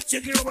patrol.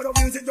 Check it over the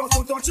music just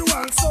to touch your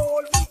own soul.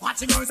 Watch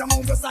the girls and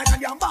move just like a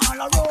damn ball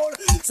a roll.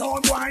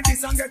 Sound wind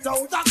this and get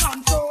out of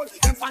control.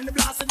 Then find the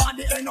blast at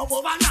the end of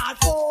over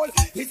not fall.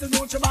 It's the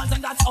Buju Banton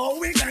and that's how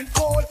we get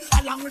cold.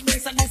 Along with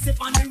bass and this sip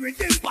and the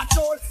rhythm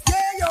patrol.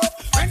 Yeah yo,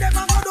 when them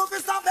a go do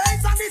this and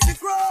bass and this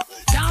crow.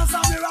 Can't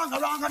stop the wrong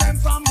and them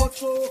from go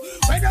through.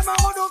 When them a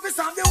go do this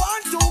and the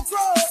 1, 2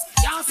 crow.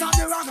 Can't stop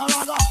the wrong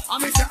I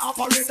miss the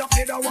operator.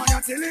 The one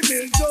until it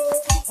builds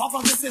up. Off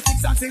of the 6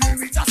 until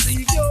we reach a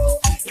sea yo.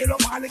 Yellow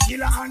all the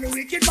killer and the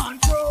wicked man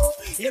pro.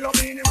 Yellow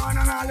beanie man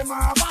and all the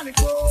Marvani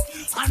pro.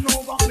 And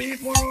over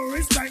people who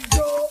respect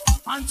Joe.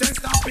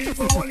 Manchester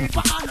people only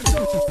for honor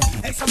Joe.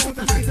 X amount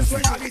of reasons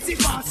when I get it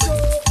fast so.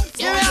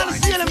 You really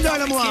see them down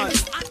them one.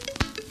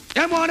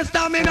 Them wanna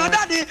stamina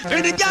daddy,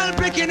 with the girl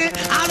picking it.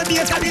 All the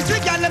bass and this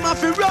girl, them have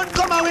to run,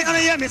 come away and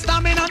hear me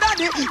stamina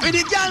daddy, with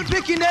the girl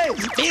picking it.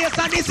 Bass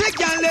and this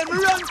girl, them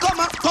run,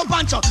 come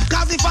punch up.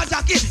 Cause if a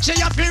Jackie, she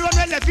have to run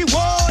well left the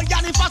wall.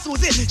 And if a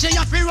Susie, she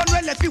have to run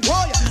well left the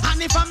wall.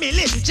 And if a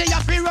Millie, she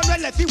have to run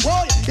well left the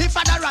wall. If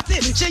a Dorothy,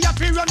 she have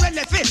to run well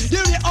left it.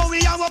 You know how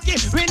we are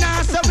walking, we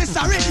not say we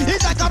sorry.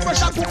 It's like a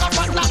pressure cooker,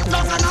 but not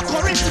long and a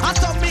curry. And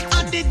so me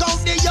and dig out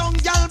the young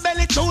girl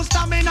belly, two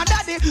stamina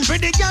daddy,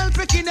 with the girl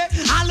picking it.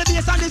 The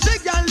bass and the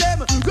sick girl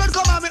them run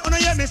come on me, wanna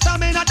hear me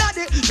stamina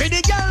daddy. With the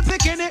girl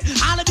picking it,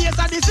 all the bass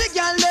and the sick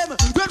girl them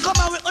run come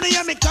on me, wanna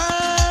hear me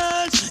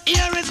girls.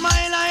 Here is my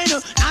line,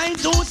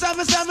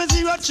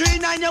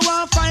 9277039. You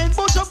want find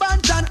Buju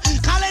Banton,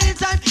 call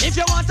anytime if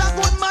you want a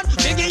good man.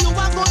 Biggie you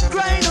a good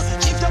grind.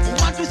 If you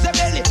want to say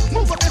belly,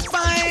 move up the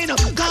spine.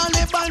 Call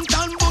me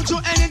Banton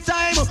Buju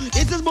anytime.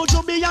 This is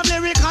Buju B, I'm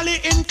lyrically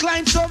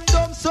inclined. Some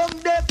dumb, some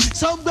deaf,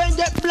 some going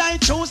get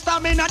blind. True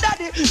stamina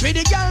daddy, with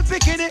the girl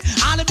picking it,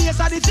 all the bass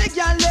and the sick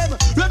girl them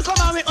run come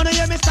on me, wanna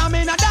hear me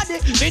stamina daddy.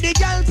 With the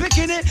girl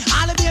picking it,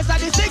 all the bass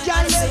and the sick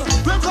girl them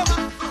run come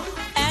on.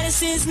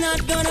 Alice is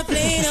not gonna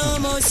play no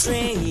more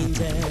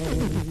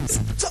strangers.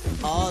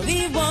 All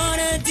we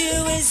wanna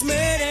do is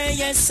murder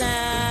your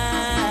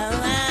sound.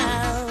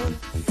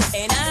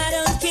 And I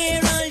don't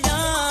care how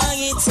long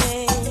it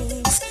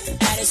takes.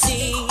 Alice,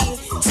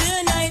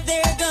 tonight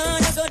they're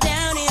gonna go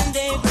down in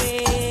their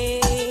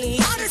grave.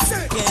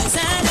 Cause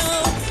I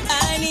know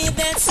I need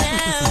that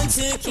sound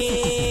to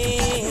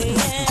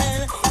kill.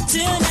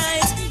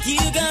 Tonight you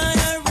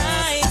gonna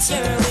write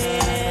your way.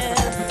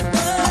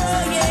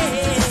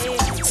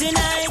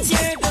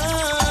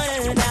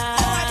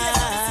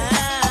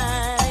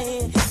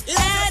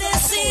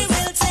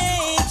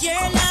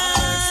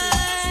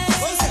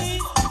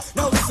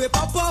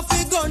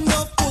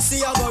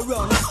 ODYSSEY I go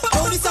run.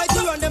 Now decide to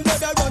run them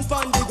brother run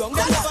pon the ground.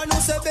 They never know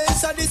say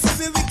base of this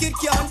we wicked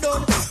can't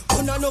done.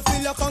 Una no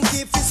feel like can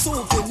keep it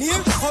souvenir.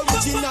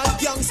 Original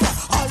gangster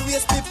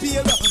always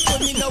prepare.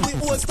 Come in we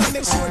host to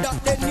make sure that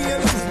they near.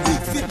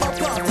 Big fit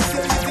papa if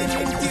you're living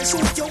in here,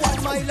 shoot you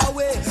 1 mile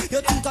away.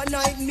 You think a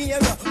nightmare.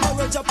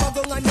 Marriage up a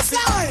gun and the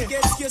fly.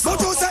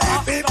 But you say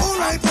if people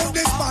right put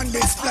this on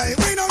display,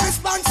 we no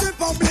response to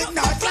public,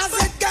 not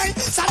closet gay.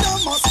 So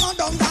don't must go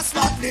down, that's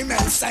what the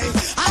men say.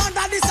 And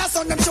that this is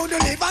on them should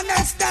live a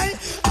next day.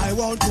 I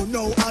want to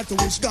know how to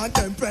wish God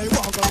them pray.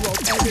 Walk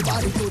around,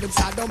 everybody do them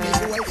side don't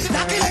make away.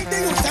 Not the like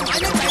they use them, I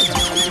don't care.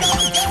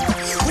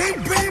 We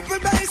people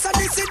base and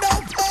this is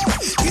dope.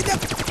 Give them.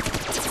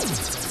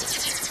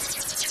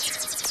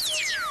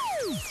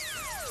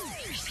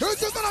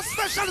 This is not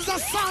special, it's a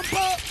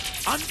sample.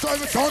 And so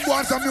if someone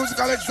wants a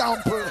musical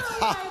example.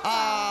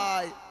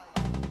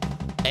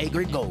 Hey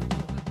gringo,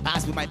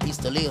 pass me my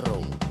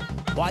pistolero.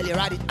 While you're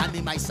at it, hand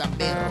me my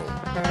sombrero.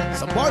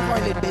 Some boy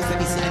violent bass and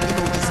he said, you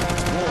know this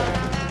much war.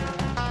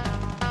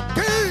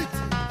 Pete!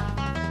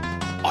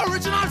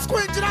 Original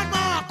squint to that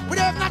mark. We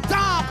have not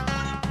talk.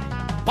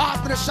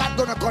 Pass me the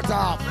shotgun and cut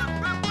off.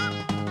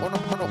 Oh no,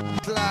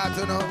 glad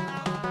you know.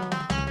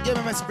 Give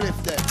me my spliff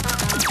there.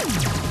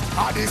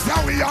 And this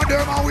how we are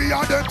them and we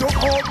are them to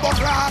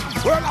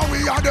Humbuckland. Well, and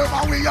we are them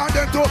and we are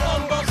them to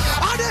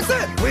Humbuckland. And they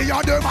say we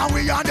are them and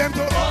we are them to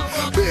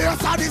Humbuckland.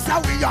 Yes, and this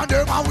how we are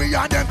them and we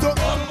are them to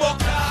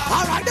Humbuckland.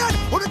 Alright then,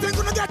 who do you think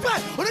gonna get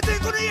paid? Who do you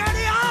think gonna hear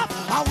the half?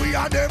 And we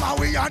are them and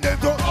we are them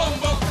to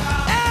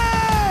Humbuckland.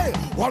 Hey!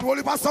 One whole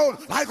heap of soul,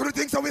 like who do you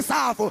think so we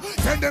solve?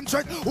 Send them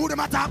trick, who them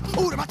attack,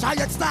 who them a try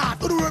yet start.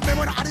 Who do you remember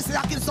when I say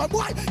I kill some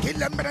boy? Kill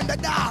them better than the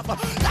daft.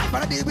 Life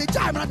and I deal with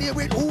time and I deal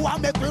with who I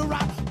make real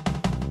rap.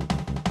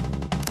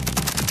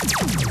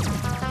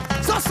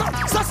 Suck your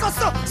mama, suck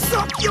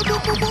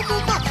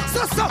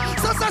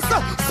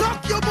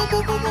your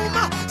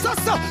mama,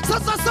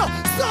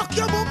 suck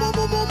your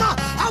mama.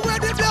 I wear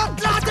the blood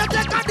clot to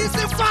take a this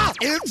far.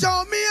 If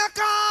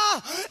Jamaica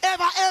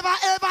ever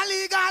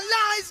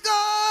legalize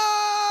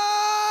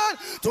gun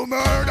to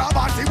murder,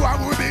 Batty boy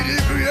would be the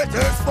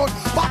greatest fun.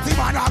 Batty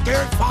man I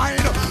get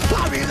fine,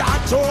 Babylon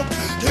choke,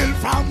 kill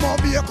from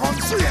Mobile, come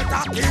straight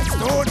to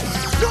Kingston.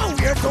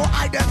 Nowhere to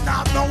hide them,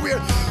 not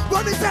nowhere.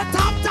 When we say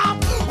top,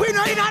 we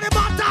know in the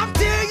bottom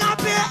thing. I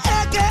pay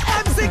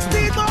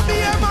AK-M16 for me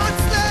a man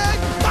stick.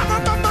 Bam,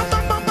 bam, bam, bam,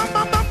 bam, bam,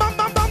 bam, bam, bam,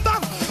 bam, bam,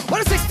 bam. What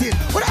a 16,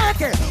 what a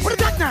AK, what a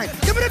Black 9.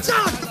 Give me the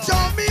chance.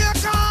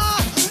 Jamaica,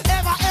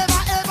 ever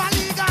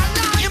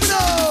legalize. Give me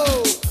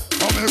no.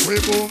 Come if we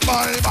boom,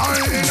 bye,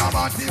 in a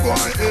batty boy,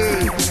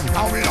 eh.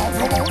 Now we don't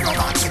promote the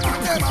batty man,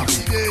 them a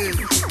feed.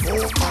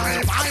 Boom, bye,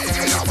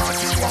 in a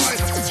batty boy.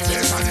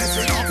 Yes, and if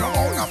we don't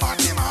promote the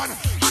batty man.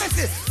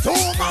 Two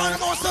man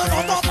must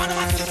run up and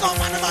man kick up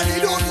and the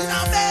body don't in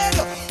a bed.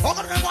 Oh,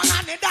 come on, one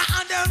and that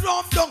and then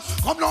rub down.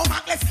 Come now,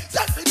 man, let's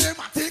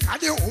self-dramatic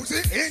and you use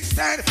it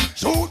instead.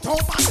 Shoot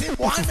up and see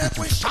one that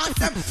we shot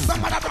them.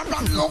 Somebody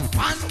run, look,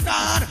 and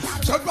down.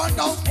 Should run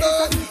down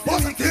third.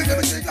 Wasn't kill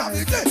them, she got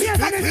me dead. They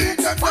kill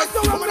them, but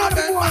come on,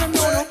 then man,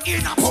 no, look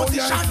in a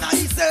position,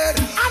 he said.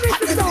 And they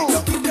give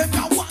them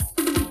the one.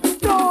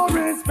 No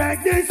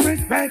respect,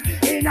 disrespect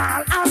in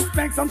all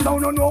aspects. Some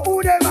don't know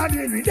who them are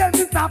dealing with. Them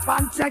to stop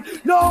and check.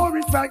 No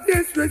respect,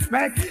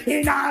 disrespect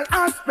in all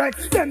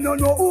aspects. Them don't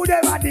know who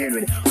them are dealing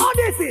with.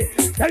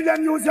 ODYSSEY, tell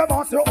them use your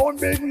boss, your own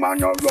big man,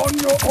 you run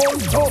your own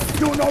show.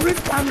 You know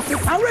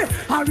responsibility.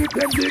 And we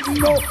them didn't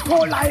know. Go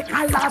like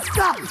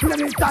Alaska. In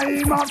the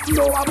time of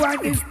snow, I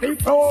want this big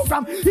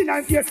program. In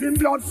a case in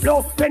blood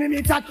flow. When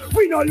me chat,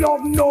 we no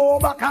love no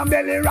back and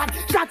belly rat.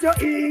 Shut your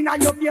in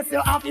and your face,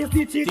 your off, you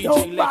stitch it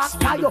up back.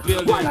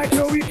 One like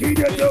you wicked,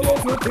 you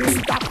also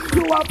think that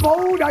you are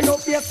bold and your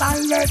face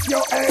and let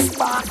your head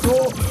back.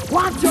 So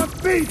watch your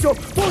speech, so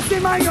pussy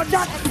mind your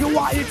dad. You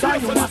are it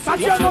and you are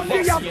such a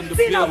lucky up.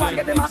 See now I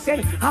get them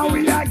again. How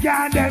we like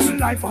them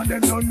life and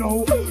them don't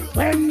know.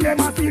 When them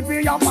a see for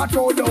your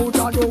patrol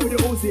out and do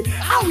you see.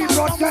 How we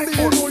brought them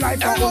for no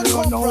life and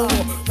don't know.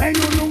 When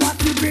you know what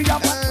see for your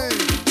patrol.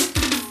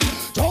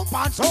 Jump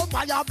and jump,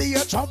 why be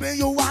a trouble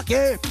you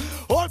again.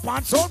 Hold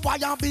pants on, why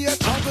be a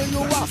trouble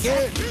you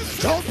again.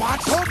 Jump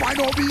and jump, why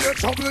no be a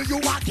trouble you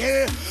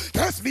again.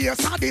 Test me a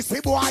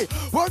ODYSSEY boy.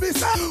 What we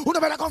say? Who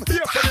better come? Who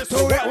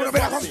better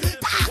come?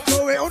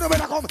 Who better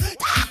come?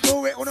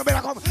 Who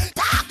better come?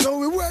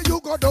 Where you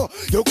go do?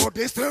 You go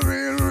this the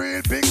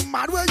real big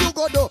man. Where you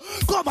go do?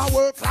 Come and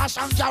work flash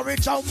and carry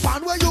jump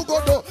and where you go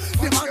do?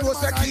 The man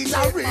was a kid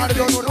and real big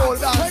man.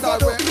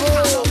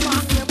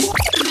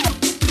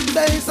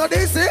 There's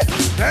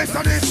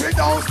ODYSSEY,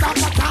 don't stop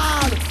at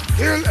all.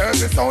 Kill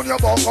every sound you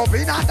buck up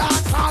in a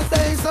dance hall.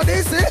 There's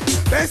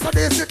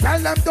ODYSSEY, tell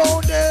them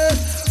don't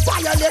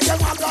violate them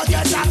and blood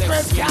your jack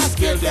press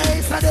casket.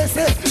 There's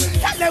ODYSSEY,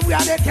 tell them we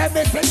are the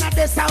chemistry and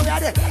the sound we are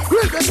the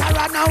real guitar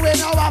and now we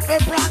know how to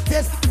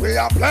practice. We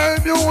are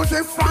playing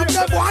music from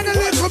them one a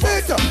little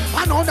bit.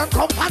 And on them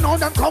come, and on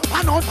them come,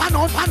 and on.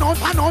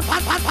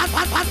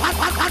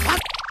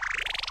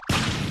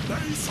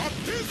 There's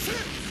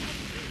ODYSSEY.